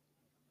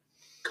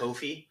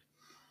 Kofi.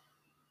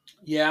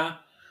 Yeah,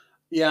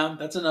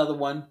 that's another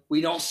one.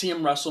 We don't see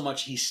him wrestle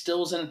much. He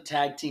still is in a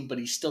tag team, but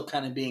he's still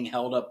kind of being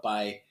held up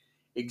by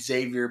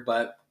Xavier.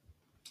 But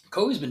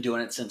Kofi's been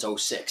doing it since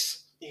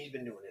 2006. He's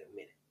been doing it a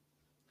minute.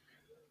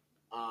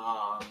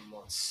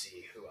 Let's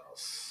see who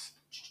else.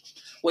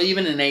 Well,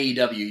 even in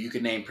AEW, you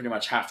could name pretty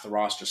much half the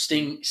roster.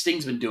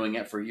 Sting's been doing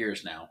it for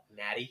years now.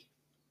 Natty.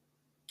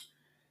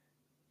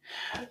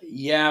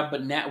 Yeah,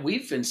 but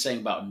we've been saying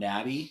about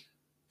Natty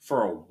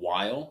for a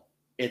while.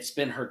 It's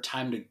been her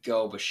time to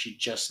go, but she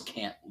just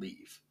can't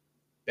leave.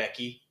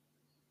 Becky.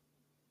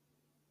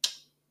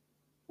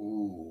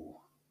 Ooh.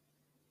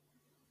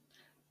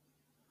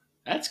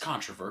 That's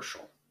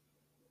controversial.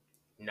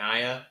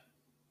 Nia.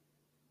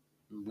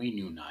 We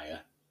knew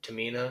Nia.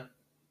 Tamina.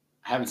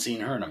 I haven't seen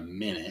her in a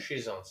minute.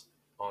 She's on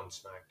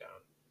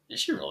SmackDown.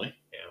 Is she really?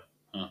 Yeah.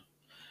 Huh.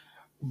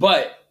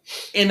 But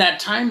in that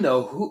time,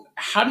 though,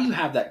 how do you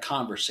have that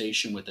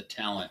conversation with the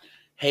talent?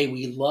 Hey,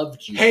 we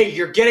loved you. Hey,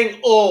 you're getting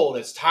old.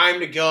 It's time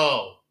to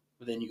go.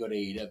 But then you go to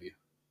AEW.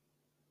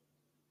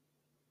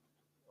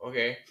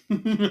 Okay.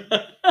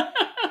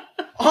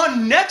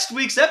 On next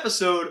week's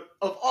episode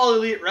of All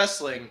Elite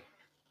Wrestling,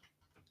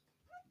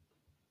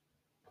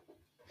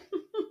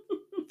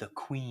 the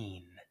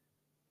Queen,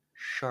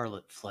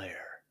 Charlotte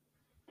Flair.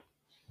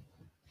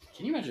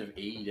 Can you imagine if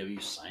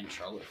AEW signed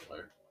Charlotte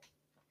Flair?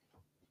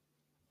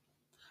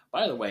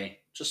 By the way,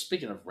 just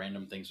speaking of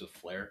random things with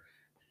Flair,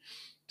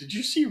 did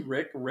you see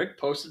Rick? Rick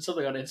posted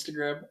something on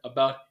Instagram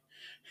about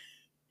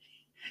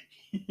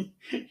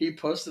he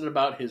posted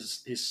about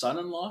his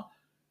son-in-law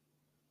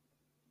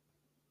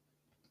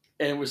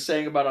and was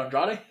saying about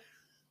Andrade.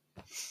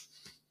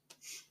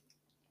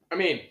 I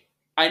mean,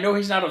 I know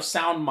he's not of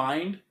sound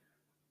mind,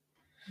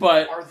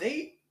 but are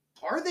they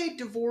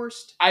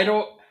divorced?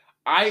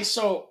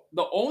 So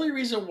the only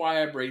reason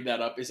why I bring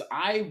that up is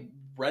I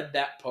read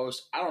that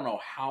post I don't know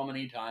how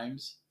many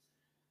times.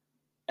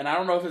 And I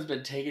don't know if it's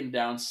been taken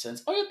down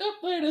since. Oh, yeah,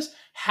 there it is.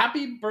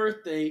 Happy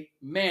birthday,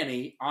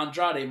 Manny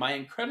Andrade, my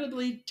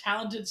incredibly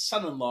talented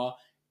son-in-law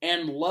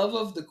and love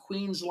of the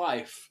Queen's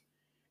life.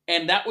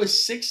 And that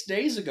was 6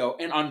 days ago.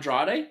 And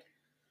Andrade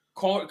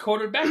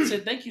quoted back and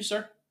said, "Thank you,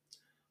 sir."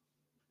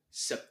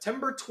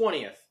 September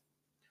 20th.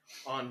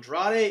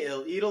 Andrade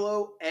El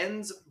Idolo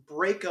ends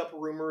breakup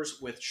rumors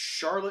with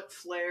Charlotte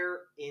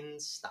Flair in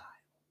style.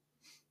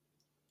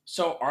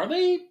 So are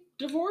they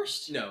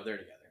divorced? No, they're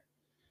together.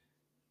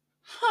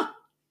 Huh.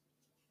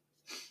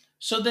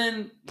 So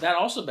then that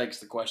also begs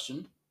the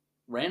question,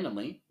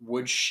 randomly,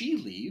 would she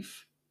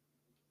leave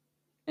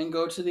and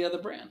go to the other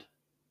brand?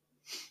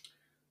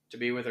 To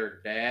be with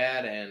her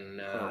dad and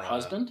Her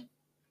husband?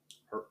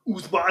 her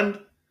husband.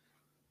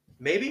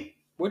 Maybe.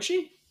 Would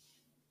she?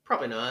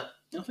 Probably not. I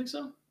don't think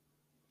so. I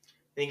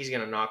think he's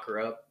gonna knock her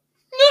up.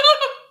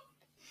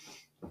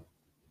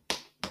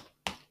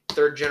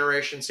 Third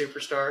generation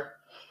superstar.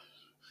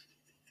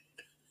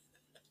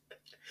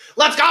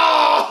 Let's go!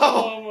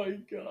 Oh my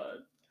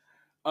god.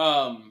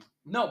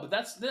 No, but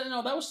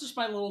that was just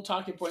my little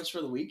talking points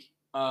for the week.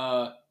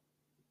 I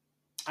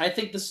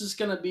think this is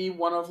gonna be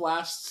one of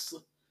last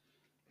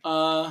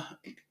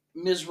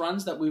Miz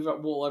runs that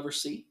we'll ever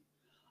see.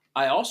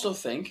 I also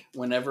think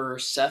whenever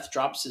Seth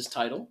drops his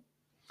title,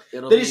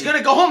 Then he's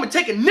gonna go home and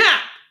take a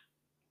nap.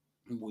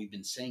 We've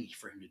been saying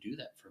for him to do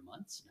that for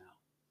months now.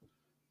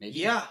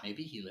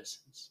 Maybe he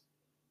listens.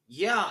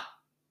 Yeah,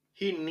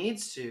 he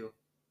needs to.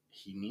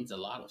 He needs a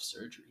lot of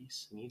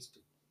surgeries. He needs to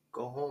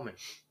go home and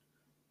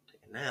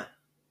take a nap.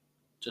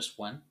 Just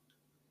one?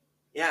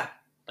 Yeah.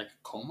 Like a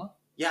coma?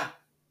 Yeah.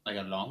 Like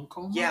a long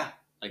coma? Yeah.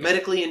 Like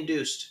medically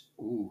induced.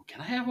 Ooh,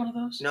 can I have one of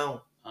those?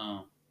 No.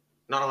 Oh.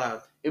 Not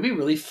allowed. It'd be a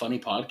really funny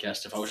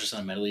podcast if I was just in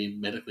a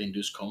medically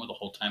induced coma the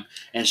whole time,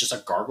 and it's just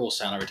a gargle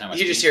sound every time I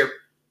speak. You just hear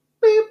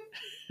beep,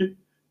 beep,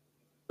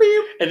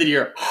 and then you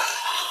hear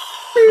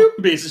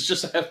beep. It's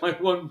just I have my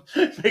one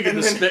making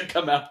the spit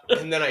come out.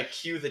 And then I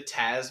cue the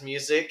Taz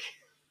music.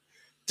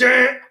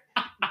 Dirt,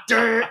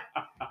 dirt,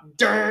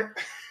 dirt.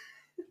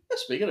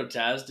 Speaking of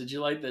Taz, did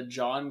you like that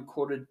John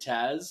quoted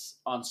Taz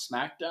on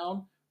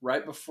SmackDown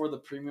right before the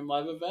Premium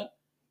Live event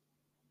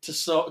to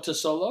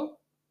Solo?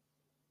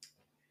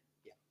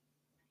 Yeah.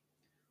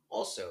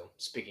 Also,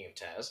 speaking of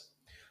Taz,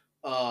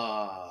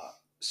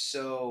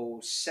 so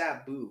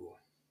Sabu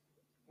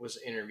was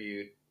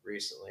interviewed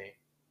recently,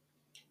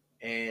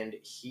 and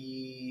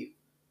he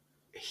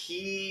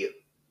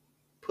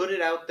put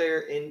it out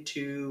there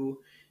into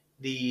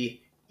the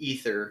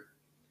ether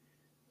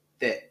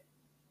that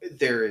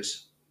there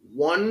is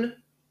one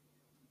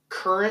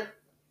current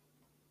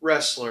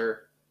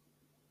wrestler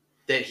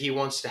that he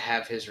wants to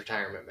have his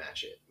retirement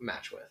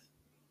match with.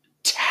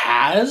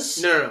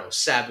 Taz? No,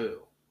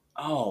 Sabu.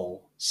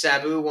 Oh.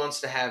 Sabu wants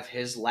to have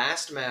his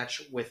last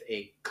match with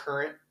a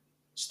current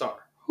star.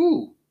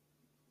 Who?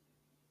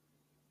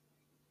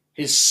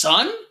 His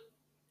son?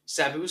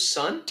 Sabu's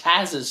son?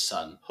 Taz's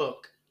son.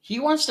 Hook. He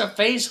wants to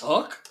face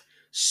Hook?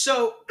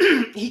 So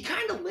he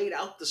kind of laid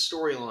out the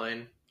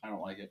storyline. I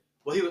don't like it.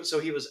 Well, he was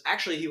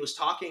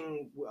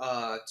talking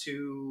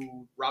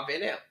to Rob Van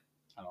Dam.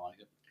 I don't like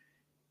it.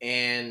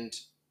 And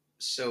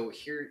so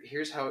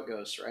here's how it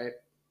goes, right?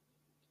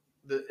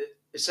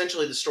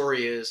 Essentially the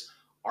story is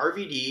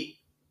RVD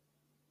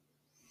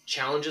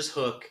challenges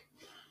Hook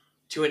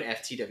to an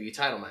FTW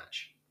title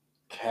match.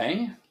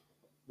 Okay.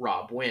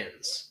 Rob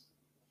wins.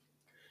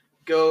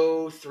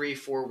 Go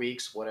 3-4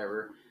 weeks,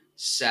 whatever.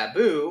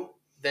 Sabu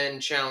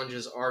then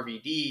challenges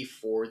RVD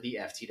for the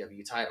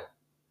FTW title.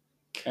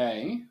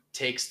 Okay.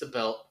 Takes the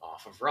belt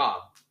off of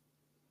Rob.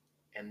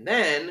 And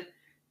then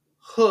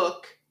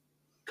Hook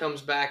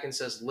comes back and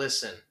says,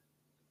 listen,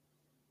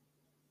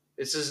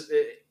 this is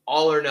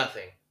all or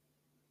nothing.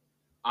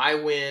 I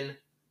win.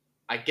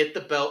 I get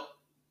the belt.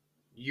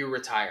 You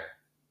retire.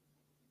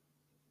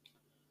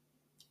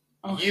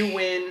 Okay. You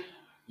win.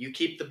 You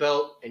keep the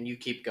belt and you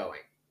keep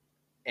going.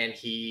 And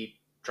he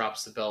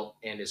drops the belt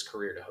and his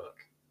career to Hook.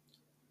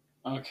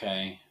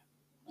 Okay.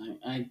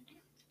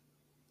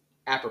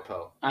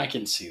 Apropos. I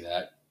can see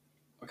that.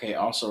 Okay,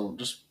 also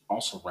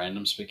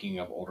random, speaking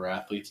of older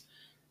athletes,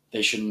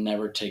 they should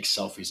never take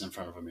selfies in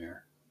front of a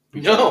mirror.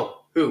 No!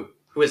 Who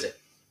is it?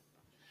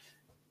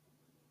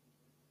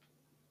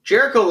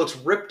 Jericho looks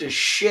ripped as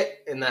shit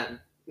in that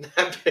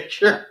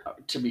picture.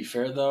 To be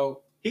fair,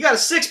 though, he got a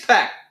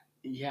 6-pack.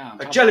 Yeah.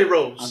 A jelly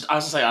rolls. I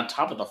was going to say, on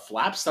top of the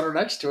flaps that are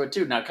next to it,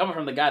 too. Now, coming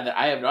from the guy that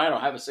I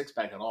don't have a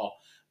 6-pack at all,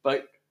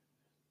 but...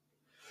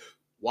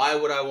 Why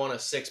would I want a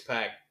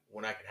 6-pack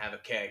when I can have a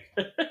keg?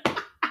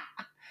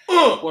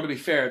 Well, to be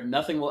fair,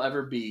 nothing will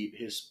ever beat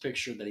his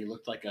picture that he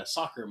looked like a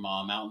soccer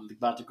mom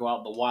about to go out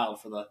in the wild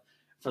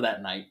for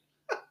that night.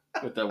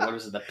 With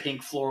the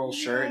pink floral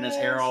shirt and his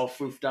hair all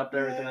foofed up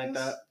and everything like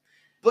that.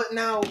 But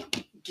now,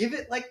 give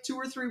it like 2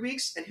 or 3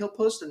 weeks and he'll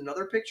post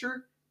another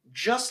picture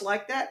just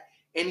like that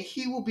and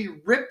he will be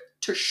ripped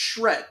to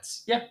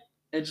shreds. Yeah.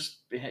 It's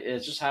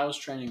just how his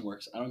training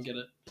works. I don't get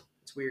it.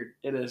 It's weird.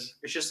 It is.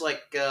 It's just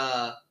like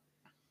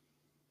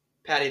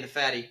Patty the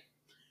Fatty.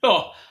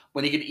 Oh,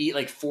 when he could eat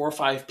like 4 or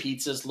 5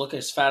 pizzas, look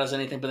as fat as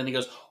anything, but then he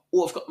goes,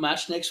 "Oh, I've got a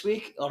match next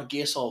week. I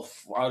guess I'll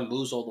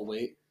lose all the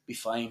weight, be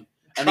fine."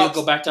 And then he'll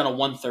go back down to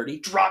 130.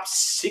 Drop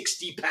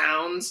 60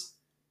 pounds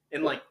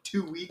in like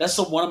 2 weeks. That's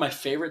one of my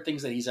favorite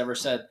things that he's ever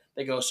said.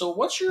 They go, "So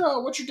what's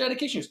your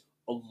dedication?" He goes,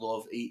 "I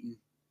love eating.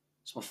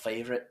 It's my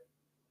favorite.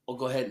 I'll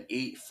go ahead and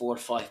eat 4 or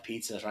 5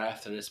 pizzas right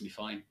after this and be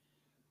fine.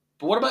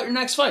 But what about your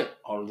next fight?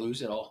 I'll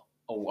lose it all.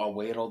 I'll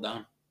weigh it all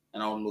down,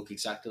 and I'll look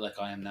exactly like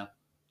I am now.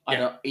 I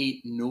don't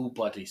eat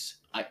nobody's.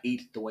 I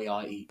eat the way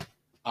I eat.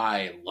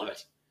 I love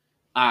it.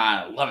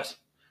 I love it.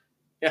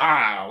 Yeah.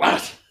 I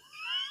love it."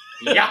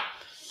 Yeah.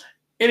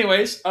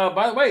 Anyways,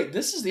 by the way,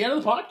 this is the end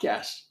of the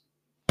podcast.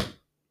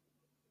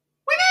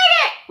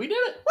 We did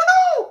it.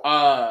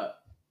 Woohoo!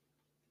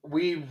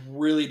 We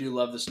really do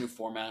love this new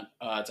format.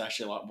 It's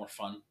actually a lot more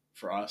fun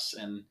for us,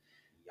 and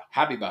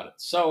happy about it.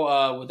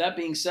 So, with that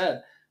being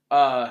said,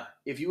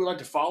 if you would like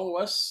to follow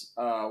us,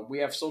 we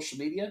have social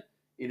media.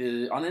 It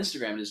is on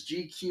Instagram. It is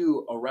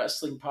GQ a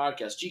Wrestling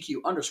Podcast.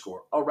 GQ _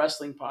 a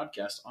Wrestling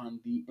Podcast on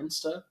the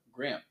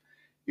Instagram.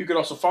 You could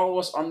also follow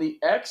us on the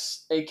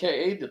X,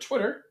 aka the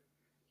Twitter.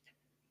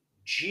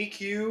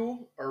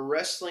 GQ a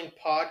Wrestling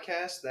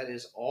Podcast. That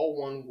is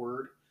all one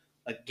word.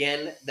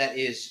 Again, that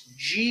is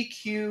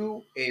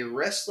GQ a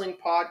Wrestling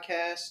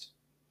Podcast.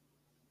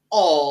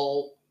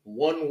 All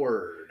one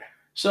word.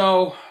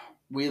 So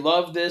we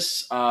love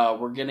this.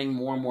 We're getting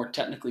more and more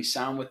technically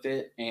sound with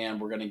it,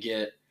 and we're going to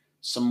get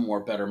some more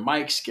better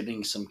mics,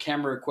 getting some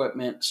camera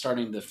equipment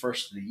starting the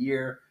first of the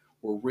year.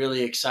 We're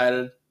really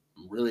excited.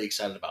 I'm really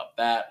excited about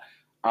that.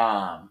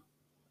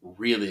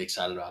 Really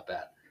excited about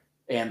that.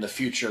 And the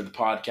future of the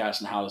podcast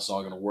and how this is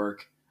all going to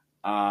work.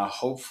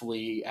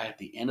 Hopefully, at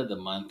the end of the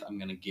month, I'm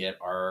going to get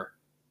our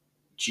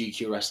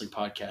GQ Wrestling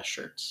Podcast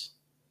shirts.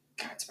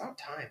 God, it's about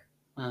time.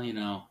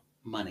 Well,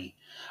 money.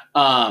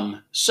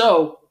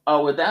 So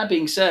with that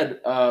being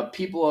said,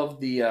 people of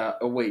the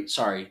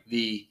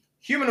the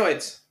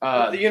Humanoids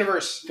of the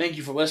universe. Thank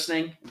you for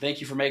listening.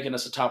 Thank you for making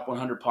us a top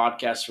 100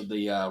 podcast for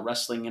the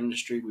wrestling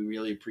industry. We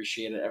really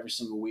appreciate it every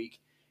single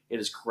week. It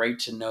is great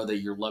to know that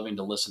you're loving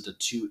to listen to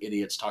two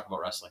idiots talk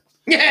about wrestling.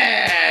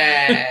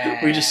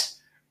 Yeah!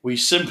 we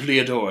simply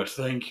adore it.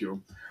 Thank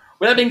you.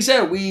 With that being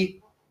said,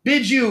 we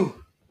bid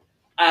you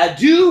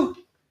adieu.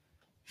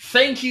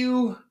 Thank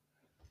you.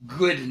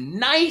 Good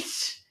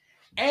night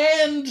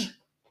and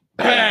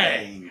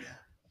bang.